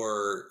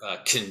for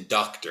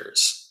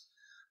conductors,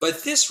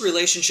 but this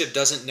relationship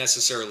doesn't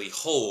necessarily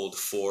hold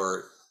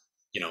for,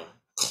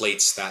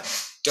 plates that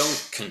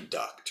don't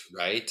conduct,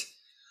 right?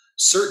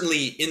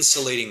 Certainly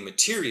insulating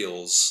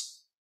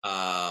materials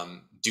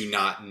do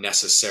not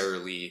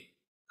necessarily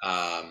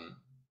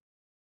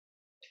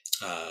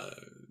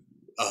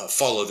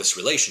follow this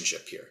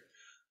relationship here.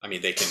 I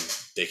mean, they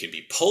can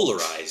be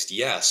polarized,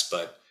 yes,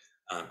 but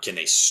can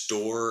they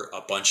store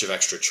a bunch of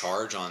extra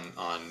charge on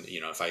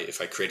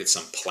if I created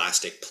some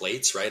plastic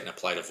plates, right, and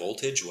applied a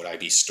voltage, would I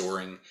be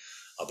storing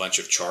a bunch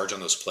of charge on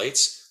those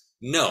plates?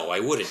 No, I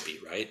wouldn't be,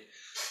 right?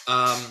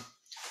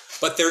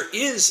 But there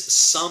is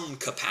some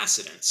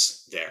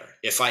capacitance there.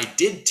 If I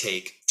did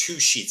take 2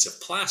 sheets of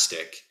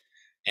plastic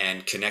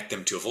and connect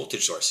them to a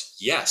voltage source,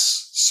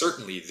 yes,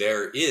 certainly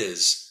there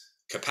is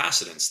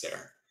capacitance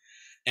there.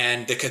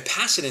 And the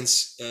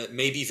capacitance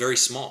may be very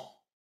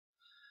small.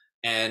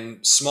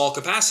 And small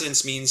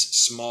capacitance means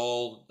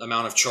small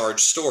amount of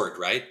charge stored,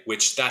 right?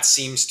 Which that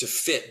seems to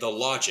fit the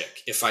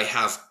logic. If I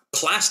have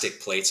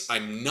plastic plates,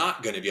 I'm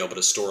not going to be able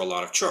to store a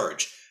lot of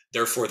charge.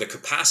 Therefore, the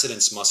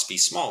capacitance must be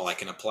small. I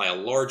can apply a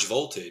large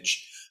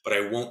voltage, but I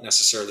won't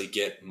necessarily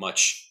get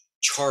much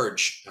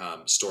charge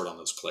stored on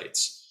those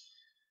plates.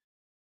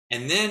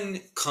 And then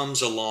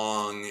comes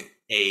along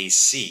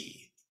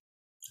AC,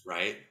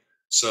 right?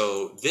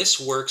 So this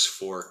works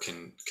for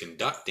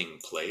conducting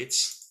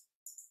plates.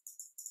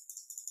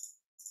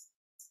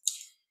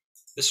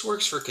 This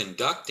works for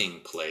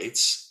conducting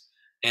plates.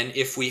 And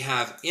if we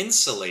have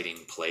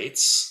insulating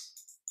plates,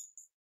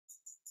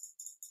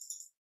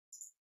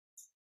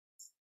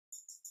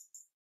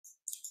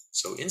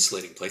 so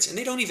insulating plates, and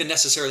they don't even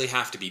necessarily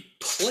have to be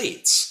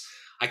plates.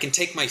 I can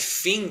take my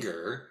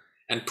finger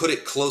and put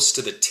it close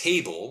to the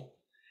table,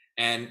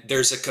 and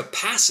there's a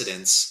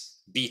capacitance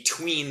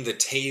between the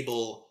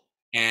table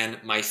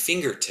and my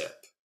fingertip.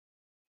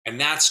 And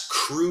that's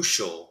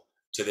crucial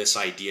to this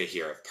idea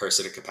here of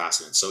parasitic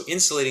capacitance. So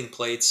insulating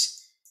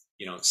plates,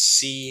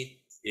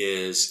 C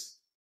is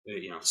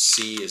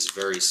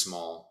very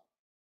small.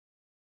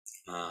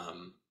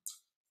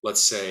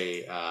 Let's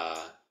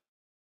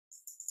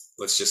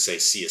just say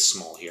C is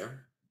small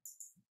here.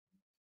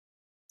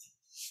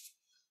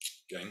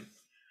 Okay.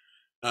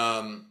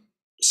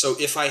 So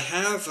if I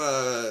have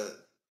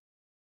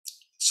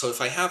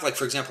like,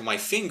 for example, my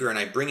finger and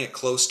I bring it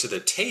close to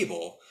the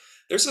table,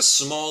 there's a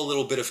small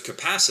little bit of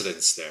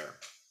capacitance there.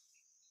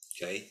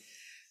 Okay.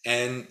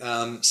 And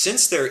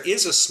since there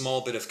is a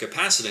small bit of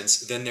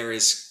capacitance, then there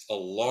is a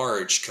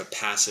large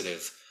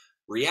capacitive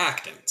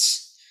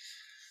reactance.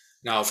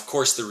 Now, of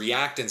course, the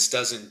reactance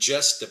doesn't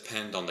just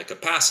depend on the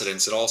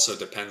capacitance, it also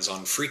depends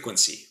on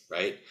frequency,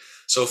 right?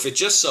 So if it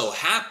just so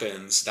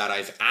happens that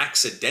I've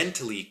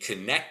accidentally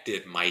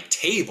connected my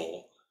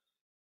table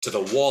to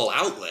the wall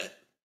outlet,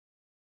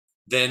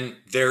 then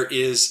there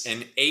is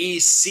an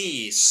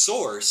AC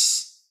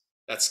source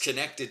that's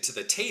connected to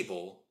the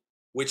table,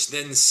 which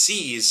then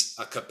sees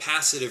a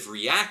capacitive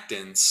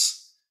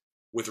reactance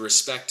with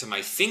respect to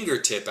my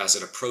fingertip as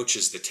it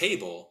approaches the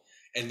table,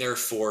 and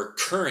therefore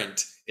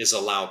current is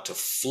allowed to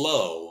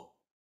flow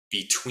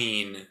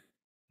between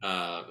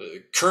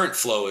current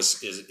starts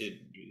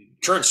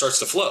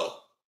to flow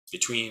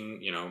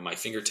between my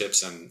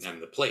fingertips and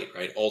the plate,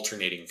 right?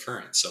 Alternating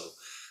current. So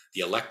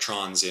the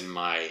electrons in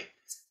my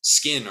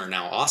skin are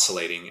now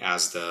oscillating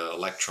as the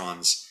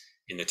electrons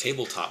in the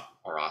tabletop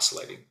are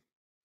oscillating.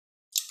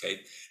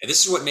 Okay, and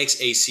this is what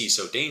makes AC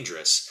so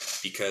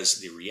dangerous, because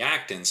the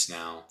reactance,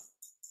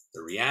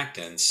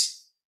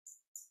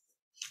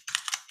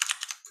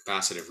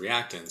 capacitive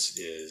reactance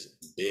is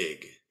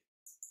big.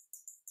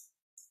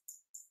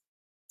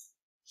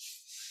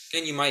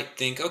 And you might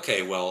think,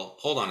 okay, well,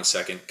 hold on a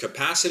second.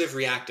 Capacitive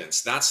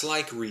reactance, that's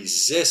like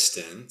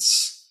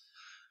resistance,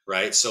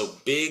 right? So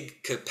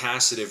big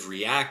capacitive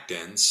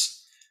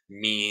reactance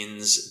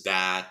means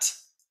that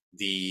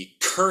the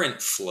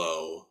current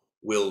flow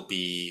will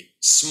be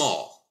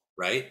small,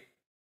 right?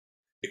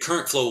 The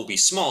current flow will be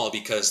small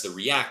because the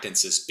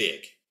reactance is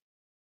big.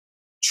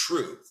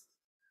 True.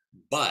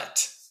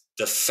 But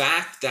the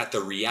fact that the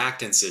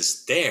reactance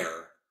is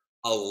there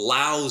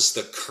allows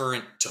the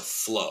current to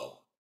flow.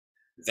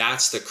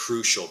 That's the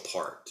crucial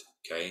part,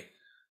 okay?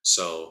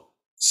 So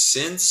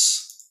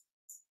since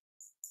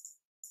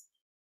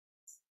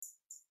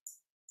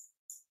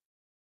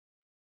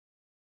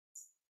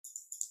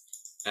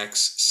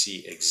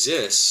XC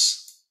exists,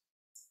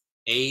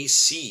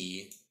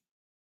 AC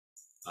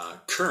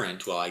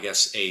current, well, I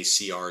guess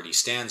AC already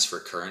stands for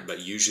current,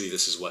 but usually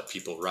this is what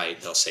people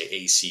write. They'll say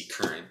AC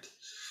current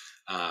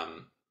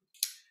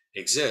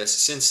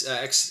exists. Since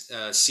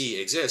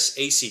XC exists,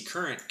 AC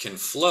current can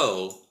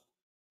flow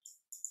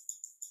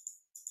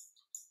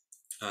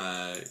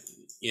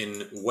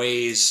in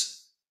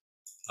ways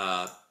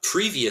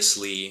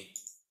previously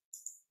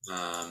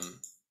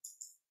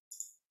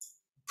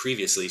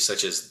previously,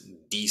 such as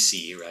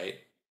DC, right?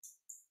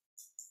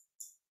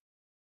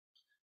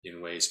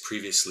 In ways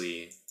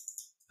previously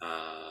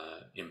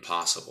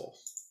impossible.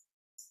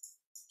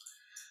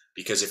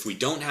 Because if we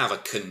don't have a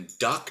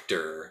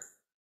conductor,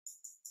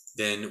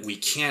 then we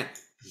can't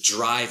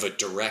drive a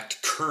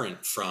direct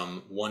current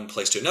from one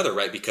place to another,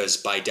 right? Because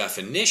by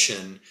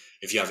definition,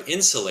 if you have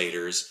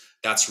insulators,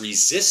 that's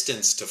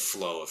resistance to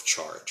flow of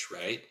charge,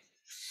 right?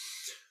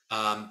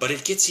 But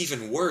it gets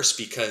even worse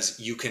because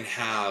you can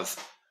have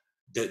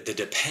the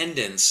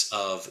dependence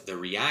of the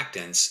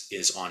reactance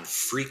is on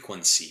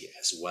frequency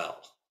as well.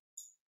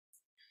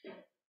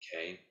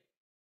 Okay.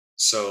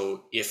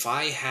 So if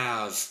I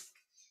have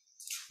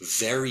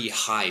very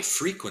high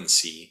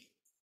frequency,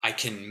 I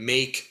can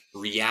make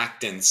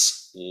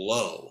reactance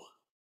low,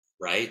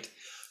 right?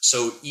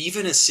 So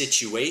even a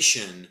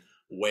situation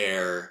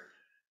where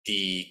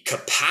the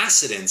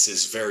capacitance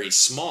is very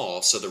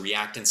small, so the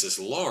reactance is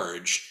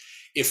large,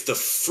 if the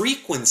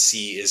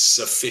frequency is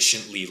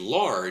sufficiently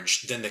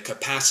large, then the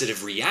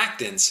capacitive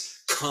reactance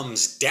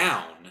comes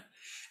down,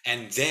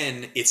 and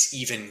then it's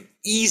even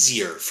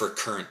easier for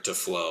current to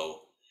flow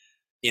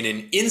in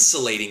an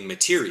insulating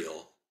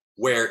material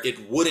where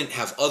it wouldn't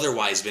have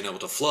otherwise been able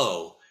to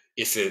flow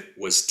if it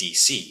was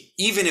DC,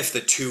 even if the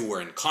two were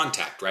in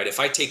contact, right? If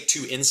I take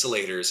two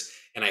insulators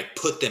and I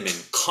put them in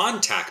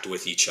contact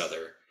with each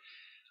other,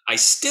 I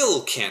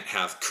still can't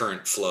have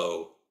current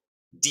flow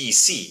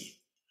DC.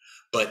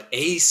 But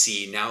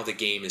AC, now the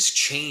game is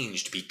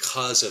changed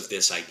because of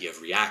this idea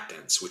of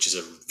reactance, which is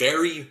a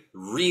very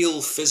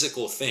real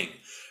physical thing.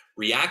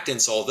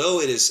 Reactance, although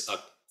it is a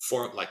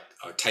form, like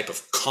a type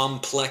of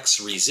complex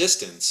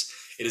resistance,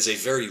 it is a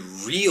very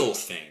real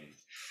thing.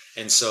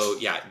 And so,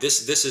 yeah,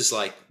 this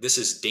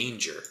is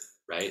danger,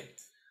 right?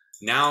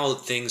 Now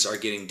things are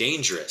getting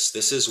dangerous.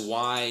 This is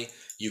why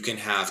you can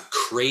have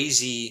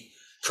crazy.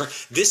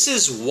 This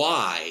is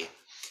why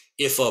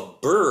if a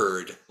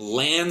bird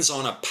lands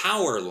on a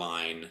power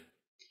line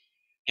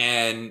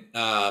and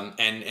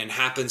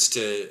happens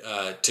to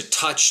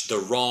touch the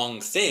wrong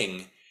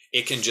thing,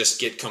 it can just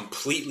get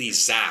completely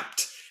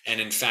zapped.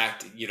 And in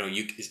fact,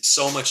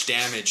 so much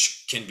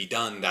damage can be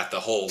done that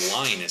the whole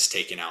line is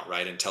taken out,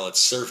 right, until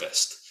it's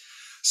serviced.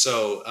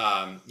 So,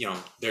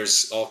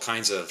 there's all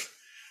kinds of,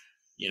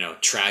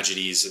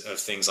 tragedies of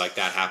things like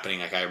that happening.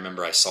 Like I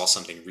remember I saw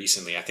something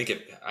recently. I think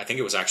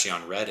it was actually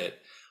on Reddit,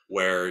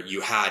 where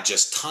you had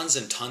just tons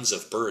and tons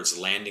of birds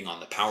landing on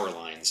the power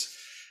lines.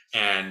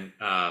 And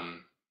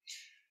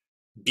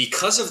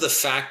because of the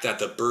fact that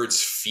the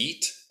birds'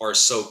 feet are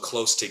so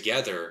close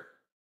together,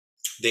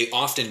 they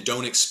often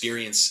don't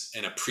experience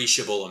an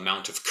appreciable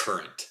amount of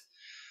current.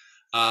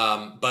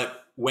 But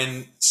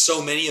when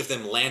so many of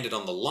them landed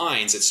on the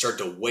lines, it started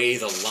to weigh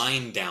the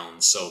line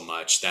down so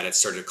much that it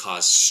started to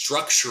cause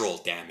structural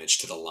damage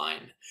to the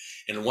line.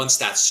 And once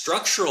that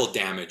structural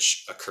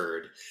damage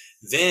occurred,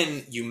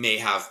 then you may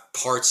have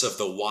parts of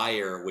the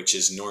wire, which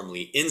is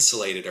normally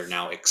insulated, are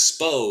now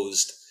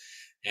exposed.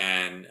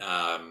 And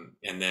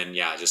then,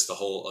 yeah, just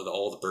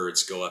all the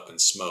birds go up in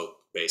smoke,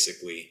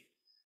 basically.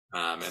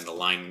 And the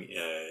line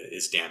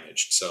is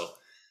damaged. So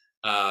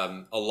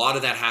a lot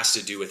of that has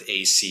to do with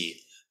AC.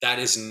 That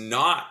is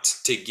not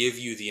to give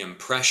you the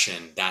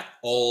impression that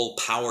all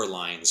power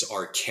lines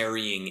are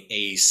carrying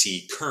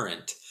AC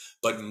current,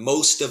 but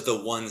most of the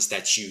ones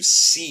that you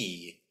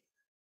see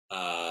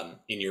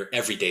in your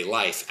everyday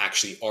life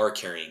actually are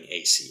carrying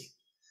AC.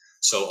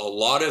 So a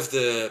lot of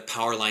the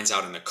power lines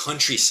out in the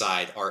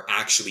countryside are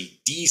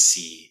actually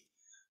DC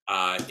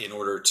in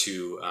order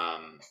to,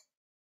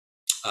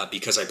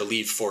 because I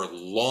believe for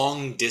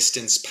long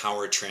distance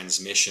power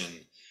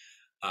transmission,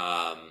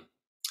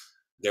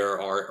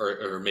 there are,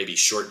 or maybe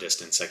short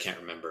distance, I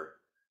can't remember.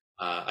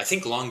 I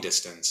think long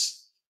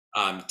distance,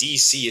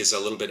 DC is a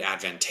little bit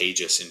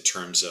advantageous in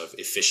terms of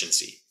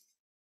efficiency.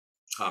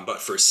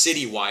 But for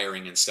city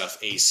wiring and stuff,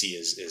 AC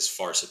is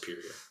far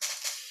superior.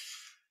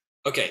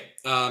 Okay,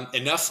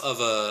 enough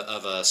of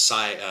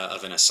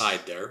an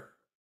aside there.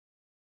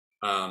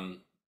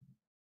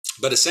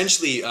 But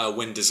essentially,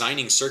 when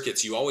designing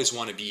circuits, you always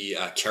want to be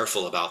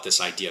careful about this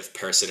idea of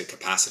parasitic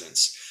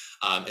capacitance.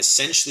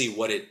 Essentially,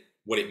 what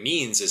it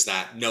means is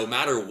that no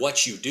matter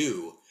what you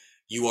do,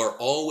 you are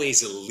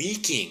always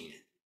leaking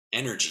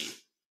energy.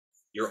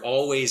 You're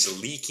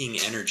always leaking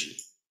energy.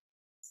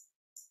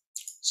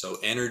 So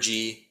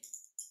energy,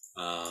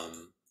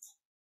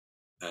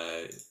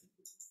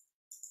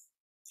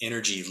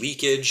 energy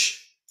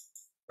leakage,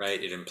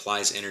 right? It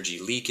implies energy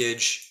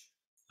leakage.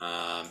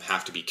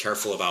 Have to be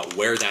careful about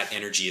where that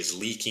energy is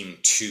leaking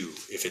to.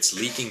 If it's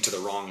leaking to the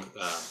wrong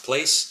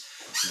place,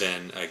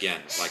 then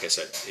again, like I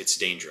said, it's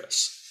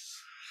dangerous.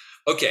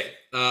 Okay,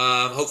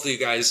 hopefully you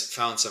guys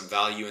found some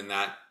value in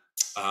that.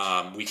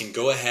 We can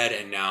go ahead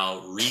and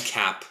now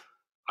recap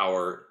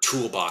our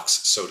toolbox,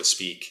 so to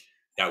speak,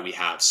 that we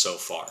have so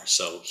far.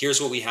 So here's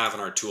what we have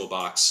in our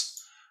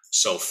toolbox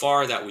so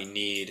far that we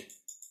need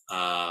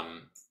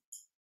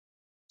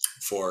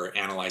for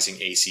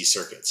analyzing AC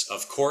circuits.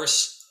 Of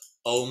course,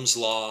 Ohm's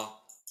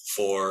law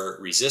for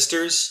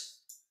resistors.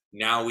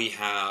 Now we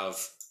have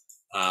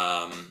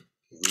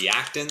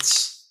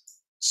Reactance.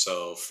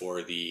 So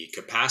for the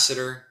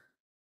capacitor,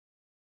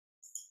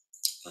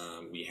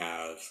 we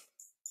have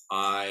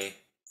I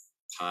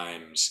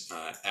times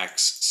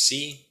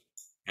XC.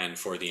 And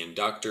for the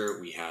inductor,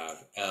 we have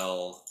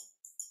L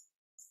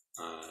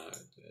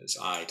is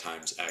I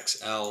times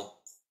XL.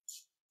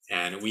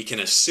 And we can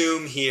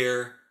assume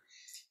here,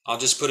 I'll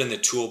just put in the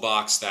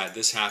toolbox that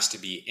this has to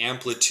be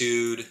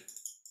amplitude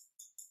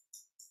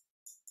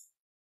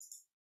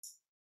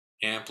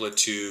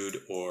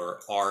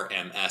or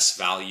RMS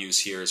values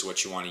here is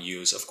what you want to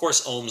use. Of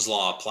course, Ohm's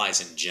law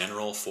applies in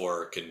general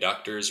for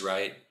conductors,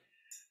 right?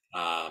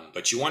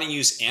 But you want to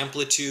use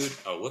amplitude.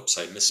 Oh, whoops,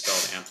 I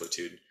misspelled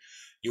amplitude.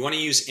 You want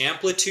to use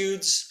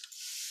amplitudes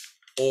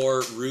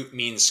or root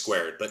mean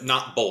squared, but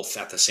not both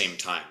at the same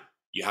time.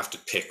 You have to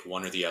pick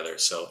one or the other.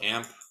 So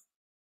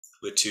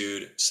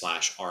amplitude /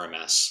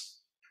 RMS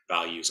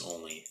values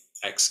only.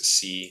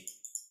 XC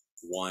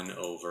 1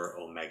 over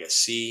omega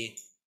C,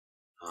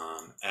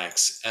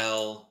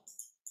 XL,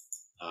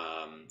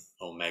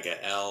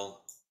 omega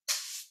L.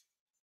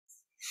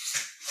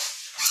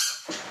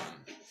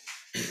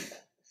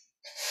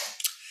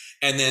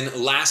 And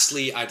then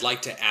lastly, I'd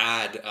like to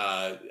add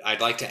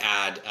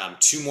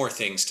two more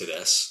things to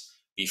this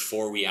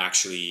before we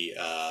actually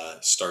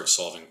start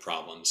solving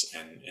problems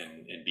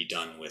and be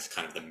done with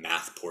kind of the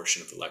math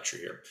portion of the lecture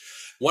here.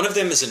 One of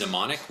them is a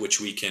mnemonic,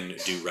 which we can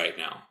do right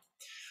now.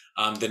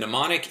 The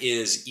mnemonic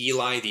is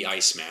Eli the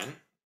Iceman.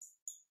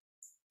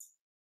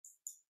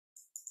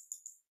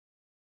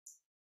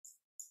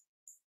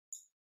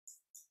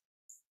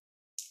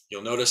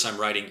 You'll notice I'm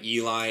writing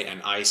Eli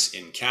and ice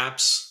in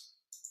caps.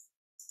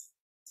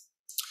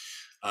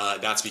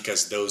 That's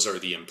because those are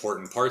the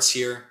important parts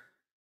here.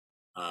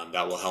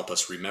 That will help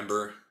us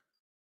remember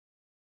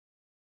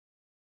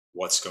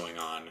what's going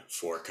on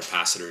for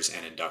capacitors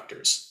and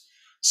inductors.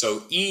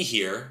 So E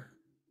here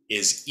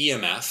is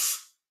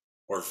EMF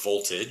or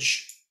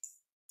voltage.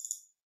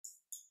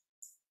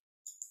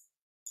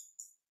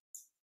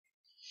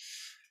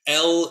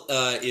 L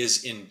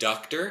is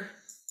inductor.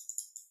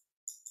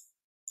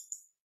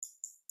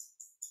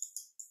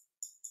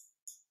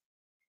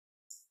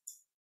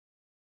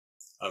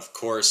 Of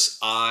course,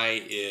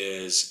 I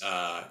is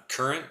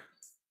current.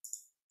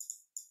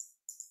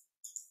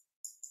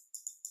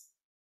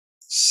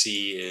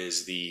 C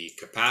is the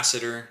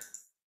capacitor.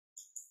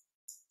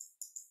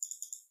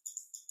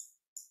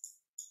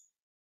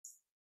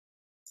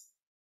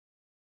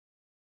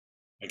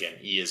 Again,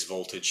 E is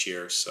voltage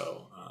here,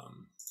 so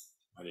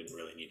I didn't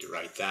really need to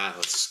write that.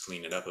 Let's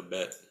clean it up a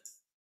bit.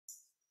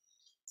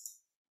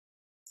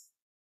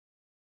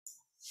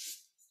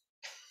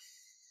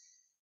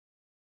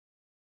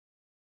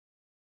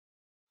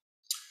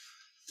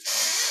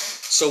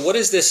 So what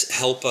does this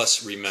help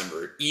us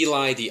remember?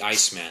 Eli the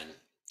Iceman.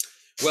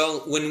 Well,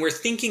 when we're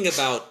thinking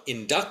about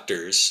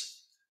inductors,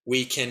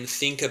 we can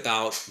think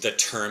about the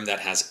term that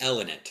has L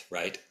in it,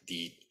 right?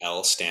 The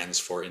L stands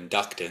for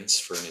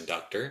inductance for an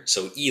inductor.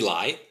 So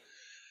Eli.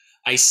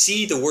 I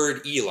see the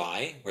word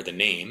Eli, or the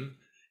name,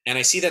 and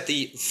I see that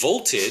the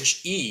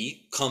voltage,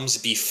 E, comes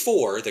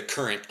before the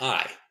current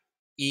I.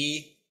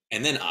 E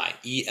and then I,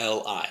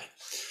 E-L-I.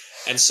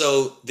 And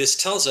so this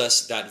tells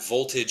us that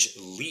voltage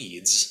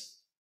leads.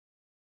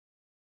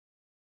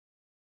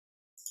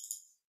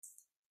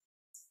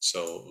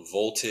 So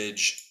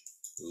voltage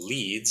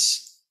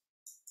leads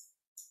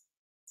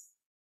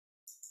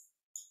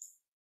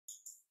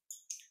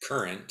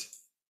current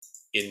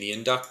in the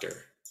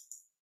inductor.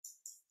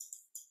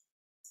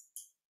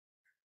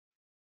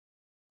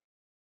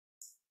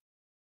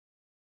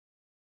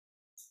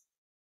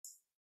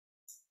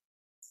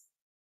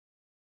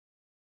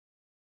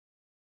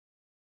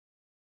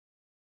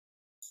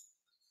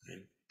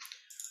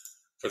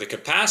 For the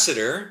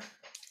capacitor,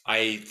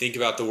 I think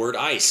about the word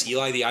ice.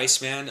 Eli the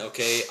Iceman,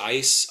 okay,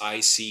 ice,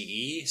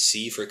 I-C-E,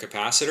 C for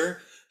capacitor.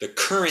 The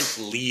current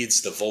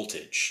leads the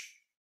voltage.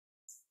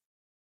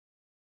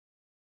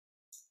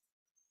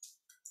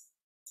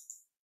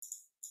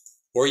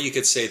 Or you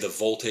could say the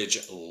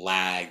voltage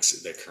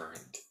lags the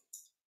current.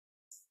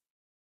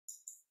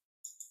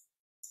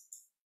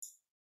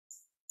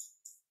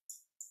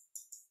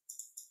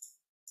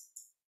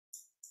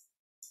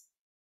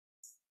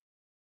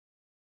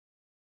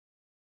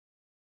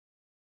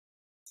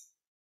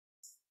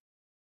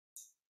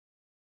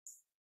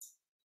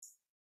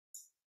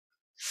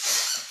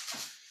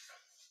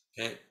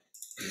 Okay,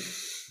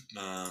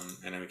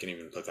 and then we can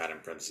even put that in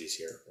parentheses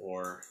here,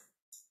 or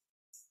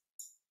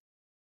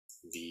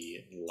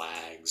the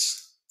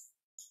lags,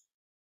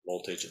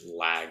 voltage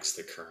lags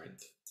the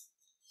current.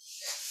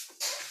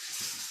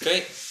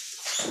 Okay,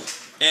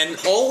 and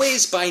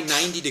always by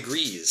 90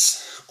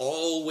 degrees,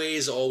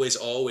 always, always,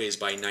 always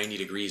by 90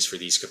 degrees for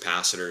these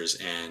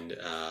capacitors and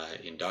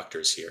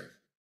inductors here.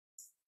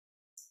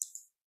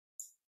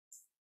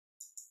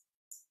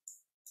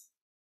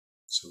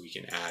 So we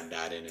can add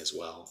that in as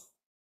well.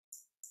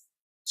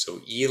 So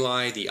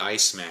Eli the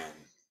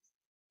Iceman.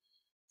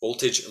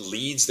 Voltage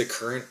leads the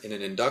current in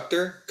an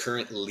inductor.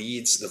 Current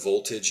leads the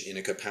voltage in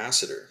a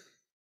capacitor.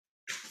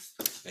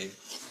 Okay?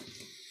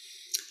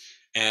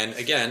 And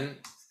again,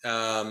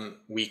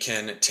 we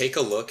can take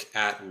a look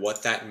at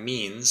what that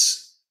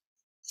means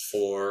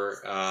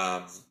for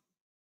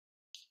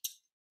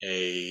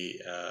a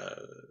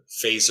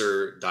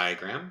phasor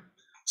diagram.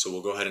 So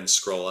we'll go ahead and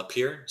scroll up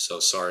here. So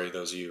sorry,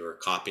 those of you who are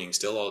copying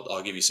still,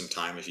 I'll give you some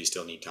time if you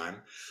still need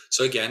time.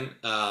 So again,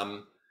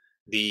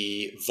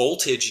 the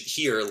voltage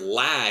here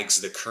lags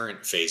the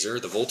current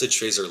phasor. The voltage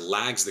phasor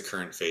lags the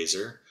current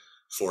phasor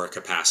for a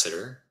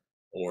capacitor,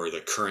 or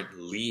the current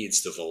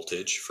leads the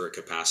voltage for a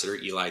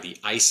capacitor. Eli, the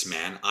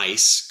Iceman,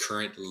 ice,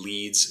 current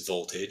leads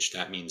voltage.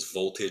 That means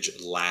voltage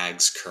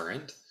lags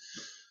current.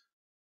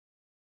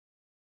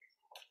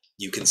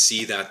 You can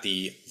see that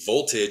the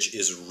voltage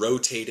is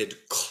rotated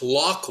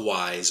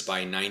clockwise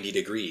by 90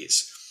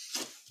 degrees.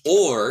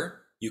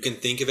 Or you can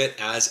think of it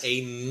as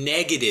a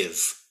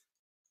negative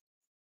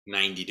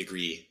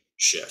 90-degree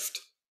shift.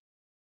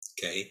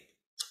 Okay?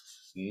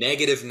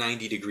 Negative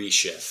 90-degree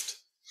shift.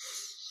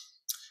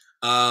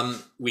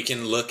 We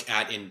can look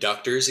at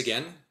inductors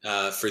again.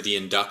 For the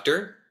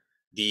inductor,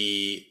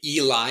 the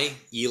Eli,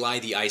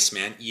 the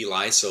Iceman,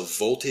 Eli, so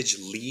voltage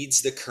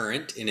leads the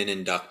current in an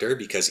inductor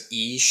because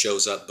E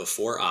shows up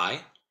before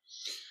I.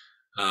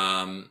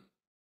 And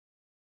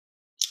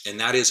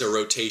that is a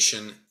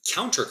rotation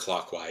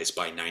counterclockwise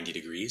by 90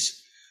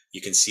 degrees.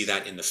 You can see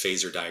that in the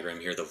phasor diagram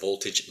here, the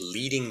voltage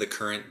leading the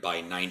current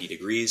by 90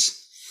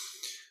 degrees.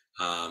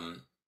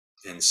 And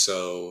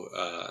so,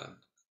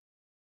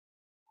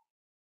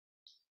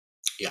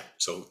 yeah,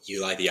 so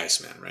Eli the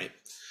Iceman, right?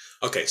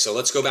 Okay, so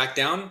let's go back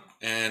down,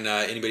 and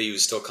anybody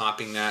who's still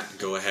copying that,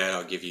 go ahead.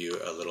 I'll give you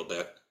a little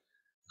bit,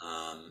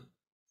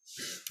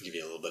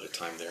 of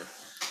time there.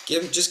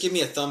 Just give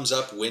me a thumbs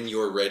up when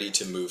you're ready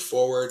to move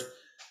forward.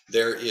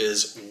 There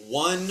is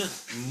one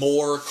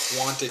more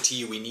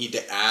quantity we need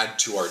to add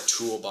to our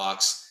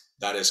toolbox.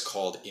 That is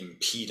called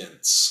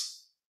impedance.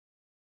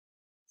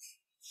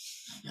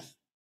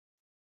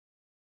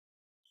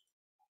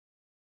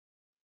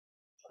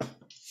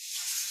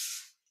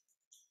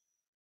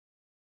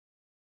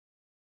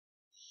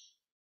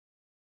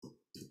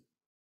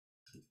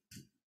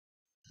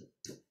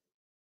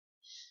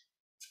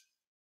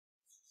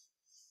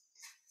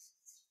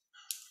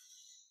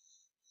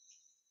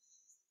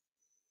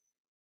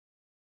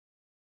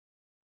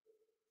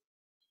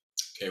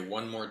 Okay,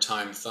 one more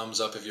time, thumbs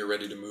up if you're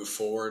ready to move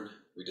forward.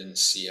 We didn't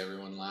see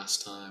everyone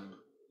last time.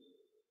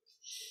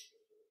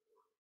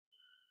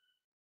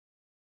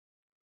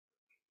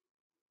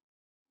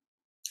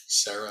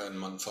 Sarah and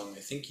Munfeng,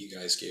 I think you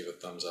guys gave a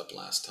thumbs up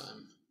last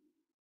time.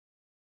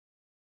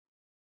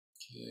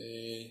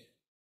 Okay.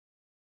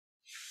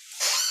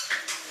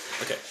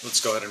 Okay,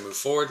 let's go ahead and move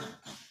forward.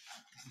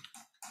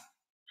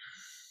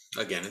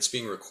 Again, it's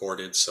being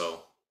recorded,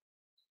 so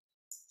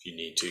if you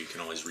need to, you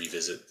can always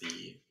revisit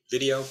the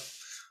video.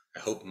 I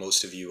hope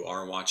most of you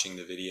are watching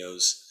the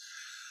videos.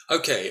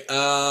 Okay,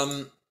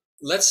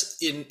 let's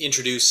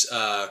introduce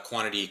a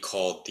quantity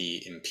called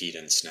the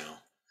impedance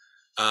now.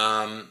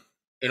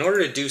 In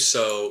order to do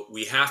so,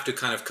 we have to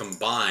kind of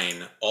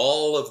combine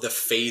all of the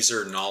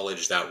phasor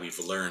knowledge that we've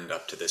learned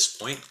up to this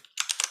point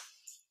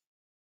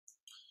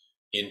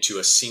into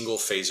a single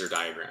phasor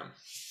diagram.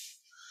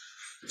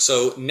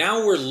 So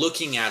now we're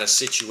looking at a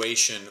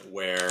situation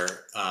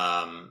where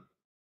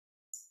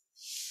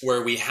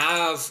we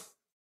have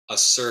a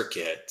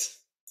circuit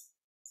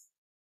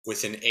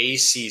with an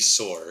AC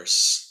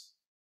source.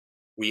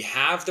 We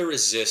have the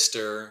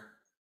resistor,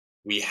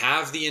 we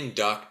have the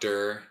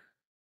inductor,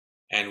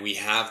 and we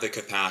have the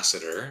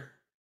capacitor.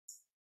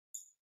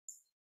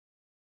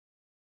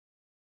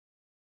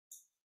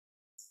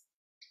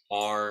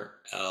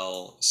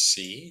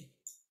 RLC.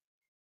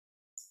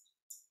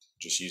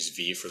 Just use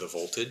V for the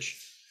voltage.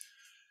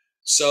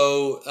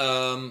 So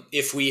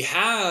if we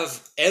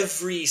have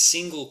every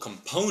single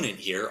component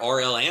here,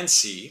 RL and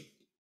C,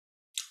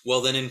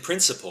 well then in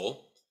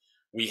principle,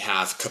 we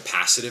have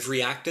capacitive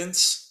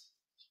reactance,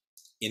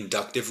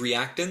 inductive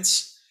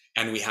reactance,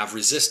 and we have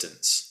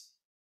resistance.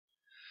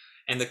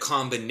 And the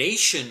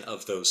combination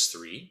of those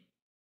three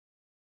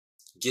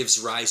gives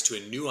rise to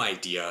a new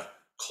idea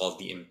called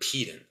the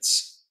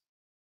impedance.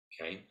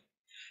 Okay?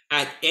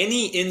 At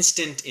any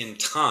instant in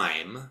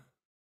time,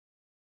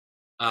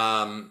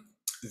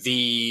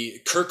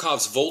 the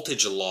Kirchhoff's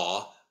voltage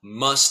law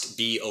must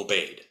be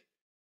obeyed.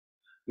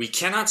 We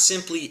cannot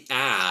simply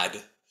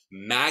add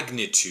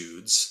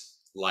magnitudes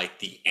like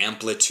the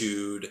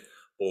amplitude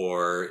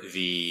or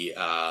the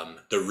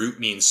root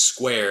mean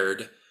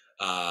squared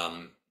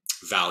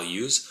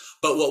values,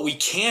 but what we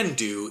can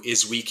do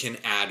is we can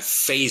add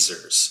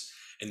phasors.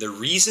 And the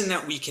reason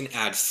that we can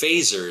add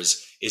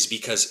phasors is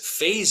because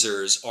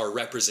phasors are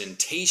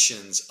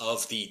representations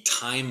of the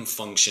time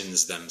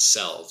functions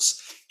themselves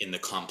in the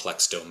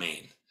complex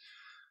domain.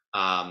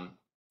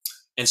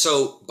 And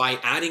so by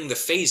adding the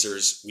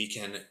phasors, we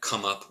can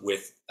come up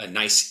with a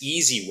nice,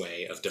 easy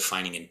way of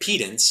defining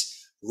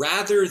impedance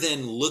rather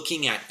than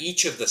looking at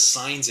each of the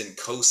sines and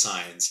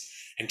cosines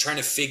and trying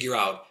to figure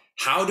out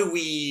how do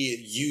we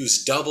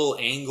use double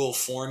angle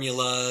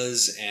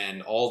formulas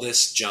and all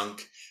this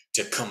junk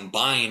to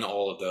combine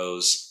all of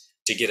those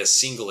to get a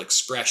single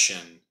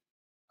expression,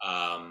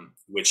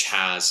 which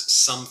has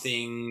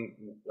something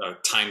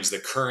times the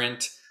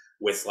current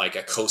with like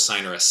a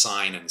cosine or a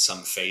sine and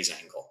some phase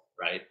angle,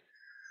 right?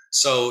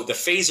 So the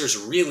phasors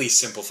really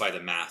simplify the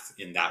math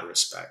in that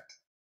respect.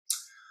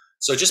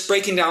 So just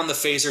breaking down the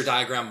phasor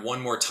diagram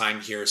one more time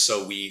here.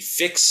 So we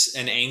fix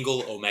an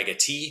angle omega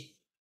t,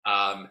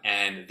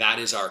 and that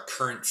is our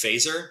current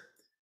phasor.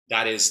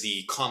 That is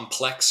the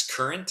complex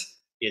current.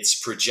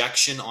 Its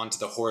projection onto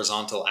the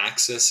horizontal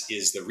axis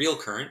is the real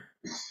current.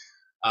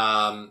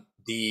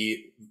 The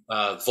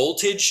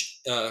voltage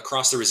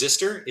across the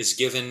resistor is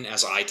given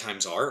as I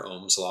times R,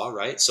 Ohm's law,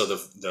 right? So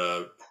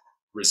the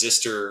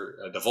resistor,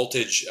 the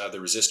voltage, the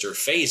resistor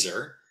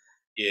phasor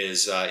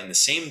is in the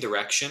same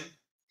direction.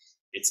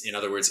 It's, in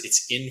other words,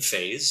 it's in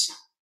phase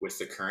with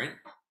the current.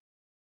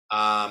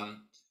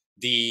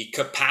 The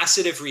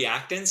capacitive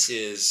reactance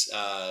is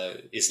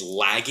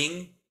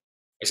lagging.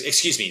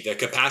 Excuse me, the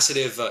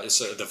capacitive,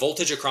 so the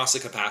voltage across the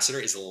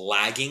capacitor is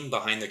lagging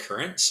behind the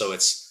current, so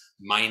it's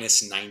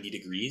minus 90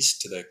 degrees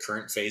to the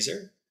current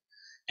phasor.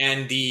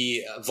 And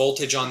the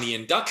voltage on the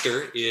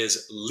inductor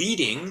is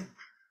leading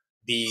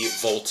the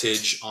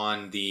voltage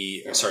on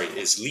the,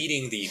 is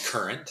leading the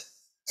current.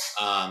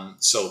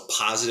 So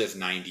positive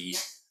 90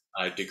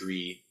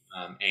 degree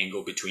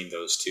angle between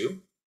those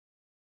two.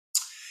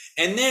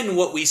 And then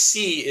what we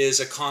see is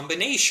a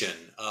combination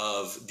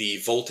of the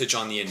voltage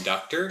on the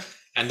inductor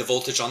and the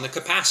voltage on the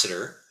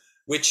capacitor,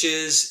 which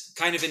is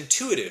kind of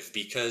intuitive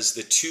because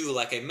the two,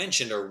 like I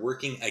mentioned, are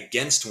working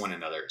against one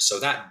another. So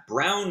that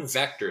brown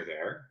vector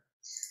there,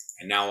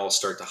 and now I'll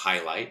start to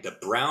highlight the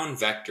brown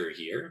vector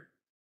here,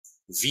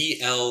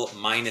 VL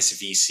minus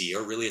VC,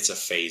 or really it's a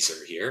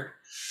phasor here,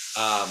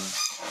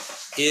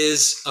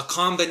 is a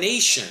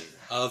combination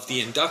of the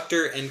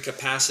inductor and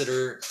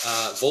capacitor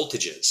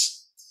voltages.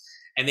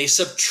 And they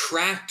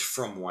subtract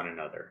from one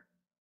another.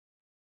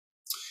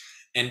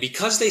 And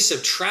because they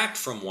subtract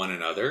from one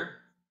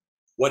another,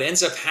 what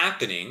ends up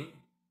happening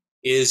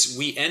is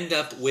we end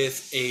up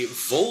with a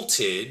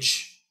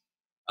voltage,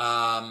 we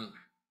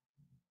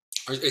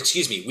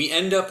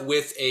end up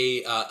with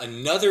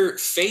another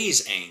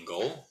phase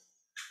angle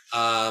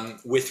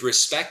with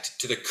respect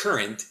to the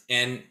current,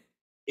 and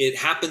it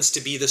happens to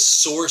be the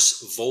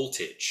source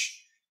voltage.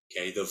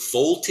 Okay, the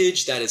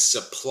voltage that is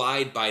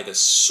supplied by the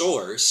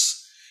source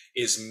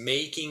is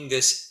making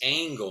this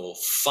angle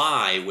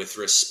phi with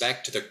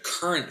respect to the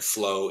current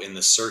flow in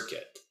the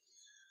circuit.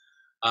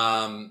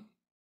 And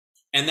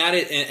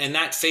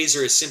that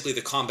phasor is simply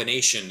the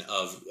combination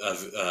of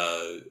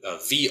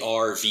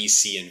VR,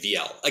 VC, and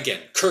VL.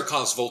 Again,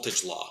 Kirchhoff's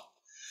voltage law.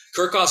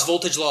 Kirchhoff's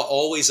voltage law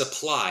always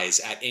applies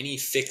at any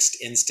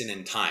fixed instant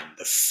in time.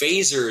 The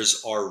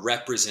phasors are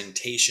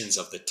representations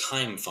of the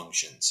time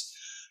functions.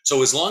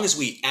 So as long as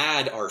we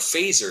add our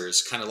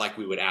phasors, kind of like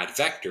we would add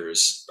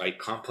vectors, right?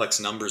 Complex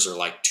numbers are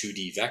like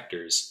 2D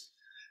vectors.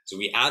 So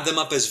we add them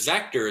up as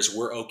vectors,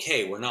 we're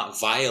okay. We're not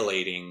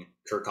violating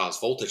Kirchhoff's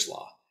voltage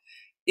law.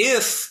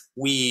 If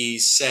we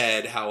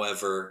said,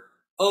 however,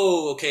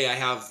 oh, okay, I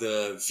have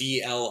the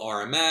VL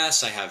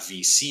RMS, I have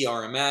VC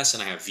RMS,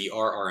 and I have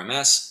VR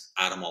RMS,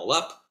 add them all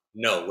up.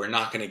 No, we're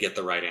not going to get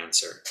the right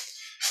answer.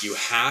 You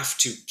have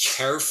to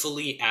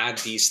carefully add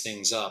these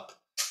things up.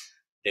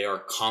 They are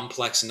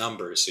complex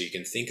numbers, so you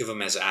can think of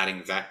them as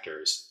adding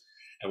vectors.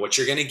 And what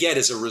you're going to get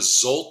is a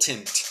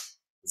resultant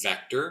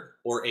vector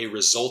or a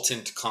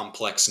resultant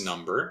complex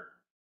number.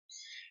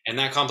 And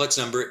that complex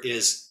number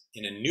is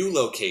in a new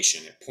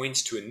location. It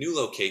points to a new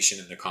location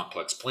in the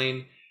complex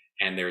plane,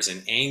 and there's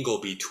an angle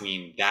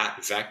between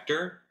that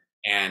vector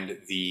and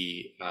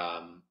the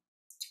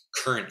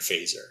current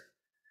phasor.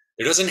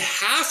 There doesn't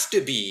have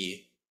to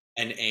be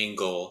an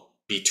angle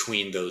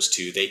between those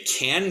two. They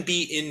can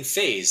be in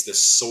phase. The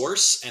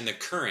source and the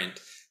current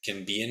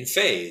can be in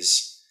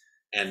phase,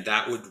 and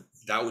that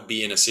would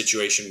be in a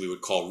situation we would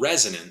call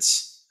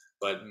resonance,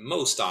 but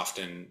most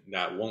often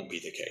that won't be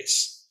the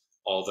case.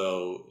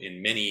 Although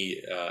in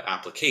many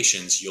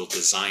applications, you'll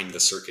design the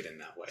circuit in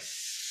that way.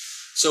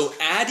 So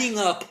adding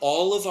up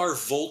all of our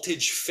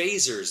voltage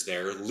phasors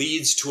there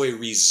leads to a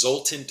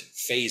resultant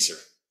phasor.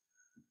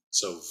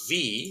 So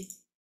V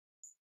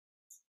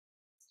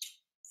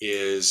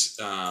is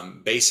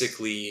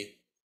basically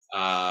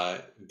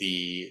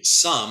the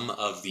sum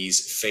of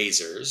these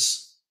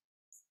phasors.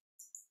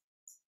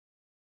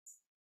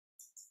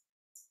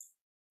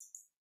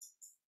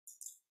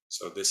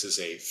 So this is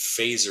a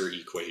phasor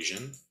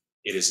equation.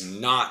 It is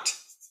not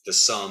the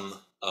sum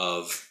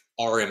of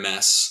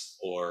RMS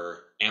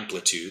or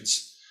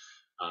amplitudes,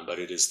 but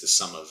it is the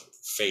sum of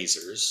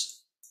phasors.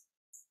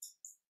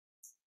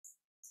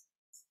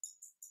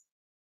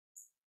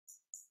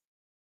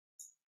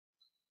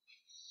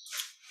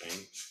 Okay.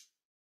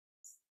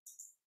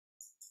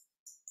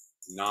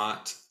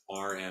 Not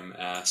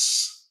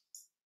RMS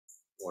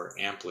or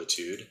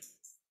amplitude.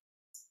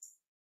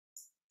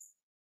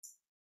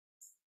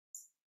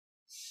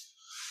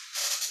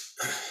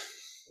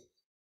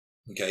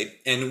 Okay,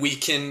 and we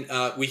can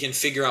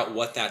figure out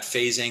what that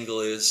phase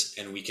angle is,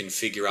 and we can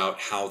figure out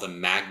how the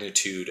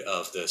magnitude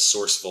of the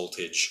source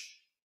voltage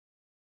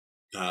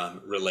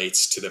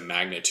relates to the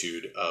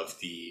magnitude of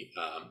the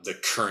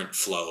current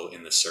flow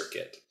in the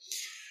circuit.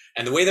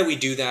 And the way that we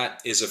do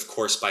that is, of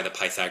course, by the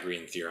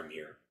Pythagorean theorem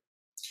here.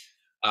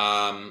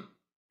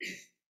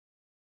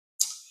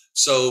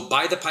 So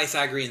by the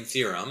Pythagorean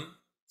theorem,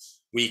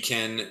 we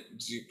can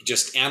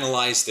just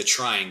analyze the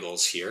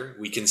triangles here.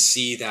 We can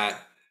see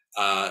that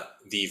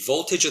the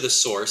voltage of the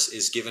source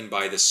is given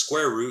by the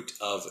square root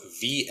of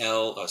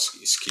VR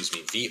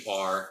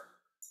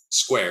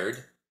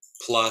squared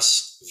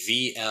plus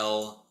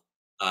VL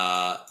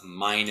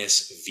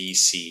minus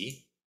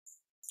VC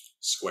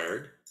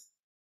squared.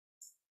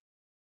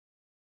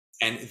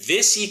 And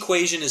this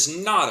equation is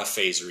not a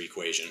phasor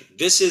equation.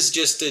 This is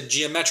just a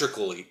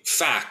geometrical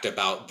fact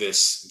about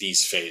these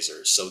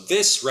phasors. So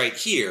this right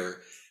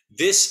here,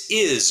 this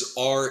is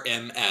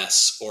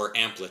RMS, or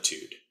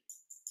amplitude.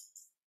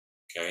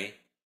 Okay.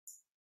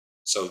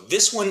 So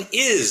this one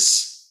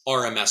is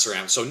RMS or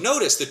amplitude. So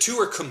notice the two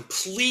are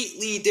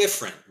completely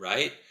different,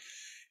 right?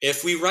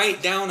 If we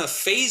write down a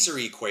phasor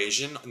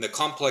equation in the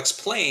complex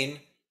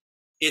plane,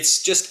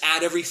 it's just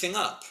add everything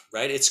up,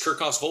 right? It's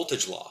Kirchhoff's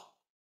voltage law.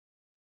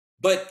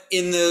 But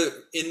in the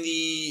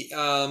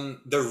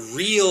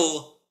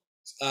real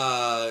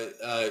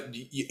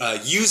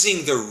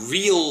using the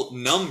real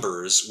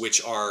numbers,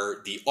 which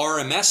are the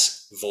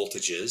RMS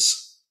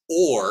voltages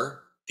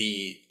or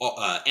the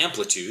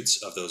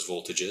amplitudes of those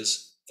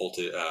voltages,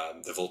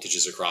 the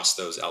voltages across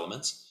those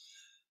elements,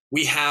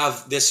 we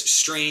have this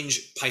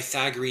strange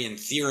Pythagorean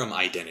theorem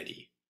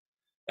identity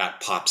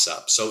that pops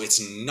up. So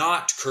it's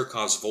not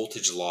Kirchhoff's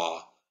voltage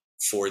law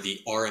for the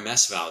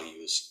RMS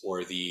values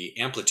or the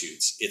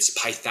amplitudes. It's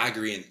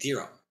Pythagorean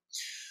theorem.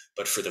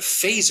 But for the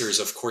phasors,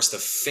 of course, the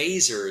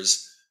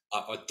phasors,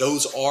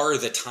 those are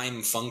the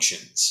time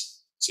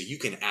functions. So you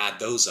can add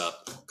those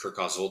up,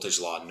 Kirchhoff's voltage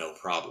law, no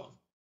problem.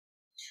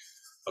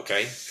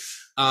 Okay.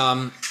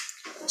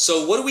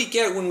 So what do we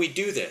get when we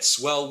do this?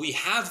 Well, we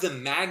have the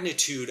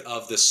magnitude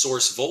of the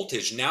source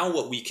voltage. Now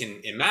what we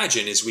can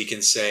imagine is we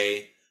can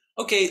say,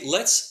 okay,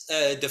 let's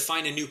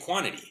define a new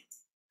quantity.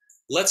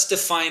 Let's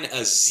define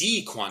a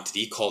Z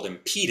quantity called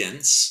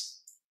impedance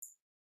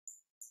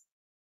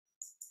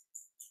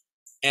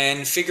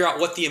and figure out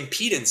what the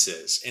impedance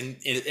is. And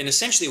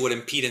essentially what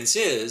impedance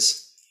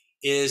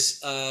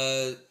is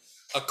a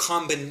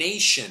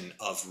combination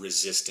of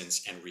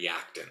resistance and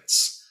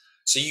reactance.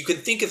 So you can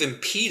think of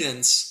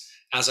impedance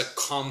as a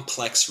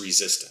complex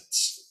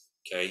resistance,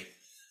 okay?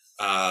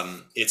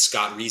 It's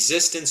got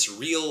resistance,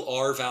 real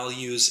R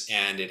values,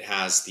 and it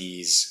has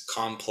these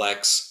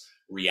complex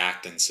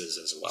reactances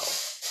as well.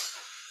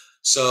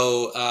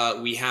 So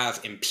we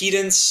have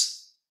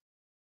impedance,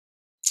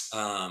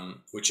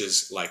 which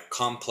is like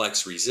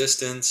complex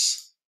resistance.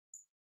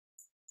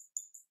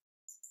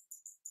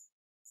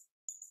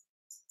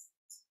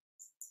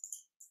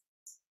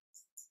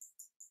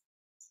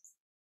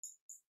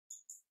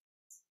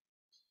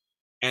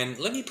 And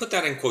let me put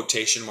that in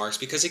quotation marks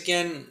because,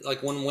 again,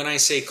 like when I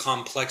say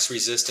complex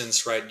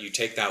resistance, right, you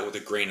take that with a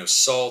grain of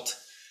salt.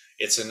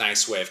 It's a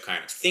nice way of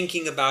kind of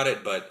thinking about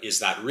it, but is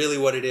that really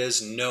what it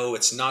is? No,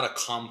 it's not a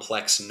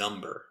complex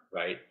number,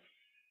 right?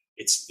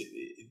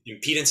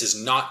 Impedance is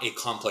not a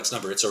complex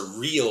number. It's a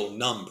real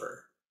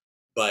number,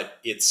 but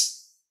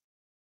it's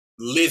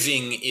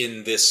living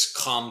in this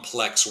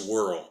complex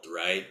world,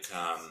 right?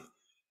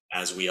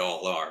 As we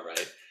all are,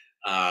 right?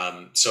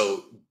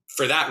 So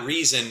for that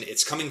reason,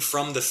 it's coming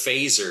from the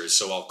phasors,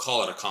 so I'll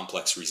call it a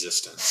complex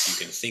resistance. You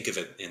can think of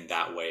it in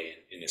that way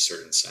in a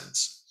certain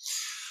sense.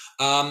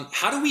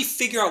 How do we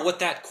figure out what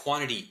that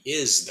quantity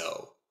is,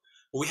 though?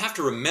 Well, we have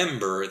to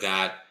remember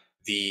that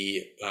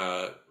the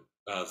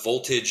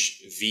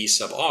voltage V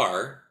sub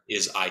R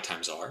is I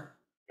times R,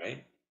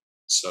 right?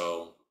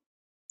 So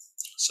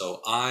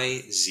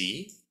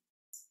IZ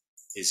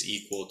is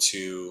equal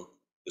to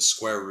the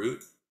square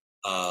root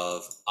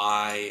of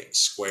I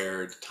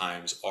squared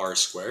times R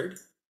squared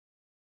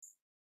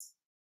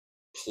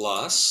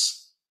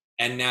plus,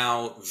 and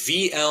now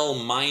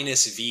VL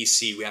minus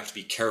VC, we have to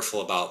be careful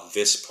about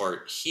this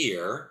part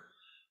here.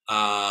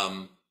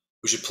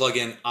 We should plug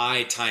in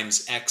I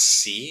times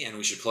XC, and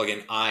we should plug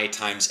in I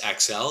times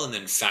XL, and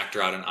then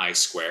factor out an I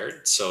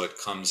squared. So it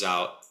comes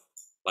out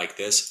like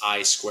this,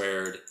 I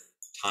squared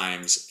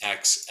times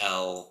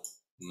XL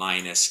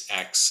minus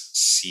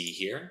XC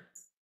here,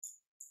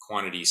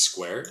 quantity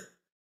squared.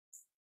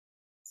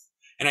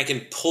 And I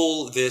can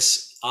pull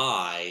this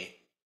I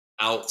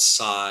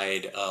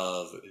outside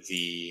of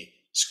the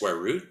square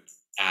root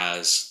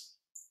as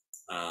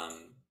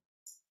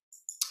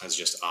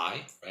just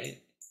I,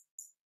 right?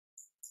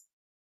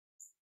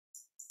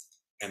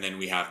 And then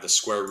we have the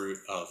square root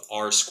of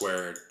R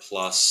squared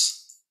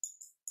plus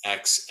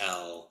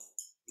XL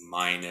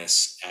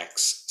minus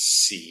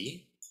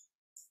XC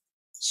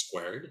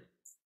squared.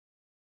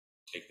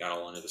 Take that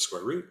all under the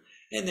square root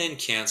and then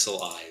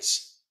cancel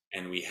I's.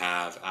 And we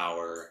have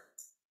our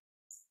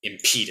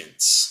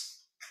impedance.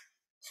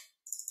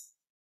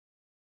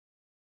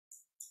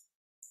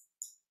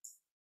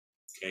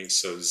 Okay,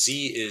 so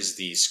Z is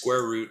the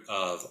square root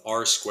of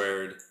R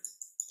squared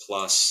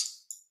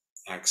plus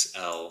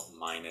XL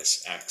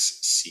minus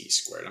XC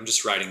squared. I'm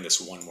just writing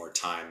this one more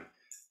time.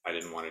 I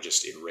didn't want to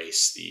just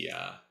erase the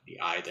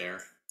I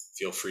there.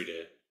 Feel free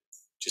to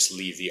just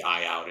leave the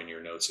I out in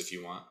your notes if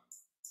you want.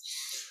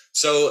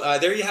 So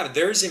there you have it.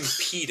 There's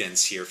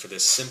impedance here for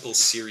this simple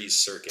series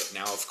circuit.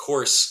 Now, of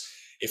course,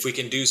 if we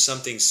can do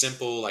something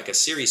simple like a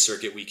series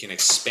circuit, we can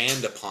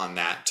expand upon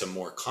that to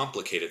more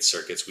complicated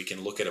circuits. We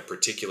can look at a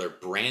particular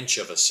branch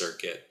of a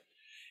circuit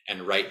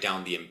and write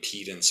down the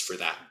impedance for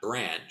that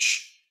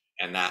branch,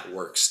 and that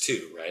works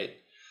too, right?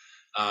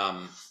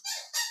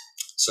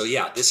 So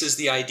yeah, this is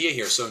the idea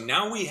here. So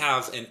now we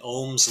have an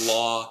Ohm's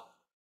law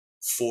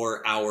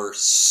for our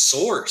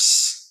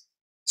source.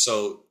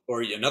 So,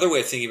 or another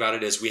way of thinking about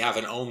it is we have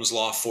an Ohm's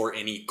law for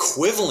an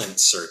equivalent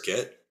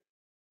circuit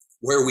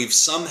where we've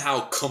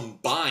somehow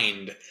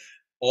combined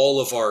all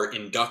of our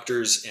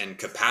inductors and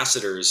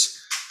capacitors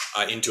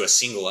into a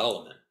single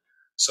element.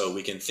 So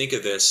we can think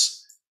of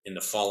this in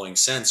the following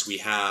sense. We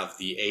have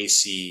the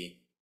AC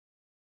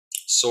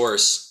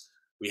source,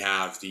 we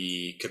have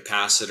the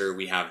capacitor,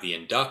 we have the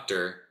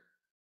inductor,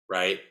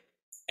 right?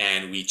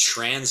 And we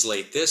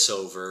translate this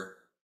over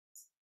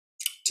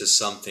to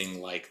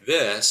something like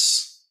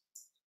this,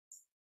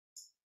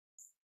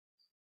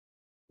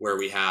 where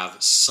we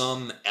have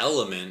some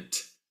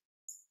element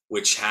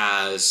which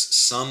has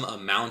some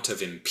amount of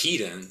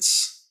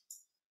impedance,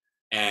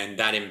 and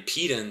that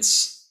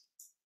impedance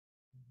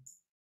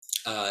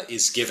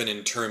is given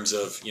in terms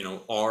of, you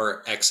know,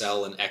 R,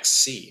 XL, and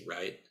XC,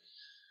 right?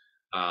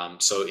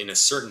 So in a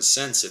certain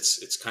sense,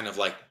 it's kind of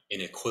like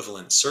an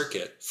equivalent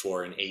circuit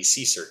for an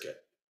AC circuit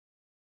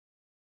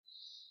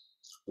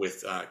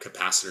with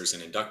capacitors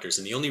and inductors.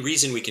 And the only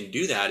reason we can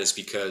do that is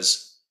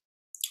because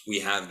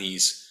we have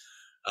these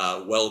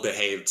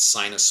well-behaved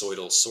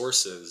sinusoidal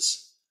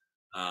sources.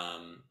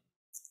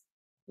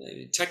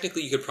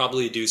 Technically, you could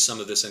probably do some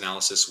of this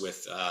analysis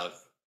with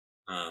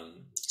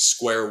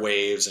square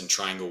waves and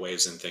triangle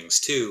waves and things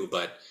too,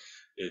 but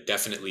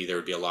definitely there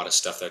would be a lot of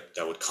stuff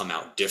that would come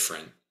out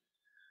different.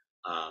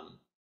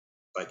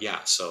 But yeah,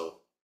 so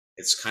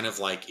it's kind of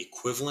like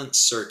equivalent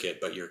circuit,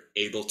 but you're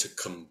able to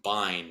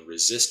combine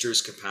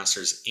resistors,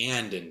 capacitors,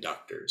 and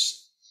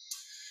inductors.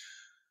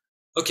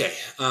 Okay,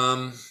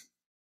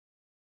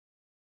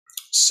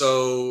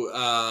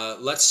 so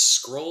let's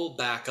scroll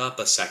back up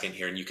a second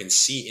here, and you can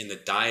see in the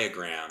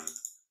diagram,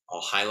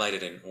 I'll highlight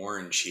it in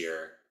orange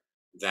here,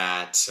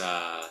 that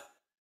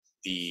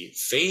the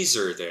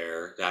phasor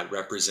there that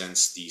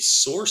represents the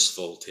source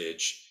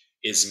voltage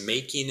is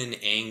making an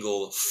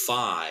angle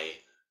phi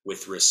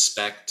with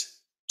respect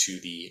to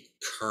the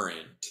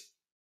current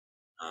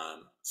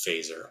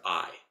phasor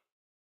I.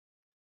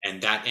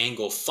 And that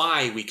angle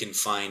phi we can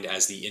find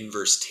as the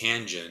inverse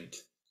tangent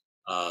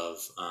of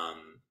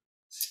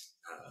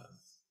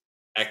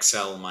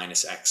XL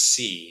minus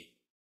XC.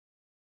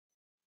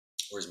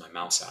 Where's my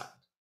mouse at?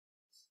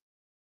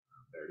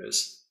 There it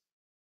is.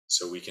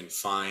 So we can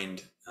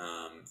find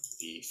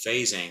the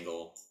phase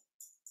angle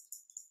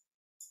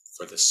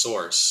for the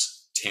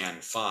source,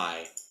 tan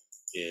phi,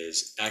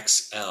 is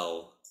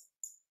XL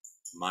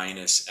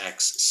minus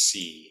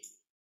XC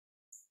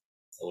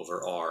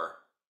over R.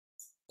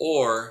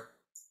 Or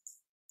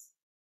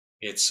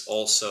it's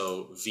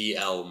also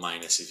VL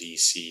minus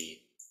VC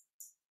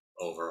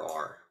over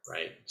R,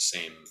 right?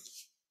 Same,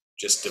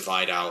 just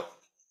divide out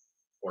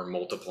or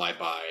multiply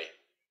by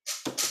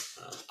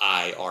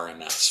I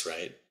RMS,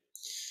 right?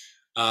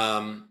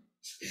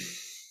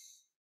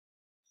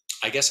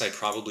 I guess I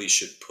probably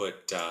should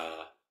put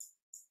a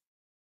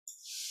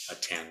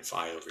tan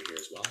phi over here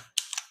as well.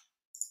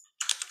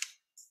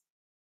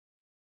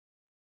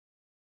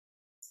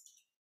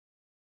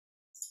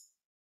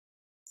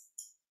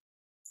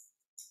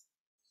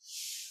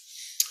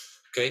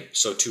 Okay,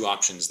 so two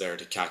options there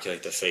to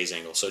calculate the phase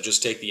angle. So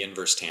just take the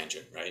inverse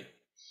tangent, right?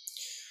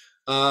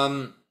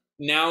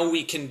 Now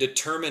we can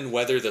determine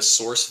whether the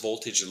source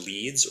voltage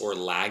leads or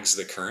lags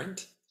the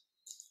current.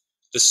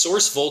 The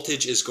source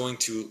voltage is going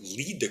to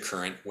lead the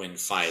current when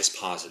phi is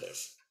positive.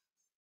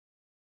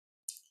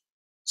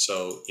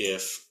 So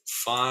if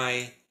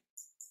phi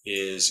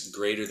is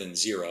greater than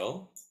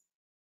 0,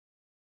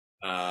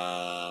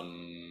 I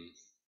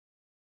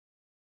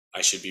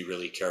should be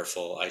really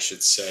careful. I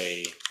should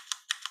say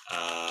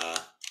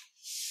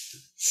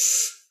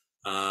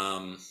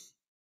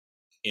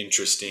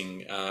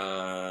interesting.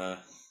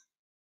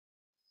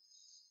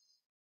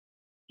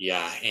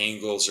 Yeah,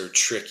 angles are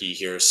tricky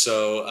here.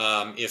 So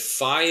if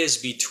phi is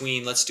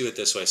between, let's do it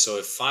this way. So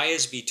if phi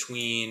is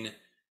between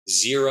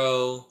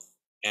 0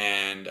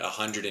 and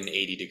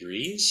 180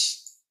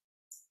 degrees,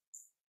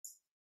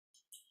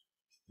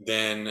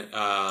 then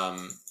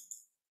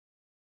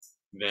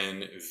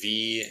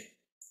V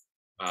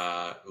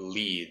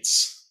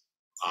leads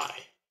I.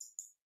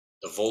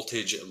 The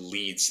voltage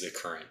leads the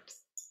current.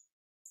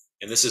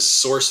 And this is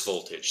source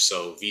voltage,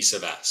 so V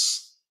sub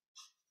S.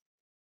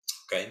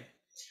 Okay.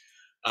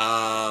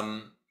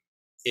 And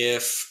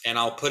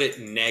I'll put it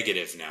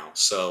negative now.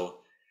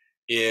 So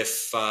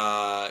if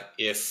phi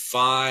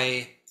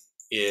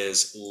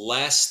is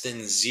less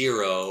than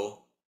 0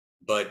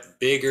 but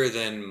bigger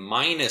than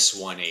minus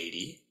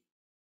 180,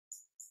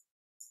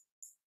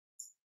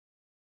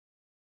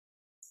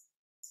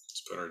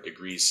 let's put our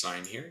degrees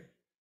sign here,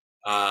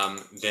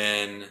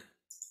 then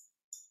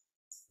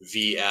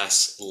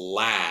Vs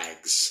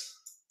lags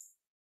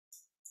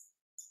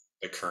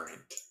the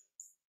current.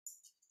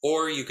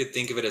 Or you could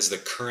think of it as the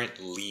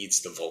current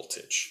leads the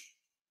voltage.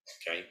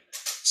 Okay,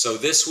 so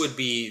this would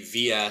be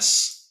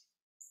Vs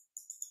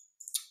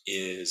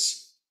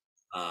is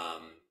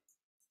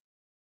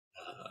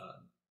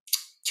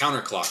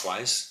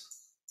counterclockwise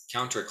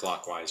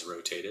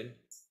rotated.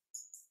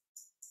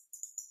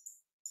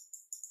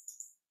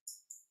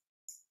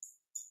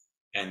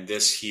 And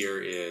this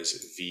here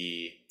is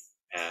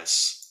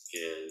Vs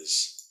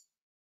is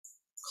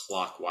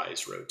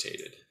clockwise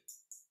rotated.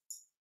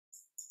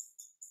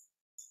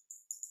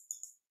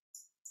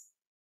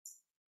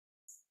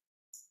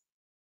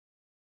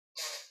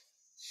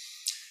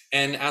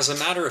 And as a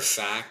matter of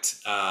fact,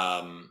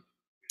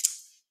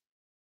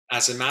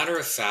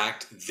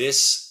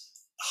 this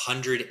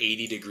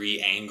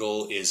 180-degree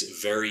angle is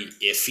very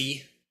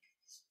iffy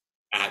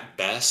at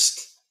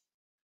best.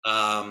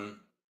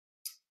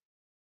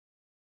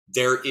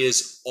 There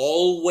is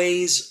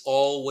always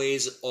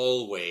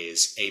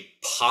a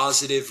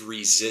positive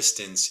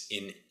resistance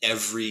in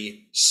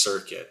every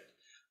circuit.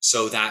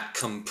 So that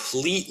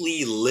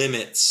completely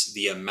limits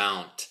the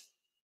amount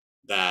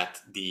that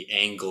the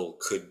angle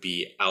could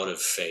be out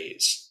of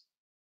phase.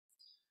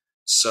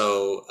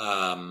 So,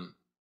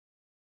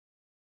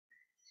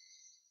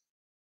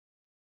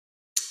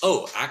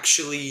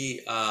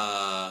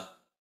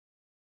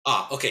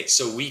 okay.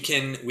 So we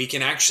can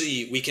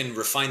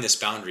refine this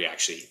boundary.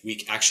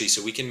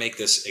 So we can make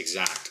this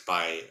exact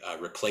by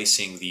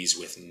replacing these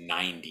with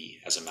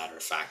 90. As a matter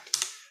of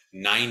fact,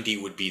 90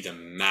 would be the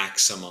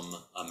maximum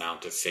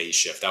amount of phase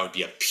shift. That would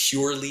be a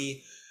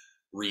purely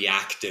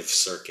reactive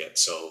circuit.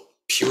 So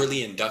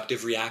purely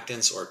inductive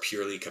reactance or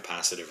purely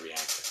capacitive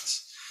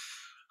reactance.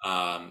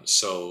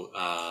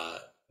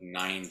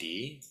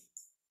 90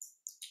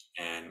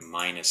 and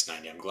minus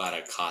 90. I'm glad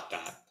I caught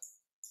that.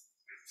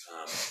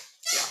 Yeah.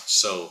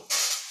 So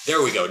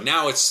there we go.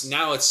 Now it's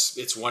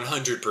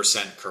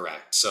 100%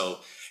 correct.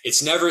 So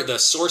it's never, the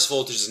source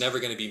voltage is never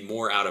going to be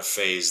more out of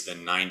phase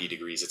than 90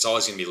 degrees. It's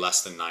always going to be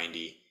less than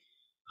 90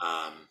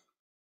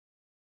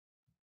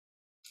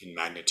 in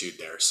magnitude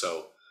there.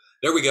 So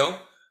there we go.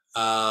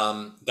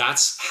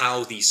 That's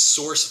how the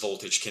source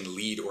voltage can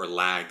lead or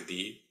lag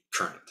the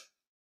current.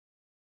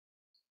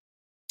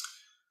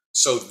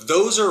 So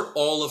those are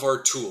all of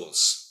our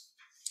tools.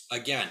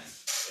 Again,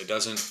 it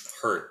doesn't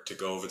hurt to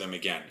go over them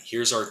again.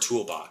 Here's our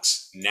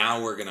toolbox.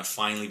 Now we're going to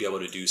finally be able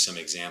to do some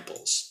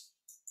examples.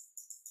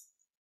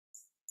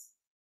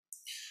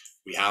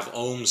 We have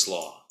Ohm's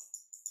law.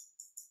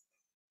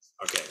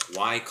 Okay,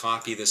 why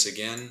copy this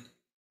again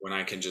when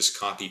I can just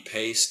copy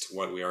paste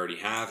what we already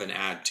have and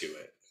add to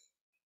it?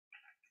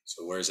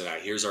 So where's it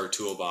at? Here's our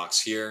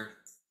toolbox here.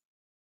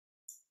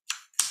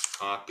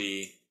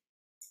 Copy,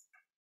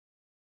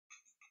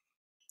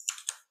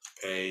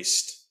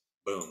 paste,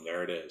 boom,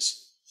 there it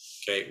is.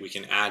 Okay, we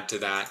can add to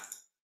that.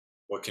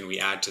 What can we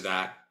add to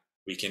that?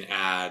 We can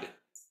add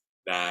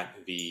that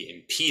the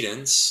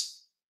impedance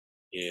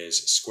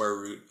is square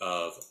root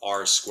of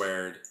R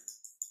squared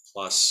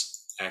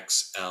plus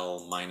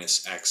XL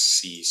minus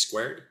XC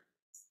squared.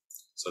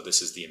 So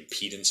this is the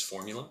impedance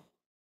formula.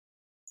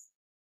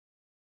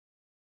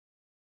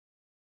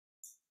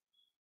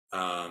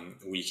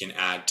 We can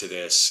add to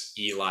this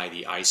Eli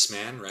the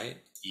Iceman, right?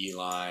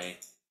 Eli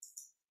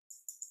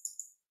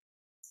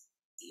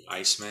the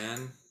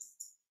Iceman.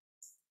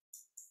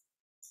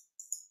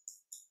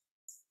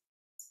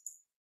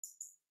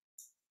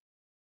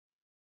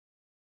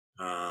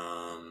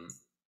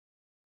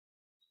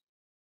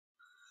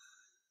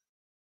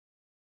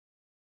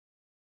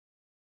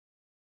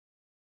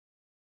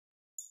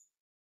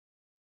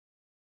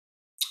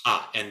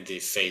 And the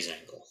phase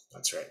angle.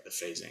 That's right, the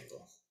phase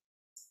angle.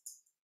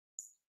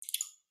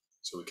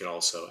 So we could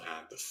also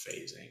add the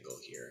phase angle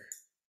here.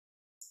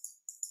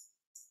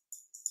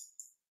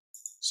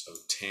 So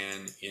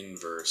tan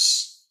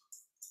inverse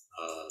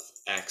of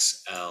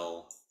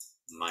XL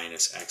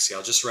minus XC.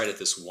 I'll just write it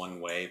this one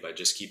way, but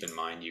just keep in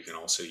mind you can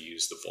also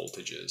use the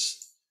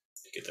voltages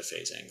to get the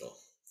phase angle.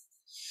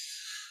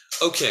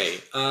 Okay,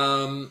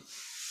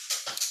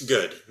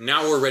 good.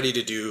 Now we're ready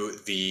to do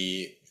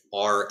the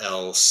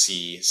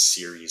RLC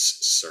series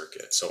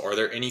circuit. So are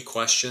there any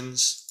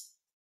questions?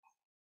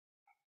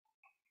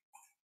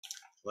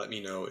 Let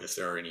me know if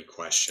there are any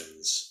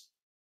questions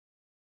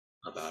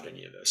about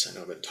any of this. I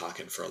know I've been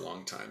talking for a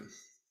long time.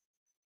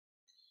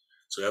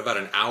 So we have about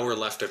an hour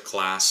left of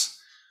class.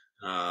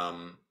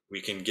 We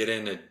can get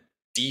in a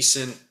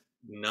decent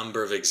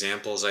number of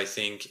examples, I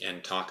think,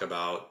 and talk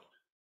about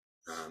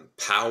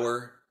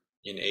power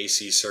in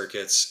AC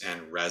circuits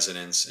and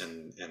resonance,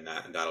 and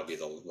that'll be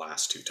the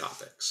last two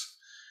topics.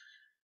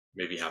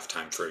 Maybe have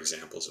time for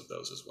examples of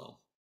those as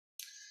well.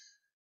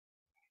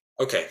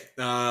 Okay,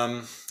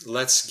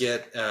 let's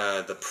get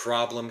the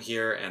problem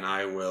here, and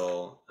I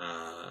will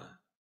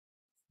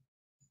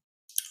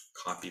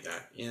copy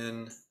that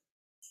in.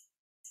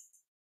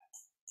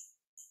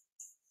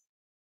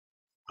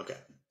 Okay.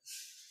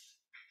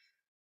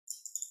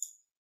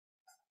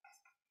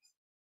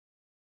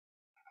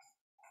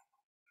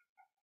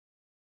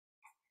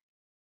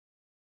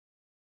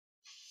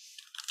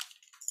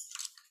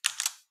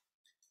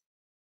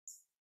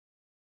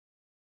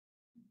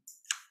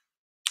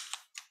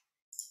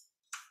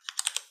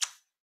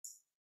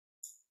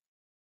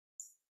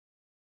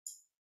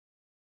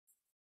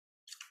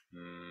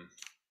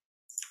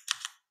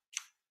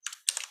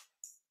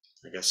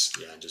 I guess,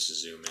 yeah, just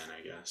zoom in,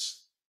 I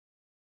guess.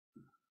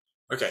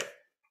 Okay,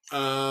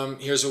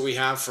 here's what we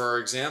have for our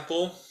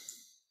example.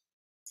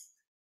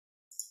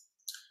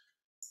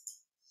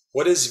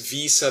 What is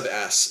V sub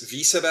S?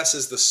 V sub S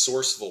is the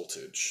source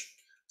voltage.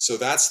 So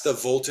that's the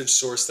voltage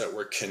source that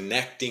we're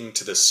connecting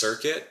to the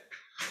circuit.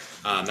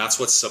 That's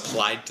what's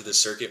supplied to the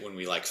circuit when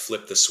we like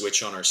flip the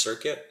switch on our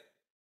circuit.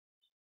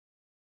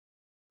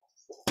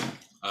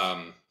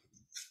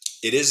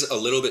 It is a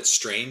little bit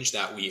strange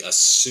that we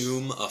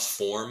assume a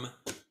form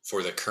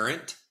for the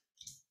current.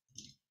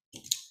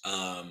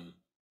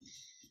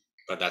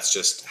 But that's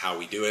just how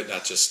we do it. I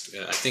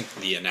think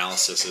the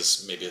analysis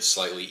is maybe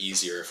slightly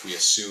easier if we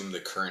assume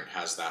the current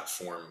has that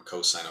form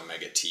cosine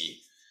omega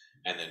t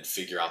and then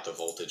figure out the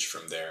voltage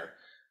from there.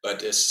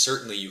 But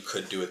certainly you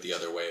could do it the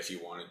other way if you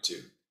wanted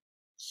to.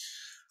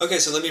 Okay,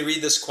 so let me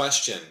read this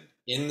question.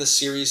 In the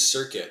series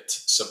circuit,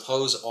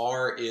 suppose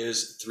R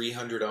is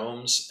 300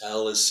 ohms,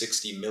 L is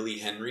 60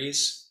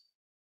 millihenries,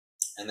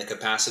 and the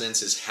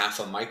capacitance is half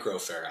a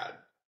microfarad.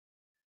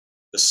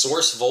 The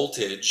source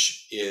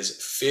voltage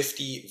is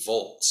 50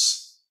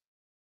 volts,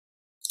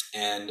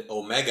 and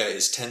omega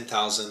is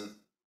 10,000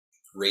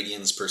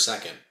 radians per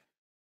second.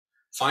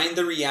 Find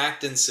the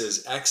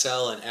reactances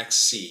XL and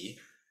XC,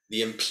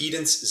 the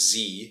impedance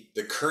Z,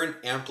 the current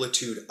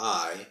amplitude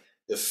I,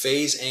 the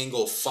phase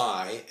angle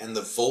phi, and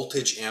the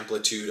voltage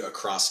amplitude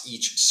across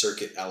each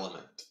circuit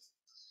element.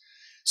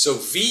 So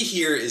V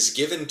here is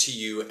given to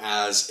you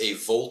as a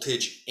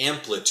voltage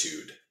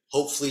amplitude.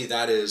 Hopefully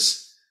that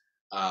is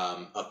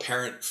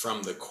apparent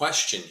from the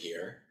question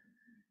here.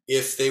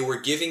 If they were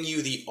giving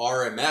you the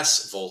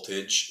RMS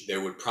voltage, they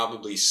would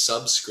probably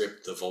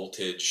subscript the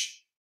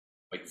voltage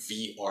like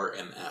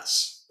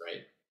VRMS,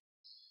 right?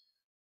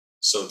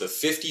 So the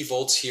 50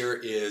 volts here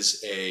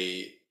is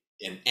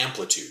an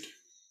amplitude.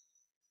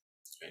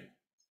 Okay.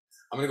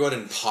 I'm going to go ahead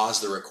and pause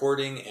the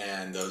recording,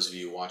 and those of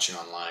you watching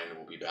online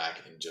will be back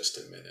in just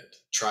a minute.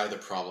 Try the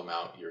problem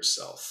out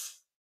yourself.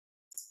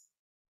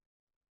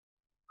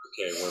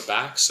 Okay, we're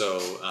back. So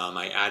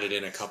I added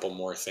in a couple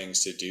more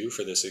things to do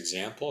for this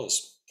example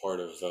as part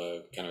of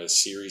kind of a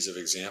series of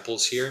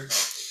examples here.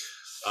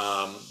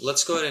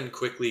 Let's go ahead and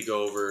quickly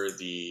go over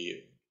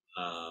the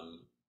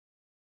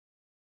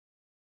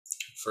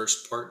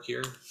first part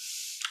here.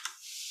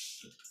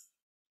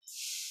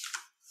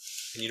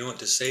 And you know what,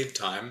 to save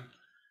time,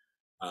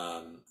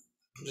 I'm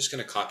just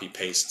going to copy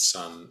paste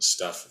some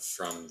stuff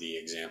from the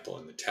example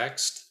in the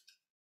text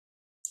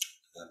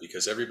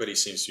because everybody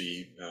seems to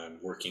be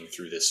working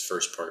through this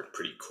first part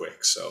pretty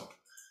quick. So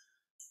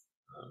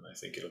I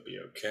think it'll be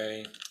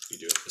okay if we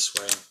do it this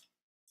way.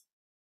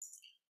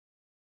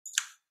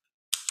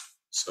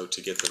 So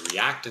to get the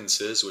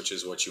reactances, which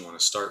is what you want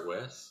to start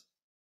with,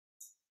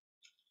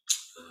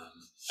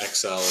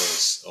 XL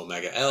is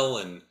omega L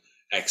and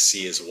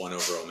XC is 1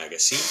 over omega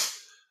C.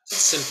 So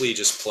it's simply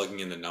just plugging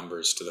in the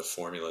numbers to the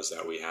formulas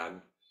that we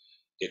had.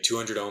 Get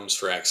 200 ohms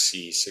for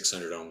XC,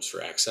 600 ohms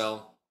for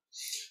XL.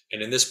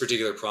 And in this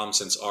particular problem,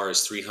 since R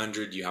is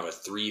 300, you have a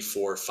 3,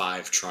 4,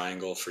 5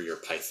 triangle for your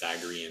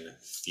Pythagorean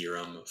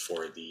theorem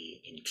for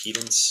the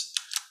impedance.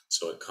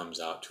 So it comes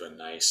out to a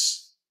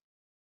nice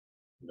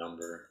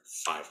number,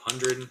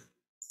 500.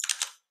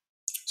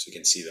 So you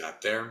can see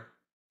that there.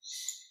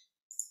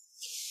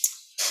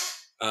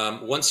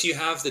 Once you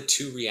have the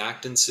two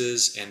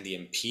reactances and the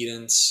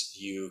impedance,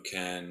 you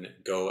can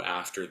go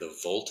after the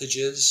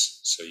voltages.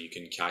 So you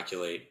can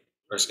calculate,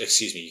 or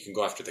excuse me, you can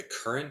go after the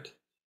current.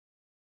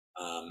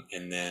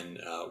 And then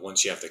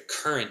once you have the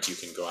current, you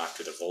can go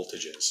after the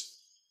voltages.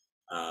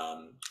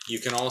 You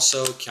can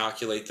also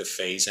calculate the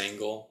phase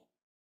angle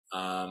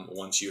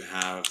once you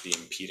have the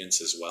impedance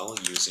as well,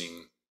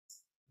 using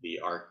the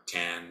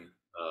arctan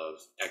of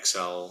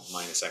XL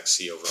minus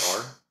XC over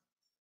R.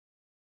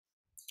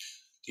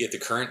 To get the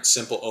current,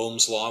 simple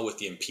Ohm's law with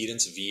the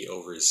impedance V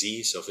over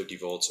Z, so 50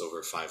 volts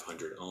over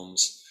 500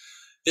 ohms.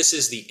 This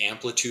is the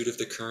amplitude of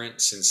the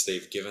current, since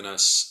they've given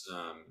us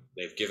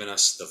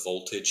the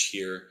voltage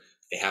here.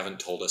 They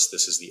haven't told us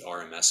this is the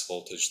RMS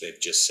voltage. They've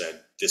just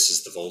said this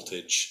is the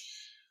voltage.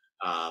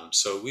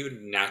 So we would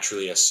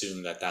naturally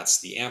assume that that's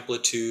the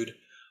amplitude.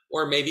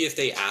 Or maybe if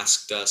they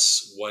asked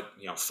us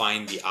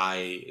find the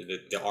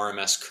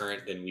RMS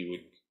current, then we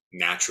would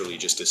naturally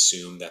just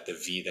assume that the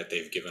V that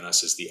they've given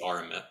us is the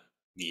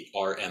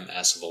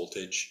RMS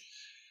voltage.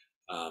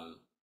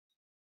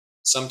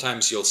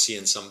 Sometimes you'll see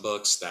in some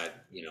books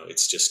that,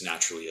 it's just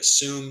naturally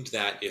assumed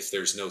that if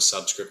there's no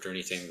subscript or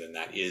anything, then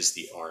that is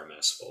the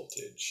RMS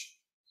voltage.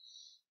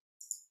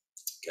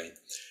 Okay.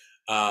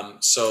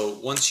 So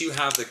once you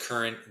have the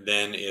current,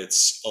 then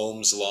it's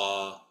Ohm's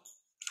law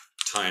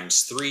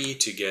times 3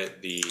 to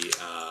get the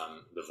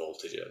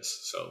voltages.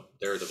 So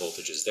there are the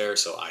voltages there.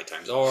 So I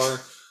times R,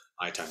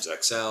 I times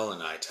XL,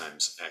 and I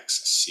times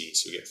XC.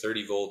 So we get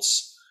 30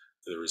 volts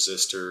for the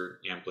resistor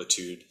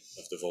amplitude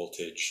of the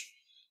voltage,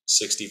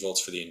 60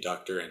 volts for the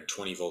inductor, and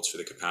 20 volts for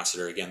the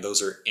capacitor. Again,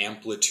 those are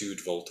amplitude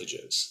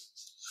voltages.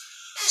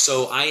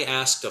 So I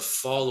asked a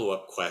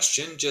follow-up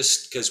question,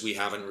 just because we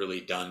haven't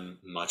really done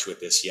much with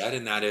this yet,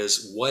 and that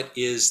is, what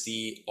is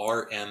the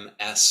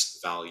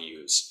RMS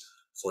values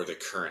for the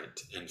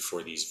current and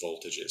for these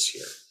voltages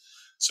here?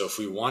 So if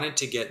we wanted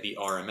to get the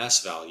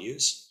RMS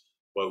values,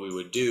 what we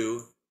would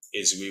do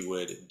is we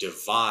would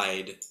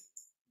divide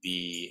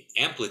the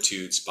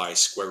amplitudes by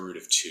square root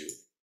of 2.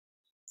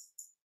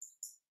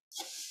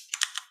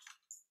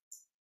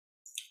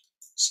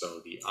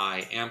 So the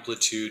I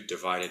amplitude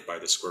divided by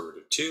the square root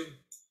of 2.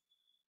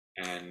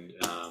 And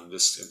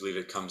this, I believe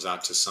it comes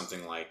out to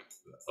something like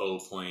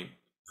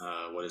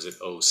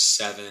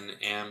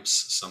 0.07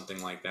 amps,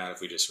 something like that,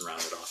 if we just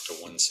round it off to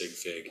 1 sig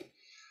fig.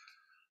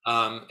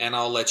 And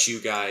I'll let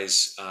you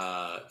guys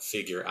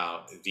figure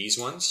out these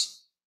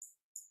ones,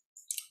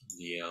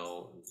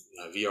 VL,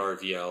 VR,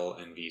 VL,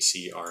 and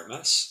VC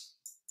RMS.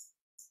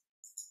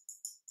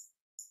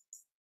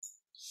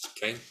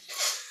 Okay.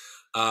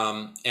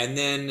 And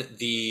then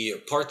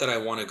the part that I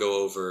want to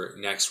go over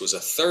next was a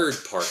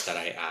third part that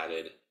I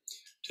added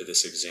to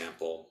this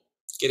example.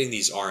 Getting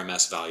these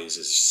RMS values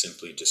is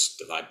simply just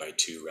divide by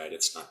 2, right?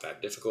 It's not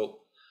that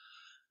difficult.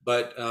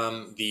 But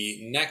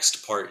the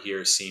next part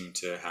here seemed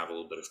to have a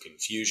little bit of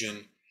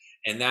confusion,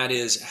 and that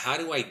is, how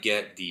do I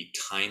get the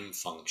time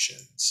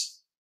functions?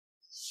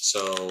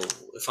 So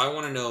if I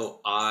want to know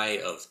I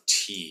of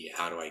t,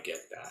 how do I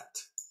get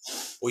that?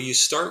 Well, you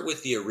start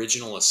with the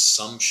original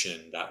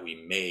assumption that we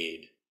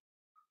made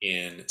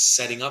in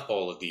setting up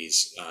all of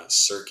these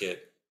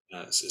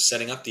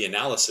setting up the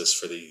analysis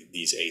for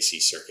these AC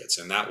circuits,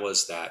 and that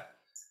was that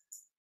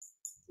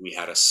we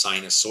had a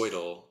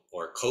sinusoidal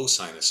or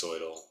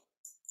cosinusoidal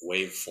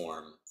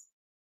waveform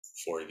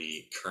for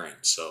the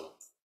current. So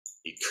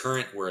the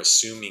current we're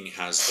assuming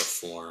has the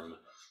form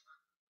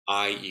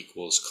I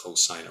equals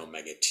cosine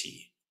omega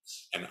t,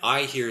 and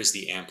I here is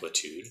the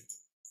amplitude,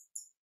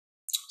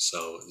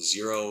 so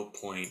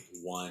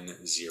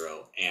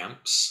 0.10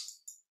 amps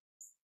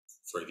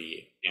for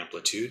the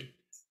amplitude,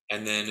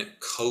 and then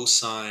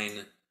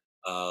cosine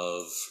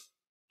of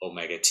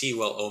omega t.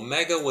 Well,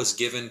 omega was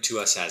given to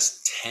us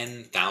as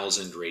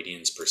 10,000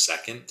 radians per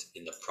second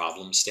in the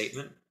problem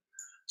statement.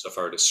 So if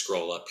I were to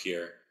scroll up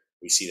here,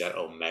 we see that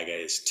omega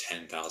is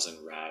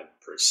 10,000 rad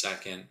per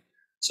second.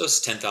 So it's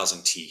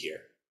 10,000 t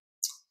here.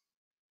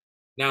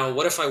 Now,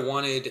 what if I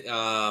wanted,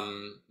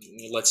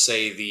 let's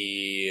say,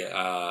 the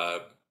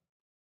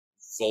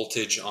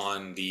voltage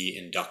on the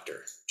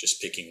inductor,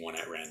 just picking one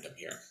at random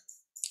here.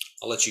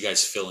 I'll let you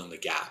guys fill in the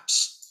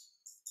gaps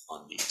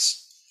on these.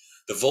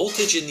 The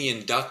voltage in the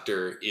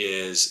inductor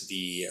is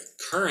the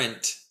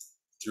current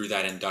through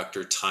that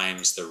inductor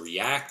times the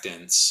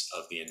reactance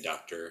of the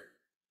inductor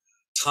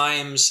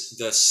times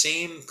the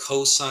same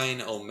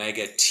cosine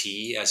omega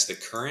t as the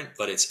current,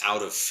 but it's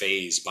out of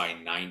phase by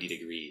 90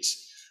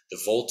 degrees. The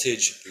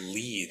voltage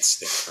leads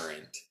the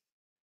current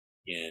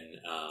in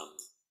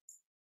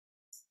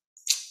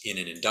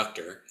an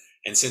inductor,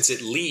 and since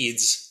it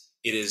leads,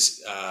 it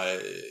is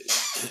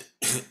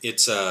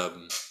it's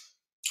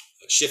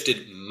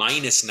shifted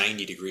minus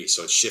 90 degrees.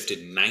 So it's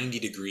shifted 90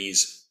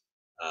 degrees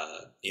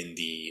in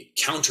the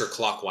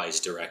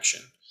counterclockwise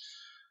direction.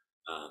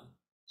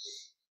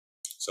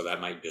 So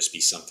that might just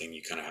be something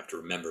you kind of have to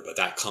remember, but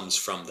that comes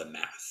from the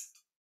math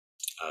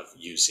of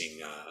using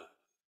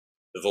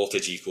the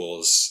voltage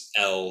equals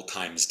L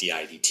times di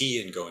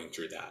dt and going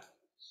through that.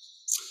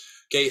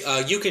 Okay,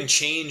 you can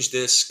change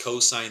this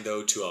cosine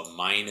though to a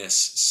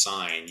minus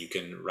sign. You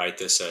can write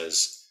this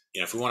as,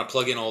 if we want to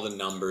plug in all the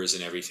numbers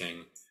and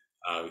everything,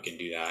 we can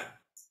do that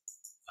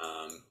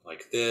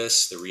like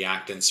this. The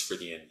reactance for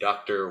the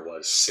inductor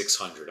was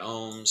 600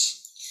 ohms.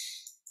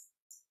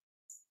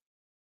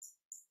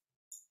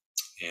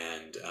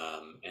 And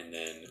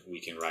then we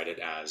can write it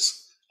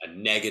as a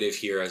negative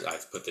here, as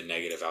I've put the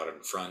negative out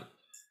in front,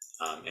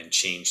 and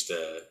change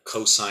the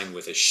cosine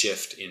with a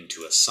shift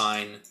into a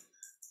sine.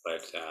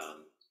 But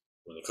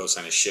when the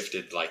cosine is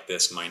shifted like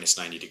this, minus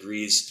 90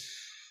 degrees,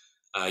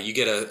 you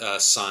get a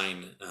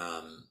sine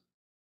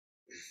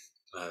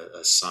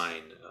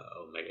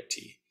omega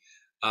t.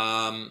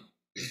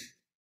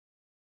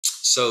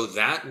 So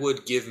that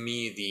would give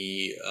me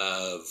the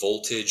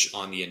voltage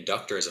on the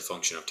inductor as a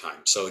function of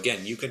time. So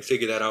again, you can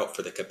figure that out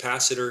for the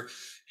capacitor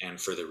and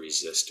for the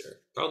resistor.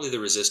 Probably the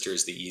resistor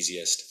is the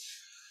easiest.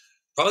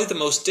 Probably the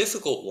most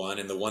difficult one,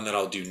 and the one that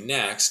I'll do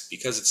next,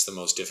 because it's the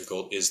most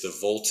difficult, is the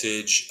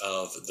voltage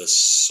of the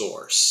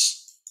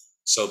source.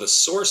 So the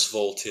source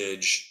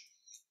voltage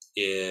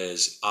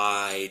is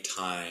I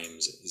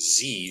times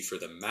Z for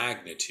the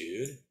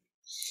magnitude.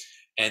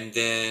 And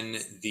then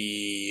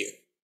the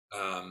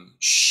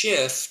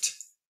shift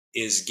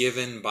is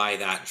given by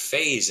that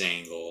phase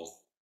angle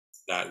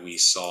that we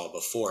saw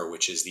before,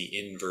 which is the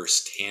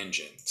inverse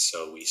tangent.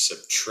 So we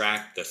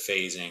subtract the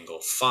phase angle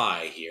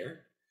phi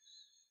here.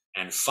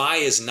 And phi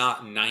is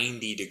not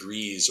 90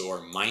 degrees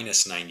or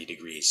minus 90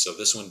 degrees. So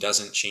this one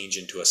doesn't change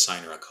into a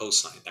sine or a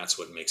cosine. That's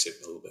what makes it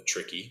a little bit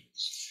tricky.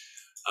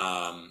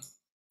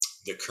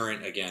 The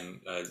current,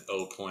 again,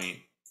 0.10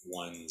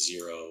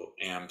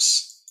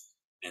 amps.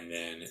 And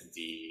then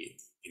the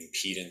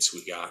impedance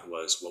we got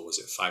was, what was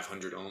it,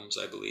 500 ohms,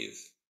 I believe.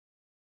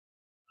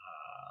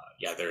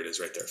 Yeah, there it is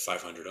right there,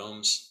 500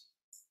 ohms.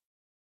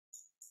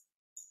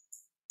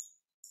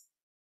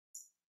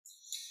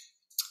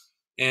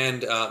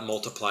 And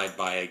multiplied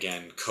by,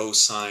 again,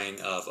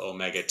 cosine of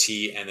omega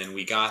t. And then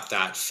we got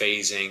that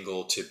phase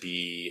angle to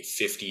be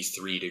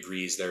 53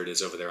 degrees. There it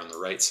is over there on the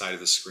right side of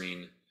the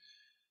screen.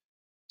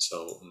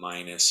 So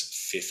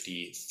minus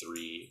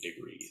 53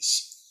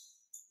 degrees.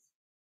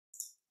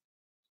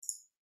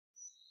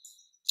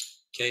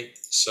 Okay,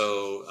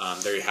 so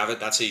there you have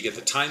it. That's how you get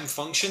the time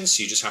function.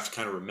 So you just have to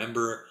kind of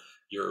remember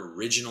your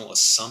original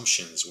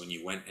assumptions when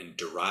you went and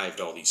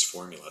derived all these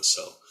formulas.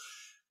 So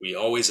we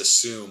always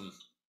assume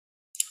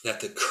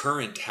that the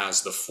current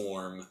has the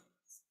form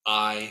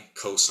I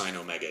cosine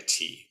omega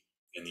t,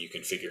 and you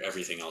can figure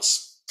everything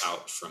else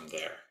out from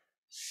there.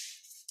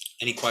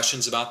 Any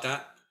questions about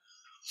that?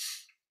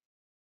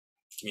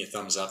 Give me a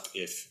thumbs up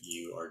if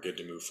you are good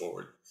to move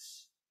forward.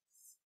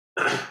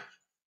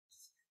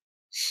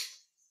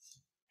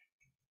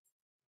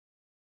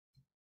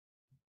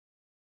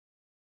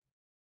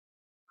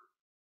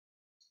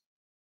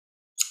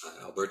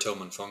 Alberto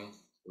Monfong,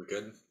 we're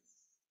good?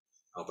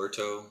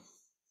 Alberto?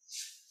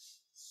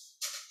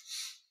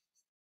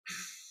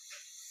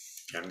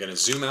 I'm going to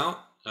zoom out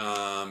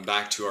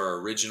back to our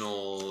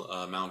original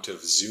amount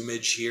of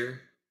zoomage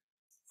here.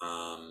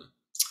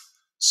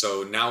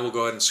 So now we'll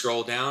go ahead and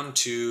scroll down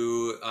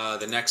to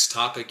the next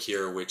topic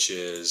here, which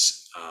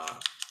is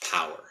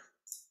power.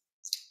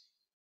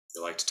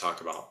 We like to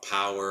talk about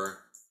power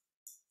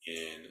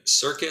in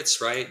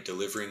circuits, right?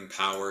 Delivering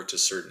power to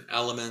certain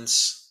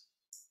elements.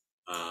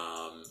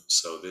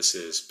 So this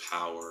is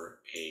power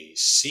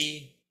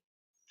AC.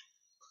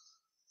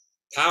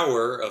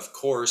 Power, of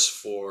course,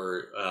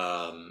 for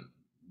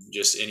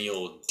just any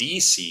old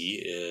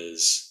DC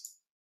is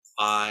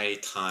I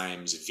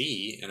times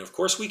V. And of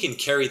course, we can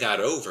carry that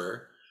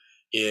over.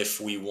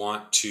 If we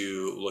want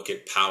to look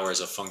at power as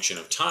a function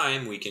of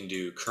time, we can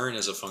do current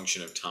as a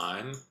function of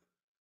time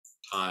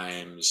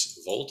times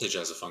voltage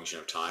as a function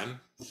of time.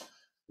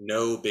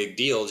 No big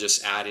deal,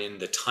 just add in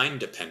the time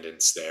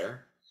dependence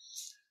there.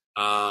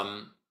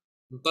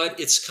 But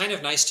it's kind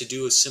of nice to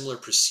do a similar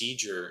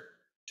procedure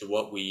to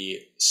what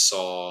we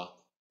saw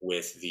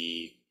with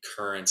the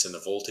currents and the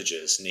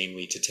voltages,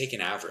 namely to take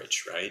an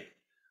average, right?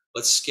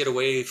 Let's get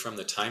away from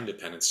the time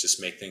dependence,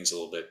 just make things a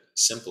little bit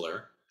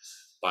simpler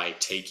by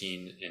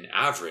taking an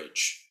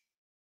average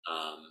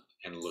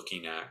and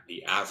looking at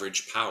the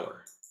average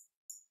power.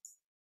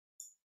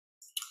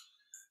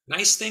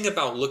 Nice thing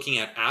about looking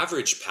at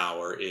average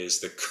power is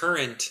the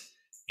current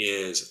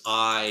is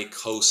I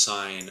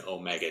cosine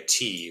omega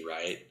t,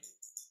 right?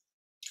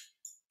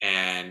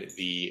 And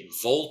the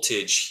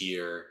voltage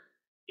here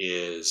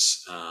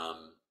is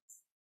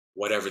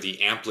whatever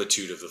the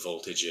amplitude of the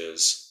voltage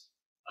is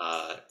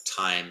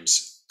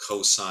times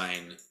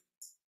cosine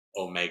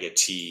omega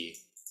t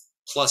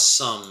plus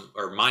some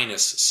or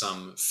minus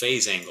some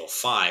phase angle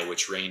phi,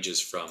 which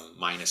ranges from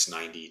minus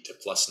 90 to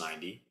plus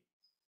 90.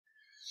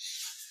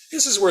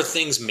 This is where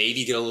things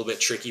maybe get a little bit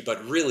tricky,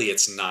 but really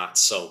it's not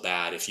so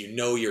bad. If you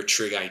know your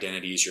trig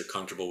identities, you're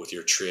comfortable with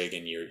your trig,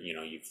 and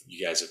you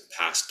guys have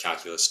passed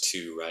calculus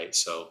 2, right?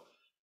 So,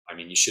 I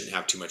mean, you shouldn't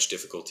have too much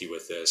difficulty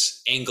with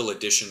this. Angle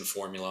addition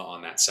formula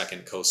on that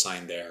second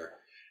cosine there,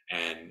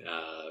 and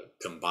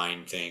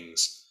combine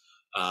things.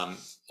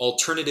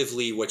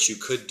 Alternatively, what you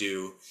could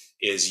do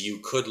is you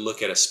could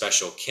look at a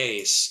special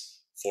case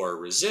for a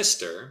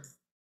resistor.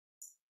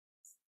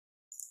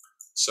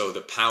 So the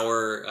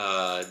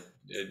power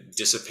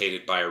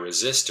dissipated by a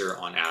resistor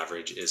on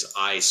average is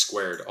I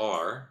squared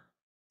R.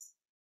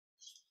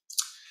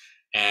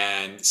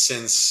 And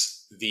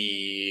since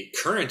the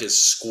current is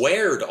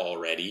squared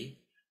already,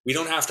 we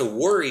don't have to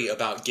worry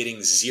about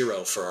getting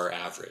 0 for our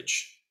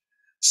average.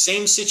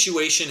 Same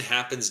situation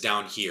happens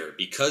down here.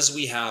 Because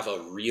we have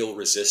a real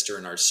resistor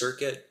in our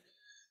circuit,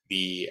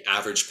 the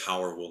average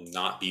power will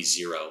not be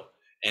 0.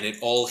 And it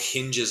all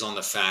hinges on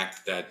the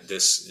fact that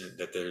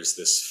there's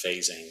this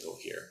phase angle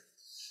here.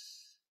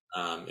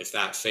 If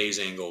that phase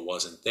angle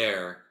wasn't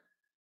there,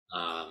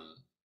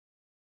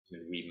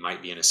 we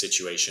might be in a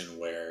situation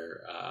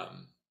where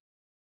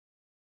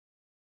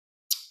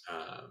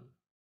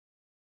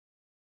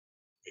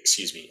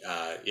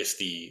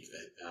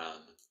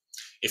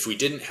if we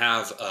didn't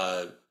have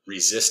a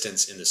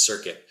resistance in the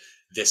circuit,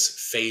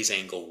 this phase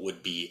angle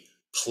would be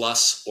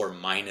plus or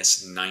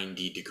minus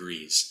 90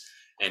 degrees.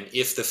 And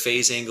if the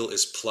phase angle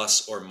is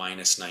plus or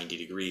minus 90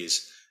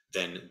 degrees,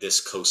 then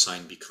this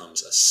cosine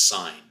becomes a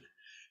sine.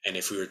 And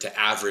if we were to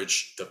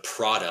average the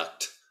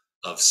product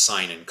of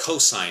sine and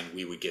cosine,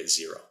 we would get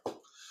 0.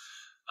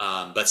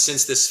 But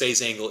since this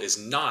phase angle is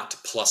not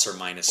plus or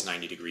minus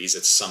 90 degrees,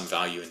 it's some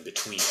value in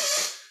between,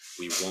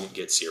 we won't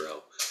get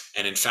 0.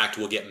 And in fact,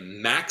 we'll get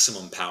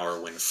maximum power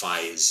when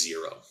phi is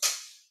 0.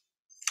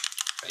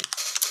 Right?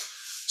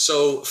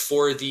 So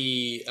for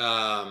the,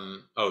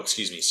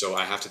 so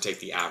I have to take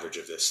the average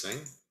of this thing.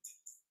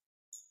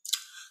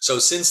 So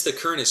since the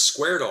current is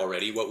squared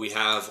already, what we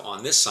have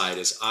on this side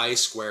is I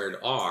squared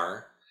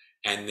R,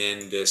 and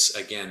then this,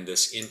 again,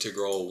 this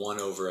integral 1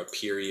 over a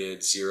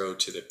period 0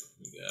 to the,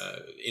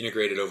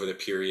 integrated over the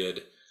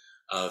period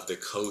of the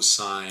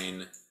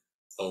cosine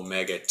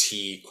omega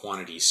t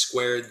quantity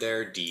squared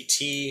there,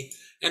 dt.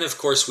 And of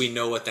course, we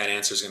know what that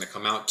answer is going to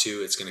come out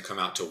to. It's going to come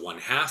out to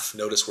 1/2.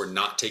 Notice we're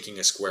not taking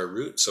a square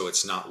root, so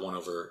it's not 1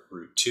 over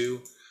root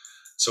 2.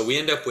 So we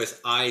end up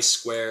with I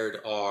squared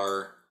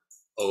R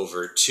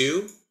over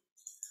 2.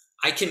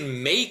 I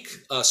can make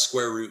a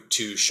square root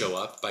 2 show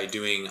up by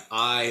doing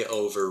I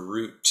over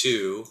root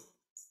 2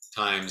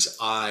 times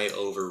I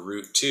over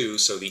root 2.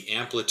 So the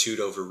amplitude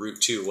over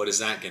root 2, what is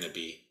that going to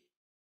be?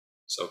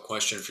 So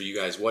question for you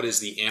guys, what is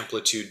the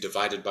amplitude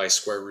divided by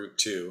square root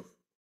 2?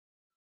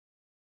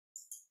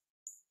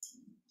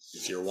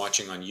 If you're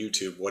watching on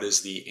YouTube, what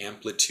is the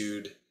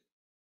amplitude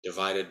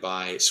divided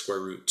by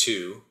square root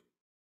 2?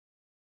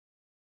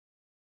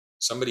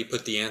 Somebody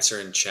put the answer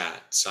in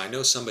chat, so I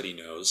know somebody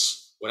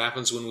knows. What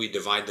happens when we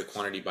divide the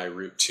quantity by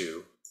root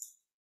 2?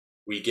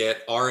 We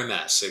get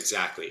RMS,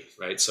 exactly,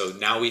 right? So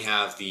now we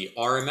have the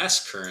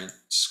RMS current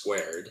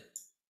squared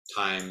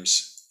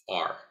times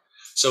R.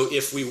 So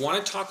if we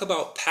want to talk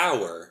about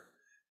power,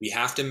 we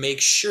have to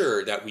make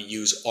sure that we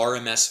use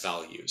RMS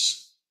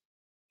values.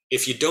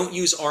 If you don't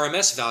use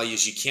RMS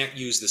values, you can't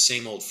use the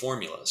same old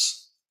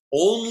formulas.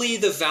 Only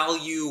the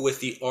value with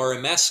the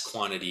RMS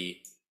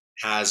quantity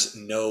has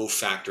no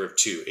factor of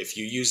 2. If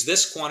you use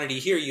this quantity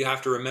here, you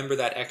have to remember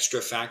that extra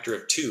factor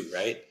of 2,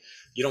 right?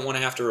 You don't want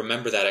to have to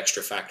remember that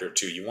extra factor of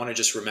 2. You want to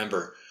just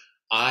remember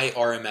I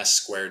RMS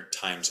squared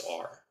times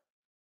R.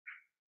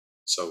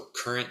 So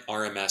current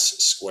RMS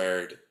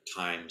squared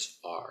times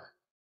R.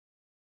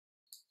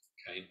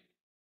 Okay.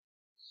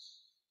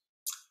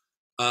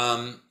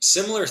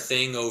 Similar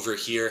thing over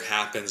here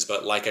happens,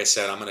 but like I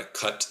said, I'm going to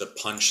cut to the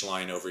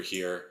punchline over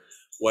here.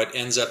 What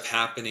ends up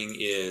happening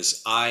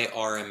is I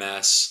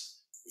RMS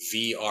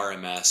V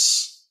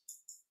RMS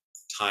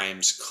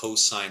times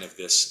cosine of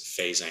this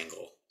phase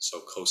angle, so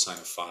cosine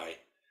of phi.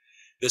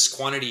 This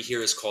quantity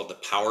here is called the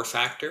power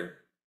factor.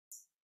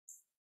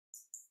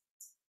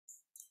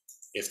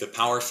 If the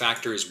power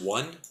factor is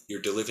 1,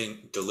 you're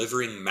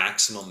delivering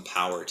maximum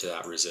power to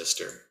that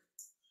resistor.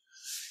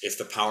 If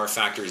the power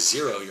factor is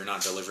 0, you're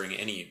not delivering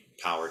any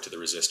power to the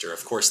resistor.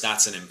 Of course,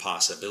 that's an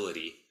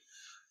impossibility.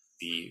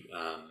 The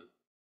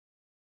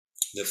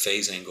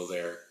phase angle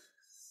there,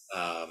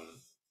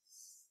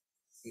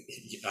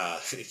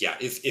 yeah,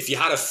 if you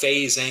had a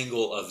phase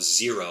angle of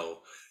 0,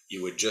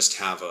 you would just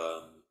have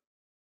a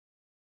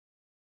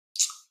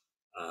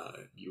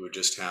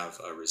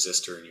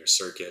resistor in your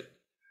circuit.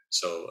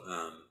 So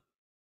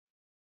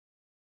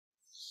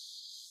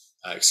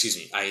excuse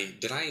me, I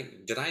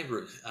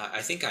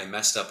think I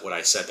messed up what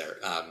I said there.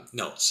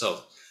 No,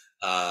 so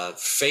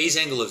phase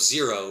angle of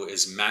 0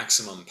 is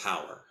maximum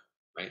power,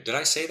 right? Did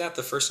I say that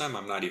the first time?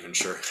 I'm not even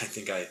sure.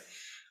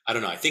 I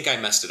don't know. I think I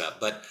messed it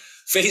up, but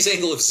phase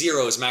angle of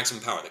 0 is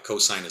maximum power. The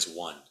cosine is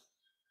 1.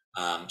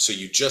 So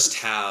you just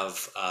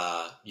have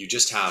a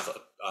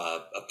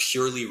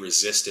purely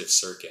resistive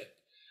circuit.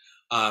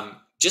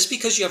 Just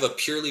because you have a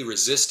purely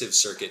resistive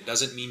circuit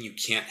doesn't mean you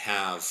can't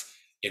have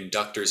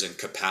inductors and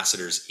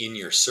capacitors in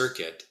your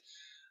circuit.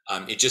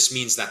 It just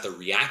means that the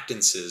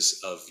reactances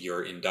of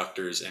your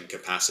inductors and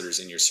capacitors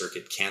in your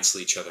circuit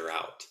cancel each other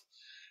out,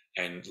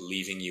 and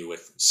leaving you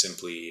with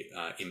simply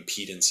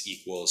impedance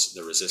equals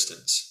the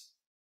resistance,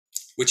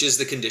 which is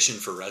the condition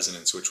for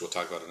resonance, which we'll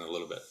talk about in a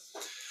little bit.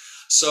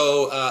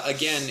 So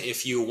again,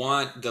 if you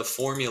want the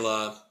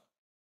formula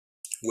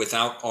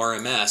without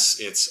RMS,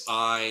 it's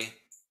I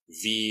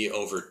V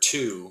over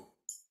 2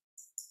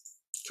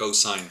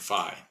 cosine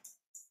phi.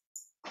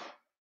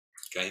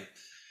 Okay,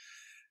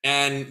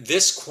 and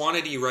this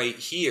quantity right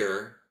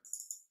here,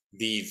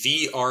 the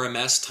V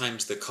RMS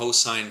times the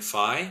cosine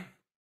phi,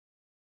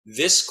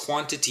 this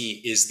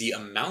quantity is the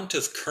amount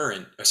of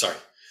current,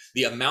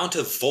 the amount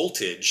of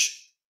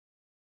voltage,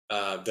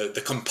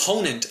 the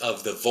component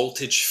of the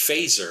voltage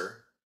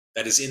phasor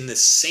that is in the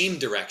same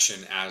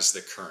direction as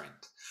the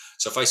current.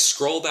 So if I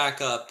scroll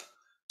back up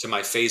to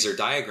my phasor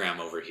diagram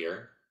over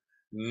here,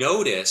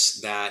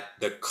 notice that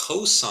the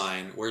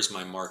cosine, where's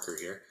my marker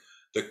here?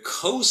 The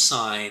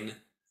cosine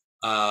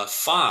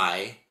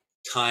phi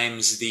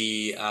times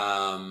the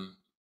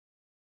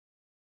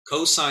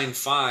cosine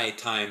phi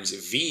times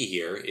V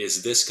here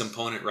is this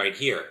component right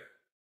here.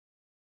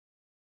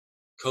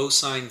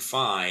 Cosine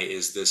phi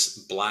is this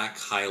black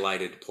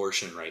highlighted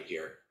portion right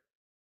here.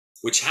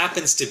 which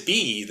happens to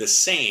be the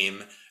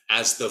same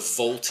as the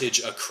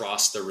voltage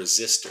across the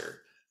resistor.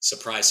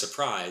 Surprise,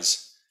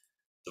 surprise,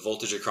 the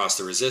voltage across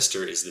the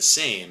resistor is the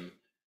same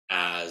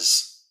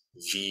as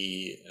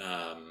V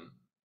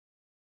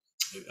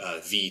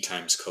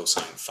times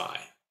cosine phi.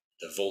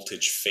 The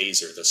voltage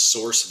phasor, the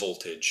source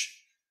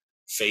voltage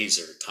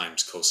phasor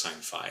times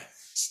cosine phi.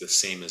 It's the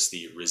same as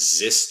the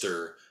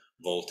resistor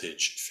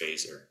voltage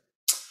phasor.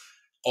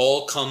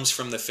 All comes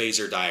from the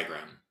phasor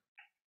diagram.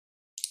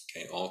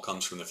 Okay, all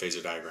comes from the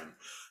phasor diagram.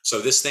 So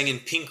this thing in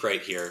pink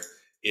right here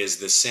is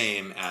the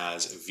same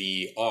as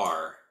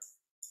VR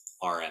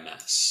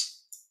RMS.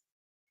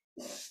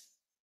 Okay.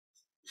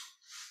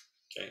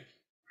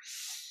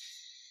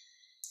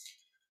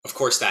 Of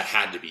course, that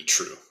had to be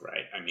true,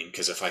 right? I mean,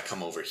 because if I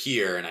come over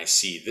here and I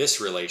see this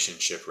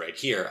relationship right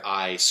here,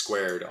 I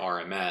squared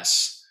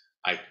RMS,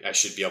 I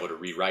should be able to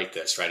rewrite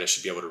this, right? I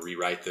should be able to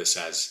rewrite this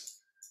as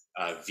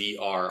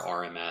VR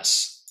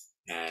RMS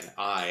and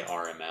I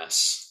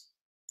RMS,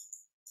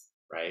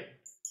 right?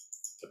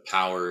 The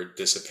power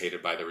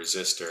dissipated by the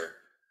resistor.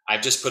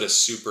 I've just put a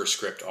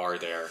superscript R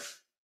there.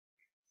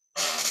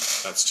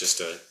 That's just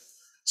a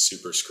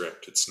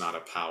superscript. It's not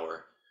a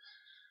power.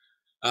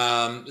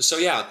 So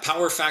yeah,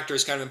 power factor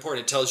is kind of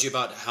important. It tells you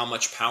about how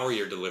much power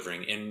you're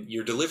delivering, and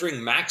you're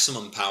delivering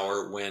maximum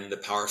power when the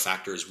power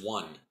factor is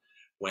 1,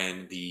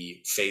 when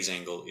the phase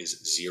angle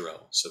is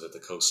 0, so that the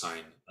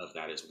cosine of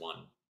that is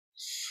 1.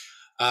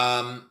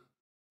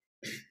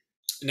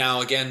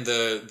 Now again,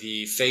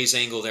 the phase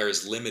angle there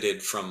is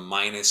limited from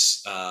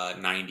minus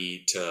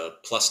 90 to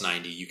plus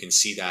 90. You can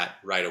see that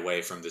right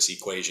away from this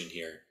equation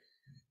here.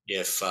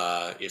 If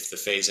the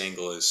phase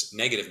angle is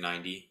negative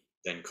 90,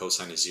 then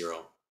cosine is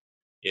 0.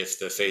 If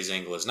the phase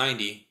angle is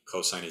 90,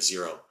 cosine is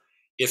 0.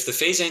 If the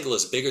phase angle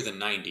is bigger than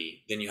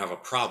 90, then you have a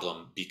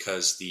problem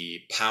because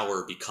the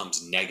power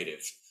becomes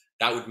negative.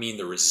 That would mean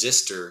the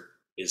resistor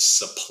is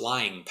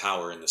supplying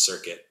power in the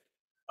circuit.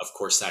 Of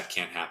course, that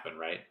can't happen,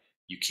 right?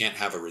 You can't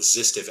have a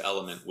resistive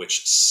element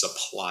which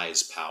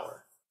supplies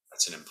power.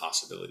 That's an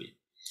impossibility.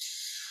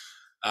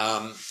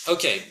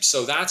 Okay,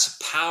 so that's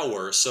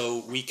power.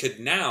 So we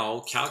could now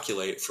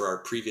calculate for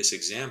our previous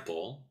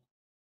example.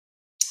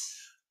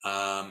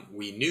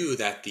 We knew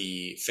that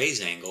the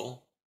phase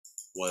angle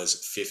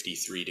was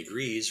 53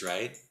 degrees,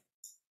 right?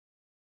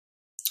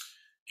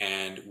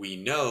 And we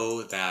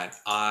know that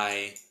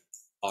I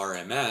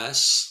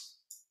RMS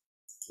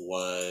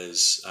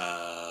was,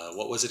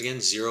 what was it again?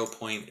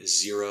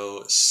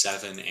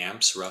 0.07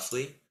 amps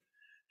roughly.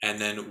 And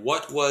then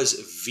what was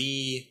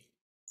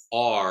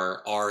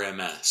VR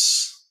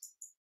RMS?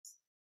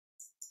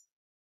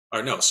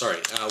 Or no,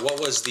 sorry, what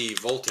was the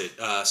voltage?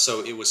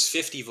 So it was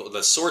 50 volt,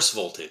 the source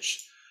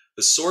voltage.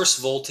 The source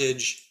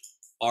voltage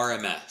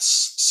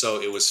RMS.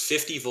 So it was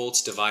 50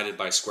 volts divided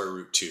by square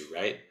root 2,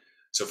 right?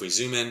 So if we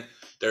zoom in,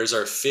 there's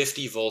our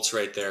 50 volts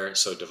right there.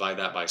 So divide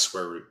that by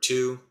square root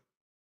 2.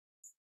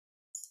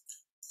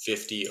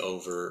 50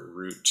 over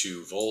root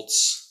 2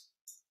 volts.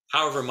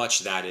 However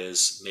much that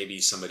is,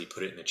 maybe somebody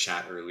put it in the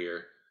chat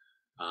earlier.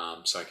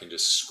 So I can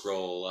just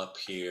scroll up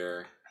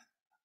here.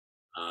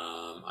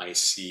 I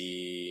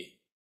see,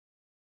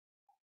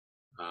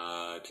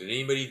 did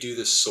anybody do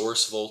the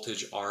source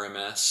voltage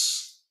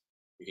RMS?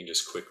 We can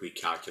just quickly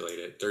calculate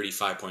it.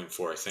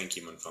 35.4, thank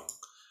you, Munfeng.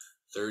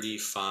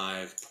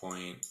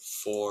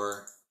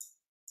 35.4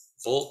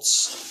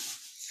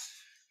 volts.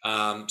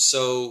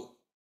 So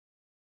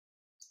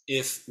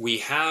if we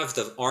have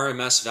the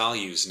RMS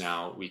values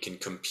now, we can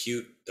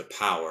compute the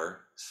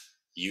power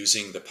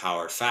using the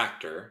power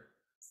factor.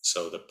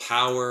 So the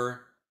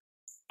power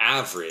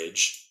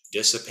average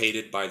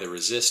dissipated by the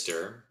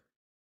resistor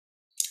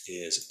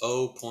is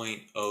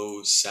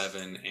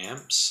 0.07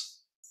 amps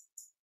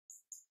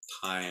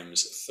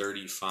times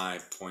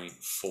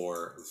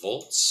 35.4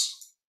 volts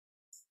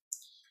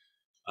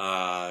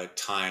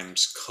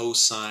times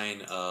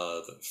cosine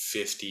of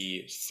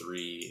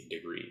 53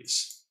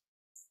 degrees.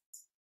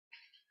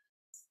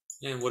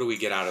 And what do we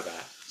get out of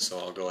that? So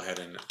I'll go ahead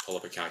and pull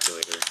up a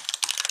calculator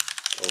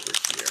over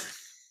here.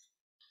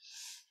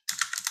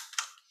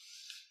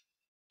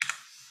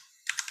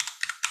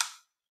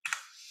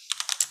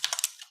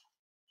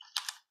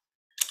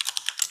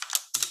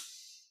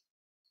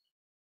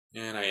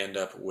 And I end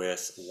up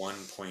with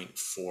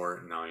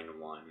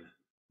 1.491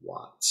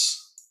 watts.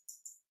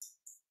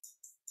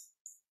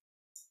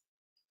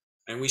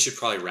 And we should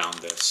probably round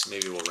this.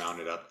 Maybe we'll round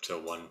it up to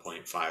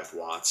 1.5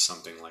 watts,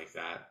 something like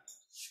that.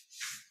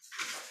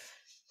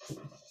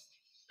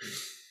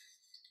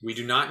 We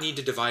do not need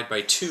to divide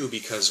by 2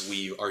 because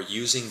we are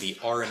using the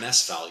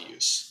RMS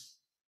values.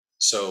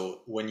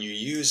 So when you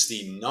use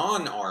the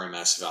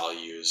non-RMS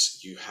values,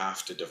 you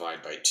have to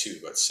divide by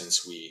 2. But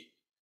since we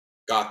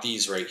got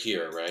these right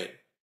here, right?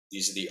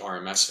 These are the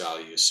RMS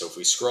values. So if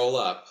we scroll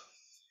up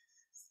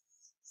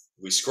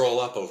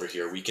over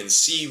here, we can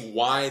see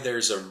why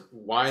there's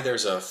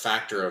a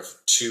factor of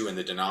 2 in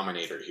the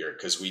denominator here,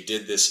 because we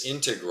did this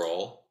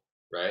integral,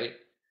 right?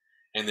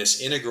 And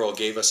this integral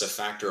gave us a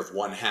factor of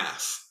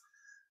 1/2.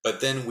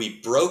 but then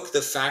we broke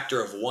the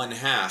factor of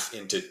 1/2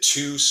 into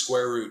 2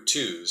 square root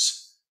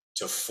 2's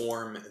to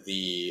form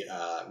the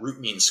root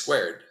mean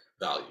squared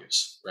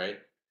values, right?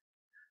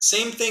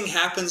 Same thing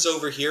happens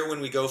over here when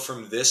we go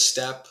from this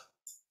step.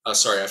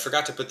 Sorry, I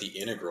forgot to put the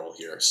integral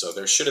here. So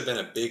there should have been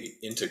a big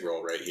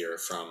integral right here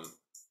from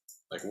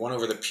like 1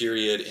 over the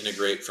period,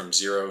 integrate from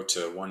 0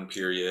 to 1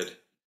 period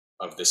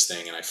of this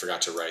thing, and I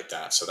forgot to write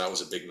that. So that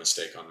was a big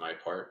mistake on my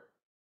part.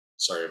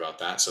 Sorry about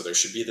that. So there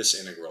should be this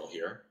integral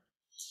here.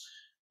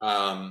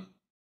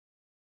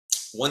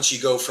 Once you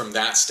go from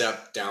that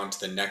step down to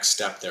the next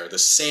step there, the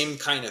same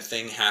kind of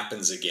thing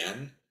happens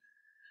again.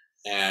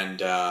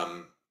 And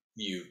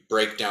you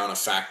break down a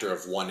factor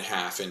of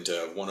 1/2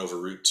 into 1 over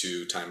root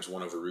 2 times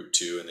 1 over root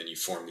 2, and then you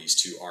form these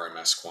two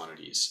RMS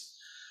quantities.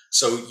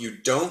 So you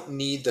don't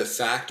need the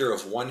factor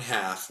of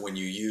 1/2 when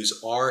you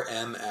use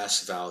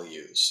RMS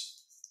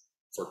values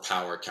for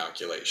power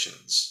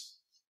calculations.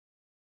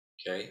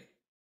 Okay.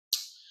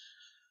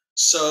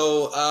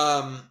 So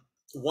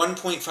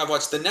 1.5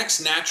 watts. The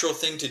next natural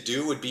thing to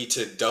do would be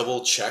to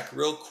double check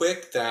real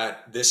quick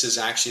that this is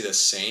actually the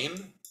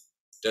same.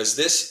 Does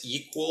this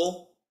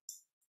equal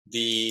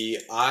the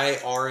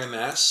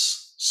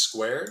IRMS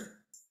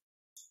squared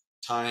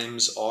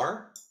times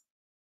R?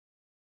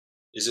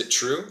 Is it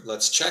true?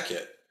 Let's check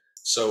it.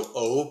 So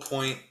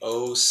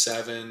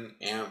 0.07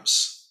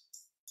 amps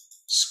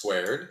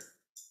squared.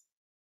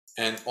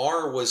 And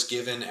R was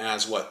given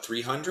as what,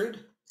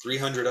 300?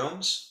 300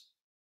 ohms?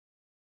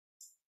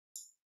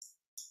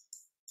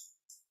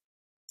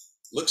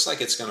 Looks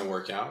like it's going to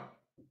work out.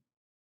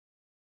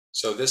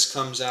 So this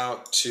comes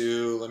out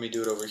to, let me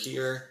do it over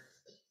here,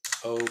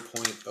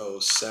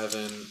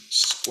 0.07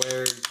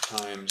 squared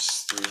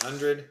times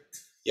 300.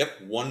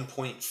 Yep,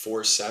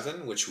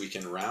 1.47, which we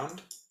can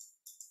round.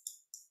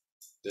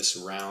 This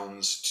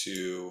rounds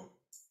to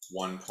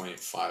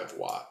 1.5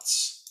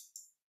 watts.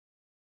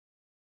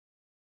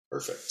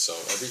 Perfect. So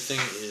everything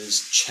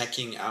is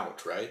checking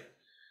out, right?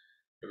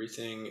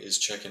 Everything is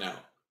checking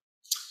out.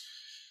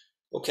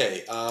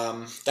 Okay,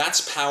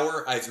 that's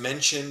power. I've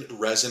mentioned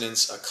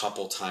resonance a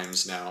couple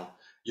times now.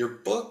 Your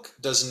book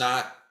does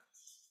not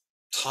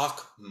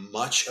talk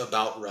much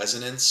about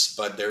resonance,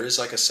 but there is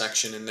like a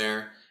section in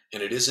there,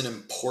 and it is an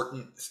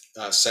important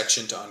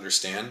section to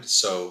understand.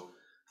 So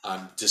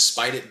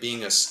despite it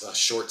being a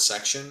short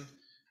section,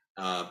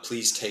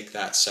 please take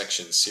that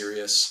section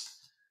serious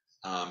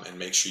and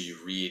make sure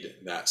you read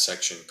that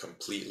section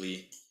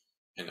completely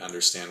and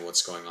understand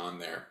what's going on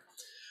there.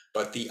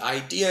 But the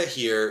idea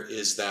here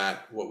is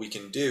that what we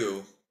can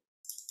do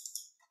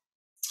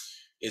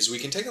is we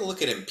can take a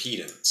look at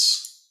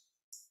impedance.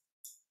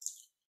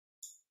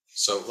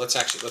 So let's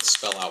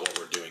spell out what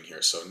we're doing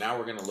here. So now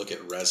we're going to look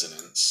at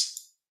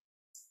resonance.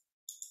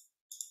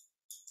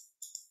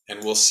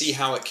 And we'll see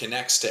how it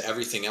connects to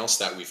everything else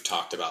that we've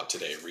talked about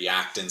today.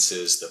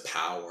 Reactances, the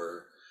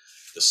power,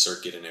 the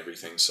circuit, and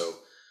everything.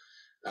 So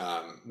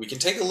we can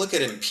take a look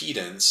at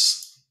impedance.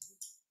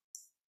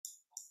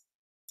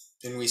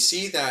 And we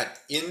see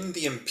that in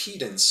the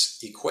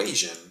impedance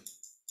equation,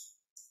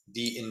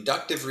 the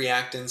inductive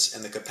reactance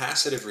and the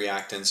capacitive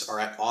reactance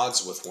are at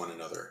odds with one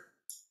another.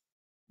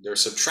 They're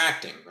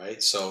subtracting,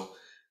 right? So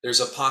there's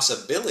a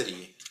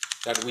possibility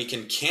that we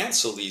can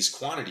cancel these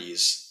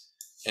quantities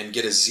and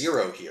get a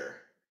 0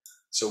 here.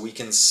 So we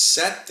can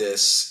set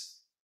this,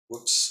 we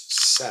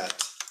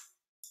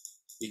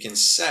can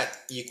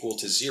set equal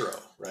to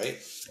 0, right?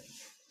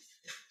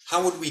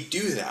 How would we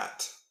do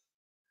that?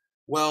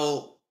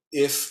 Well,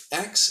 if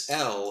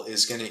XL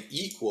is going to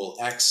equal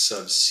X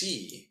sub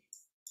C,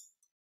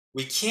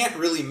 we can't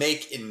really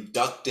make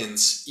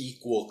inductance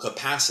equal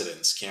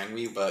capacitance, can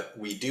we? But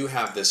we do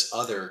have this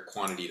other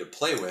quantity to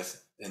play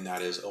with, and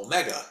that is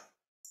omega.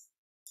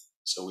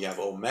 So we have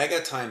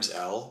omega times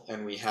L,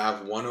 and we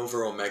have 1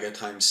 over omega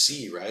times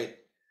C, right?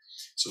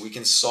 So we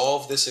can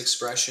solve this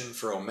expression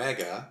for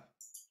omega,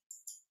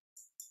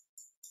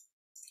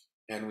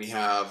 and we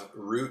have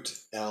root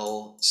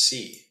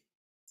LC,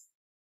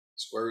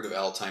 square root of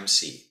L times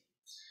C.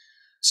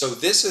 So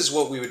this is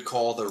what we would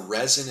call the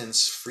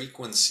resonance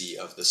frequency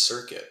of the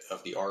circuit,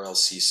 of the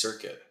RLC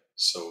circuit.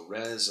 So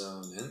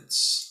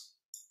resonance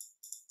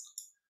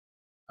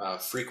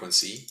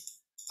frequency.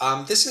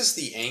 This is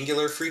the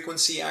angular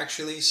frequency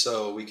actually,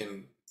 so we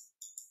can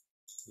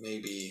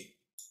maybe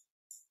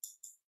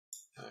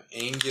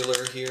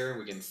angular here,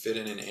 we can fit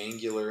in an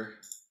angular,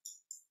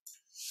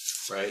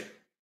 right?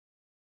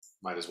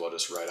 Might as well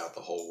just write out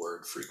the whole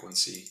word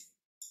frequency.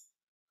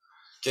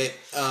 Okay,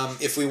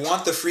 if we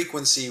want the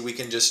frequency, we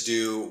can just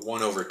do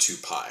 1 over 2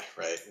 pi,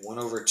 right? 1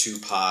 over 2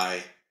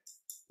 pi,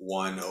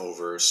 1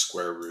 over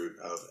square root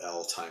of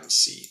L times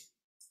C.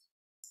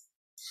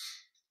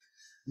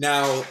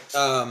 Now,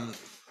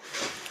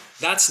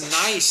 that's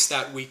nice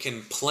that we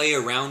can play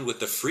around with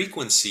the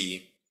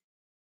frequency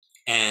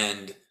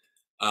and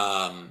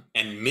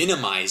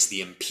minimize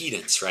the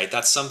impedance, right?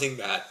 That's something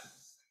that,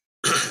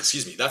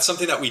 excuse me, that's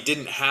something that we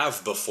didn't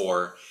have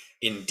before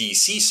in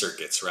DC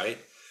circuits,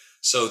 right?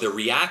 So the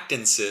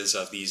reactances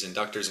of these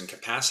inductors and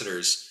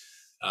capacitors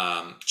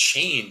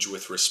change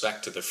with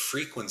respect to the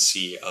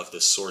frequency of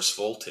the source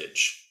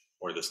voltage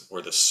or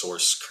the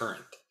source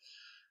current.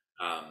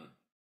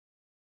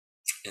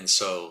 And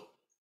so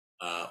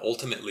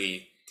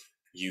ultimately,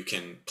 you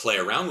can play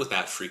around with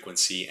that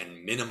frequency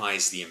and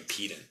minimize the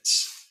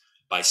impedance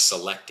by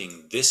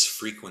selecting this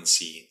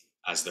frequency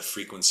as the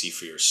frequency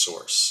for your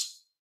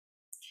source.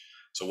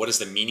 So what is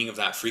the meaning of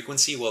that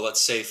frequency? Well,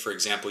 let's say, for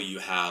example, you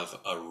have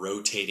a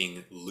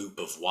rotating loop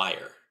of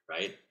wire,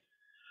 right?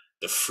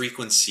 The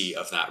frequency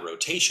of that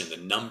rotation, the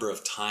number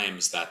of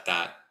times that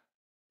that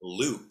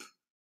loop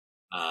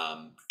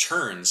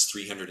turns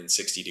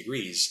 360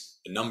 degrees,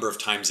 the number of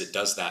times it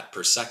does that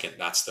per second,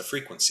 that's the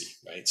frequency,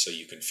 right? So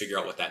you can figure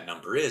out what that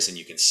number is, and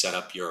you can set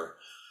up your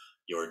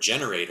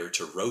generator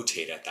to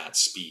rotate at that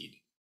speed,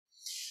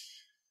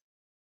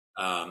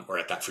 or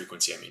at that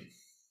frequency, I mean.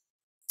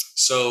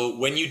 So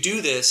when you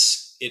do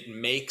this, it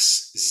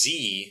makes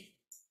Z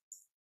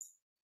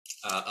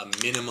a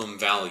minimum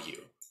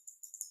value.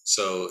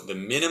 So the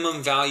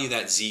minimum value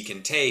that Z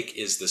can take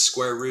is the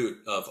square root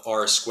of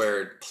R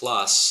squared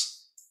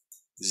plus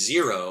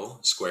 0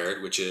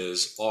 squared, which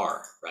is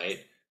R, right?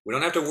 We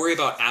don't have to worry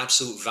about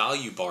absolute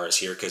value bars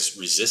here because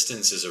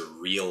resistance is a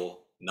real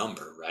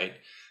number, right?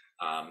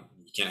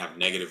 You can't have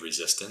negative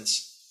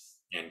resistance,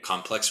 and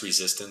complex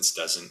resistance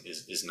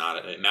is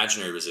not,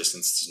 imaginary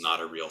resistance is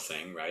not a real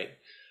thing, right?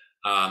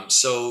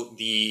 So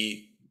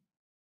the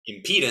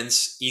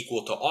impedance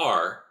equal to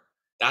R,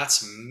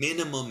 that's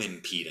minimum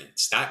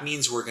impedance. That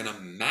means we're going to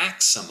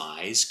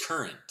maximize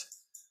current.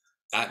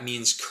 That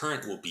means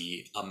current will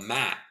be a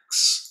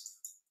max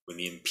when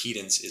the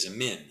impedance is a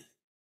min.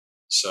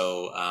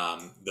 So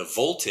the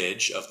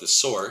voltage of the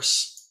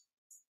source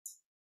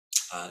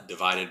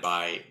divided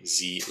by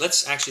Z,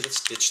 let's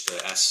ditch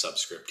the S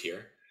subscript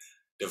here,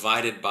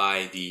 divided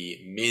by the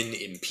min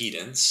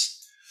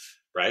impedance,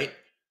 right?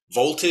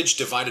 Voltage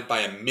divided by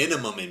a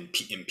minimum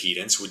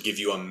impedance would give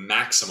you a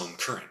maximum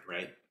current,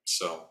 right?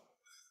 So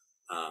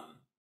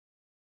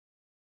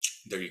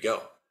there you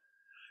go.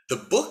 The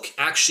book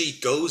actually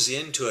goes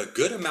into a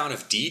good amount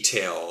of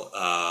detail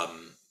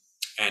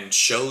and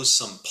shows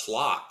some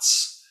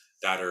plots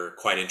that are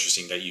quite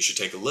interesting that you should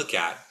take a look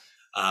at,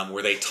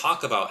 where they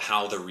talk about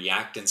how the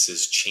reactance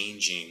is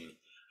changing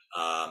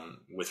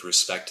with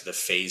respect to the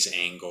phase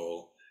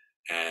angle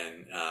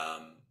and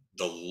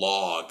the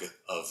log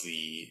of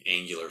the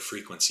angular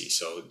frequency.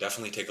 So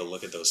definitely take a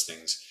look at those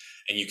things.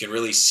 And you can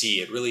really see,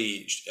 it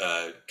really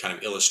kind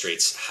of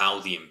illustrates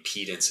how the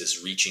impedance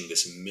is reaching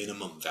this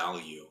minimum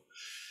value.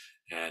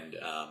 And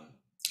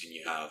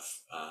you have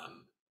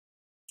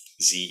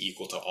Z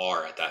equal to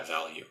R at that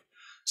value.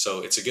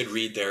 So it's a good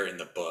read there in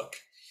the book.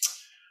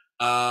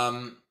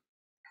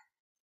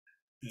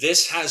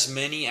 This has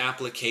many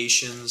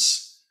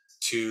applications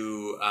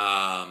to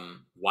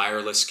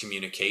wireless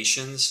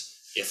communications.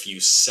 If you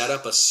set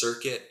up a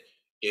circuit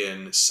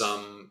in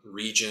some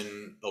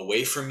region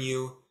away from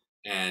you,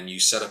 and you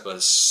set up a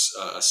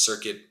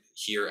circuit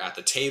here at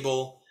the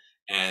table,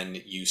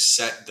 and you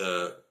set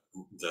the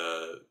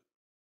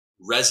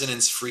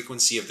resonance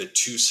frequency of the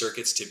two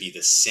circuits to be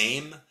the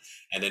same,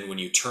 and then when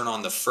you turn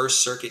on the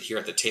first circuit here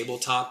at the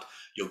tabletop,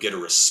 you'll get a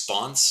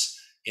response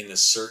in the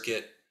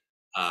circuit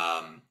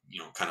kind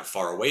of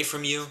far away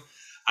from you.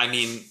 I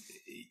mean,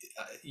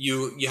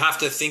 you have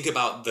to think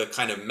about the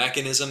kind of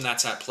mechanism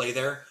that's at play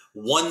there.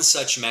 One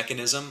such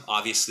mechanism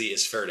obviously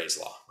is Faraday's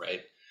law,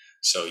 right?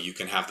 So you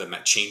can have the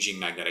changing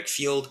magnetic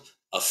field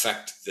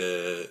affect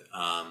the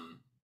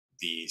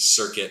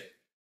circuit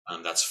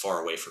that's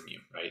far away from you,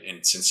 right?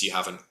 And since you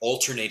have an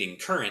alternating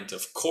current,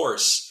 of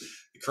course,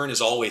 the current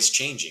is always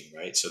changing,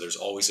 right? So there's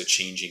always a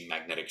changing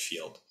magnetic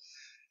field,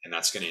 and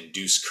that's going to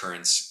induce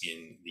currents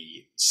in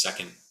the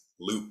second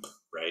loop,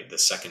 right? The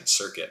second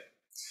circuit.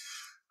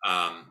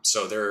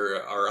 So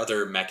there are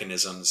other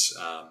mechanisms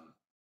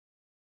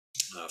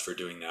for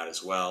doing that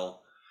as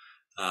well.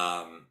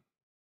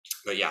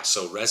 But yeah,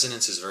 so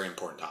resonance is a very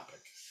important topic.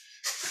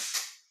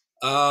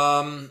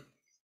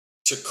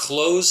 To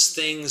close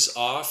things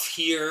off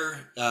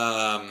here,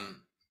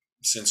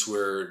 since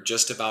we're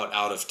just about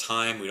out of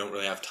time, we don't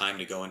really have time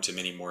to go into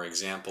many more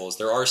examples.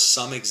 There are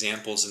some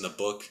examples in the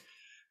book.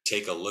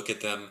 Take a look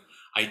at them.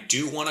 I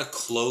do want to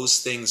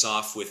close things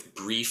off with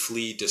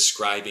briefly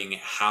describing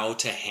how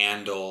to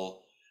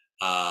handle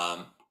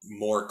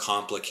more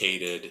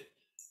complicated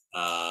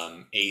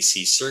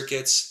AC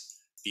circuits,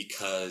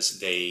 because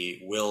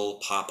they will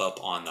pop up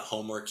on the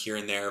homework here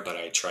and there, but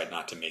I tried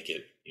not to make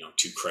it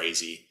too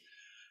crazy.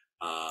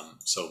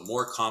 So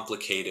more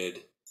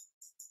complicated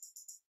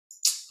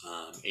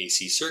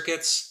AC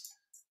circuits.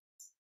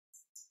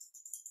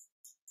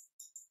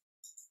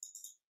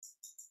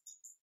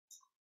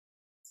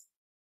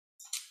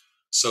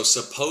 So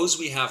suppose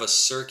we have a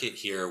circuit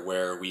here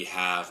where we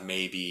have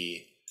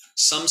maybe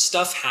some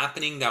stuff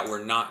happening that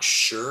we're not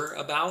sure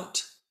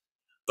about,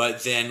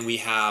 but then we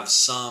have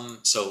some,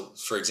 so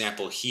for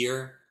example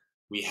here,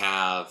 we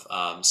have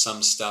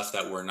some stuff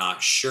that we're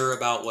not sure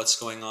about what's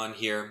going on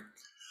here,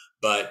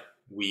 but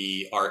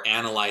we are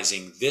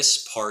analyzing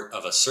this part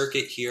of a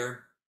circuit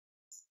here,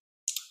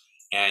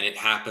 and it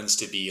happens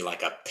to be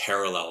like a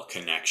parallel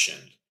connection,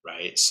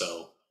 right?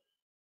 So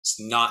it's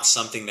not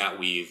something that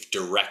we've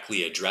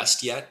directly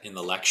addressed yet in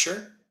the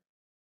lecture,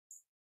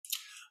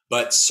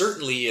 but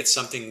certainly it's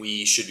something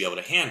we should be able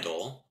to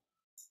handle.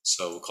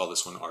 So we'll call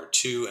this one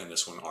R2 and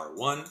this one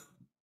R1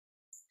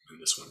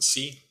 and this one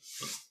C.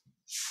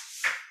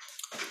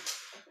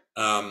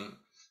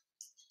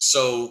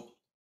 So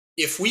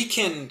if we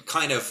can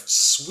kind of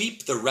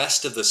sweep the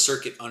rest of the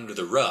circuit under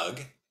the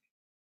rug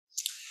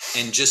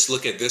and just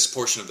look at this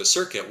portion of the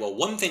circuit, well,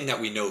 one thing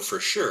that we know for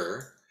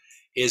sure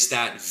is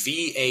that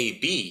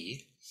VAB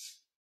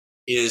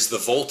is the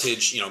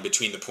voltage,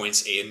 between the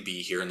points A and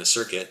B here in the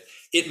circuit.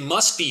 It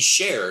must be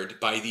shared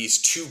by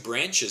these two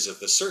branches of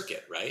the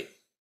circuit, right?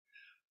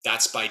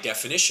 That's by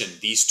definition.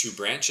 These two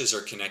branches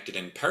are connected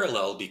in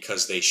parallel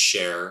because they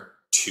share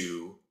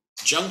two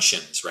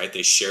junctions, right?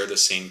 They share the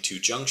same two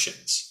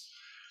junctions.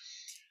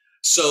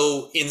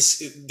 So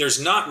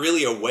there's not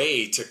really a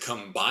way to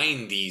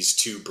combine these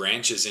two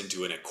branches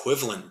into an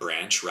equivalent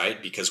branch,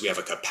 right? Because we have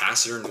a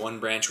capacitor in one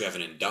branch, we have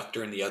an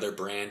inductor in the other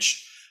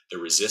branch. The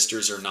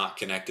resistors are not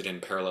connected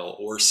in parallel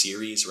or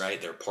series,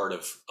 right? They're part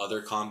of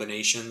other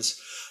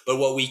combinations. But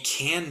what we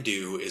can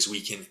do is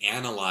we can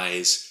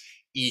analyze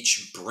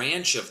each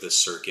branch of the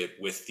circuit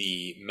with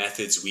the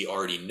methods we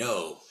already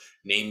know,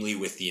 namely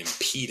with the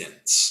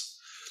impedance.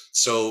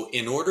 So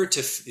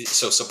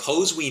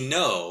suppose we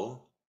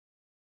know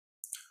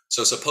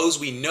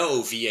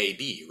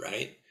VAB,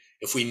 right?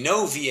 If we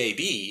know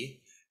VAB,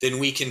 then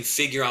we can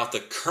figure out the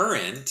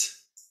current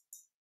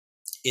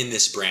in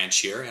this branch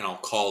here, and I'll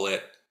call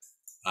it,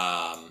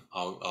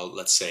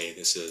 let's say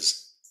this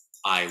is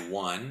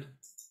I1,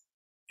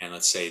 and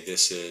let's say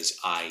this is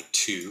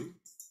I2,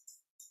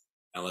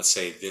 and let's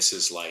say this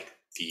is like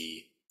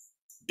the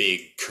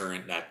big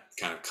current that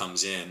kind of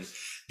comes in.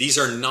 These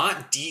are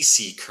not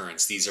DC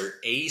currents, these are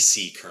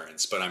AC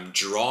currents, but I'm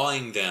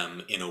drawing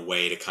them in a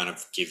way to kind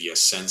of give you a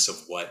sense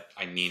of what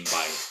I mean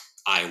by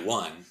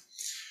I1.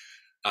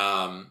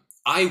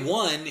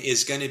 I1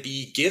 is going to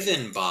be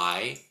given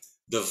by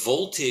the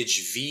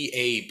voltage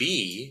VAB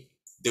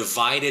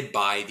divided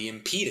by the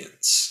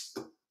impedance,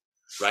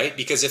 right?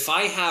 Because if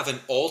I have an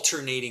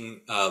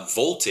alternating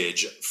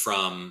voltage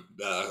from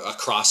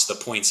across the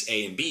points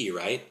A and B,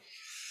 right,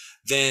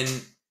 then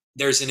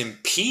there's an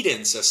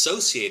impedance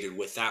associated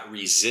with that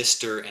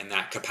resistor and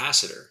that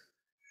capacitor.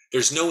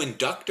 There's no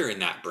inductor in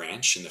that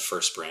branch, in the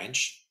first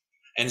branch.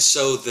 And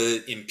so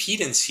the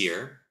impedance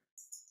here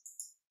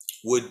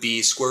would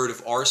be square root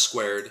of R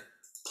squared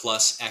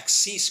plus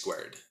XC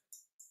squared,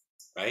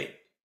 right?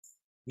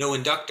 No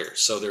inductor.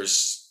 So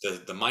there's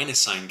the minus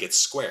sign gets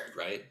squared,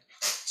 right?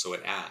 So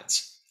it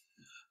adds.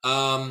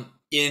 For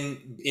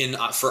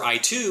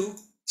I2,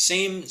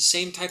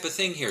 same type of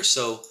thing here.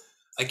 So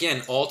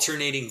again,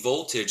 alternating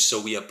voltage.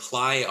 So we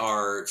apply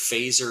our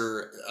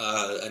phasor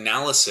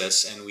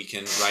analysis, and we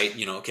can write,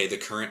 okay, the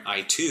current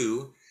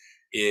I2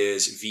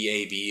 is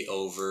VAB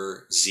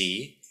over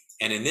Z.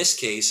 And in this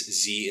case,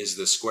 Z is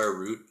the square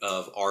root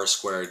of R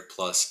squared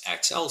plus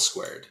XL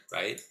squared,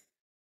 right?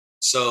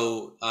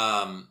 So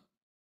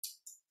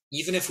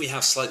even if we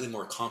have slightly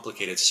more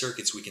complicated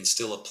circuits, we can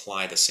still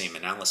apply the same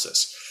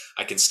analysis.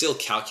 I can still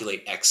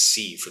calculate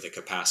XC for the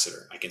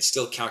capacitor. I can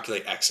still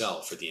calculate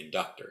XL for the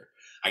inductor.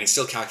 I can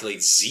still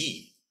calculate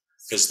Z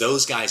because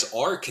those guys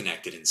are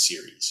connected in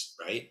series,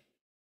 right?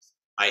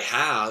 I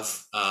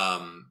have a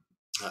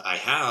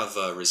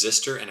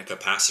resistor and a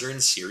capacitor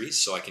in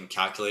series, so I can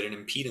calculate an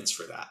impedance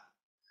for that,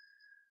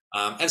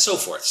 and so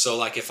forth. So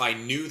like if I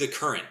knew the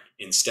current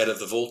instead of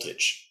the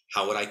voltage,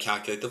 how would I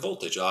calculate the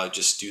voltage? I would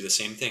just do the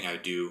same thing. I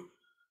would do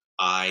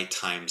I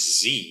times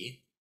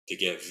Z to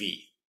get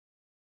V,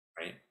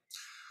 right?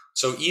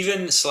 So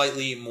even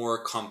slightly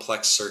more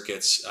complex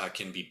circuits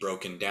can be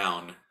broken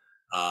down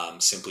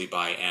simply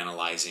by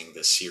analyzing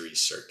the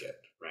series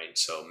circuit, right?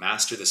 So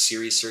master the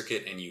series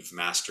circuit and you've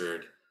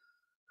mastered,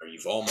 or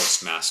you've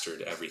almost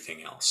mastered,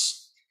 everything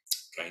else,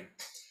 okay?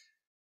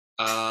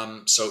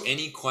 So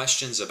any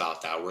questions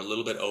about that? We're a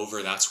little bit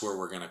over. That's where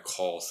we're going to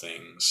call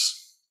things.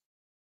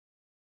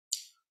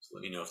 So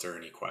let me know if there are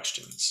any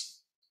questions.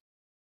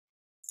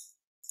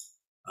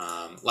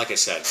 Like I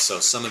said, so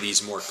some of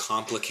these more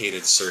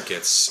complicated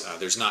circuits,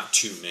 there's not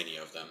too many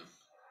of them.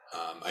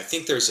 I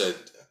think there's a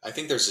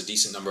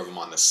decent number of them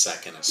on the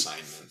second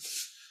assignment,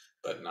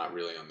 but not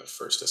really on the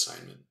first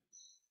assignment.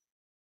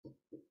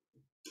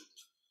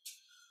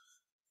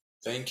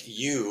 Thank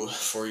you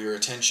for your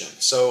attention.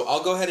 So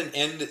I'll go ahead and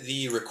end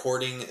the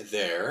recording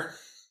there.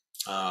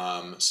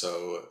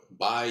 So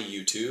bye,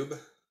 YouTube.